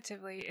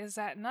definitively is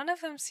that none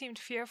of them seemed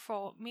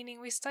fearful, meaning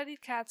we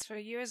studied cats for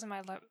years in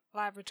my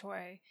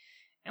laboratory,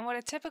 and what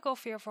a typical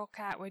fearful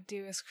cat would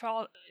do is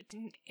crawl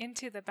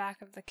into the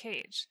back of the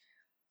cage.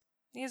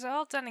 These are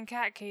all done in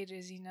cat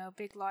cages,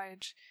 big,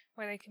 large,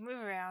 where they can move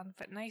around,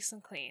 but nice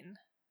and clean.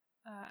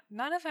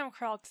 None of them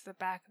crawled to the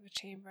back of a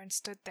chamber and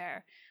stood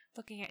there,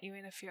 looking at you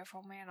in a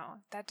fearful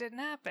manner. That didn't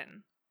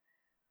happen.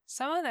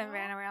 Some of them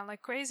ran around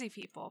like crazy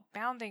people,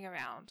 bounding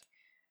around.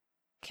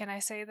 Can I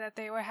say that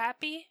they were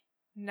happy?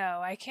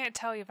 No, I can't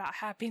tell you about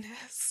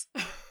happiness.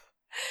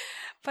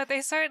 But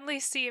they certainly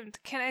seemed.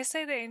 Can I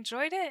say they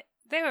enjoyed it?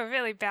 They were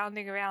really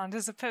bounding around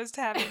as opposed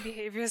to having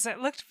behaviors that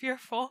looked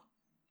fearful.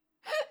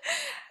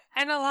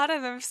 And a lot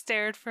of them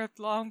stared for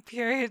long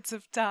periods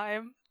of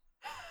time.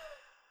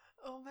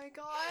 Oh my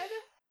god.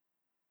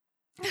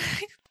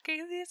 I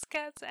gave these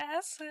cats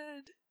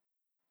acid.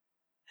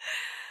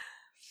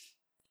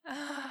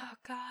 Oh,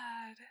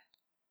 God.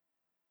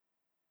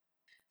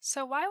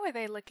 So why were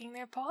they licking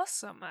their paws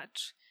so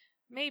much?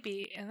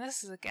 Maybe, and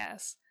this is a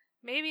guess,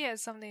 maybe it had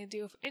something to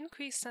do with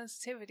increased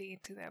sensitivity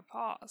to their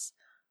paws.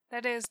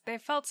 That is, they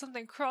felt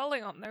something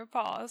crawling on their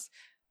paws,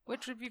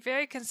 which would be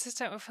very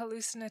consistent with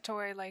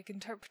hallucinatory-like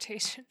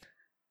interpretation.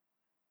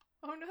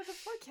 Oh no, the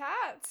poor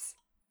cats.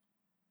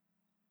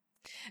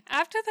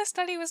 After the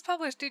study was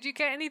published, did you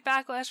get any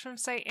backlash from,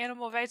 say,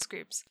 animal rights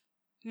groups?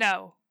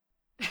 No.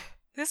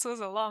 This was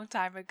a long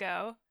time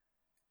ago.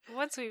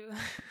 Once we...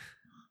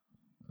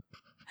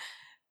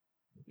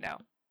 No.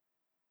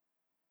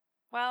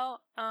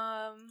 Well,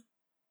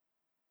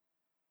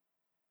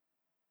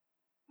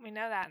 we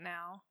know that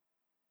now.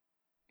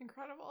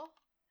 Incredible.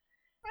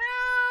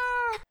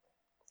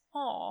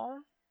 Aww.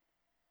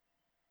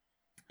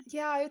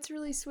 Yeah, it's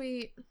really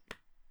sweet.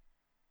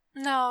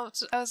 No,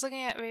 I was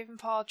looking at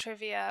Ravenpaw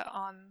trivia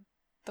on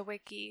the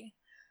wiki.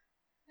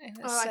 And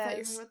it I thought you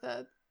were says... talking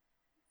about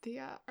the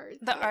art.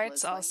 The that art's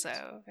was also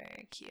linked.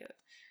 very cute.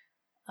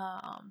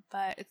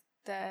 But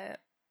the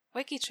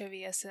wiki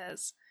trivia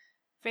says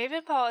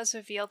Ravenpaw is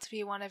revealed to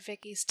be one of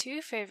Vicky's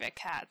two favorite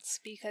cats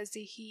because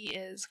he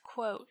is,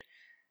 quote,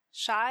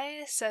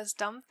 shy, says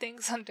dumb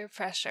things under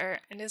pressure,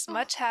 and is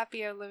much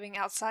happier living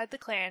outside the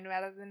clan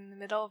rather than in the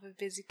middle of a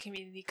busy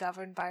community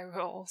governed by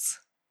rules.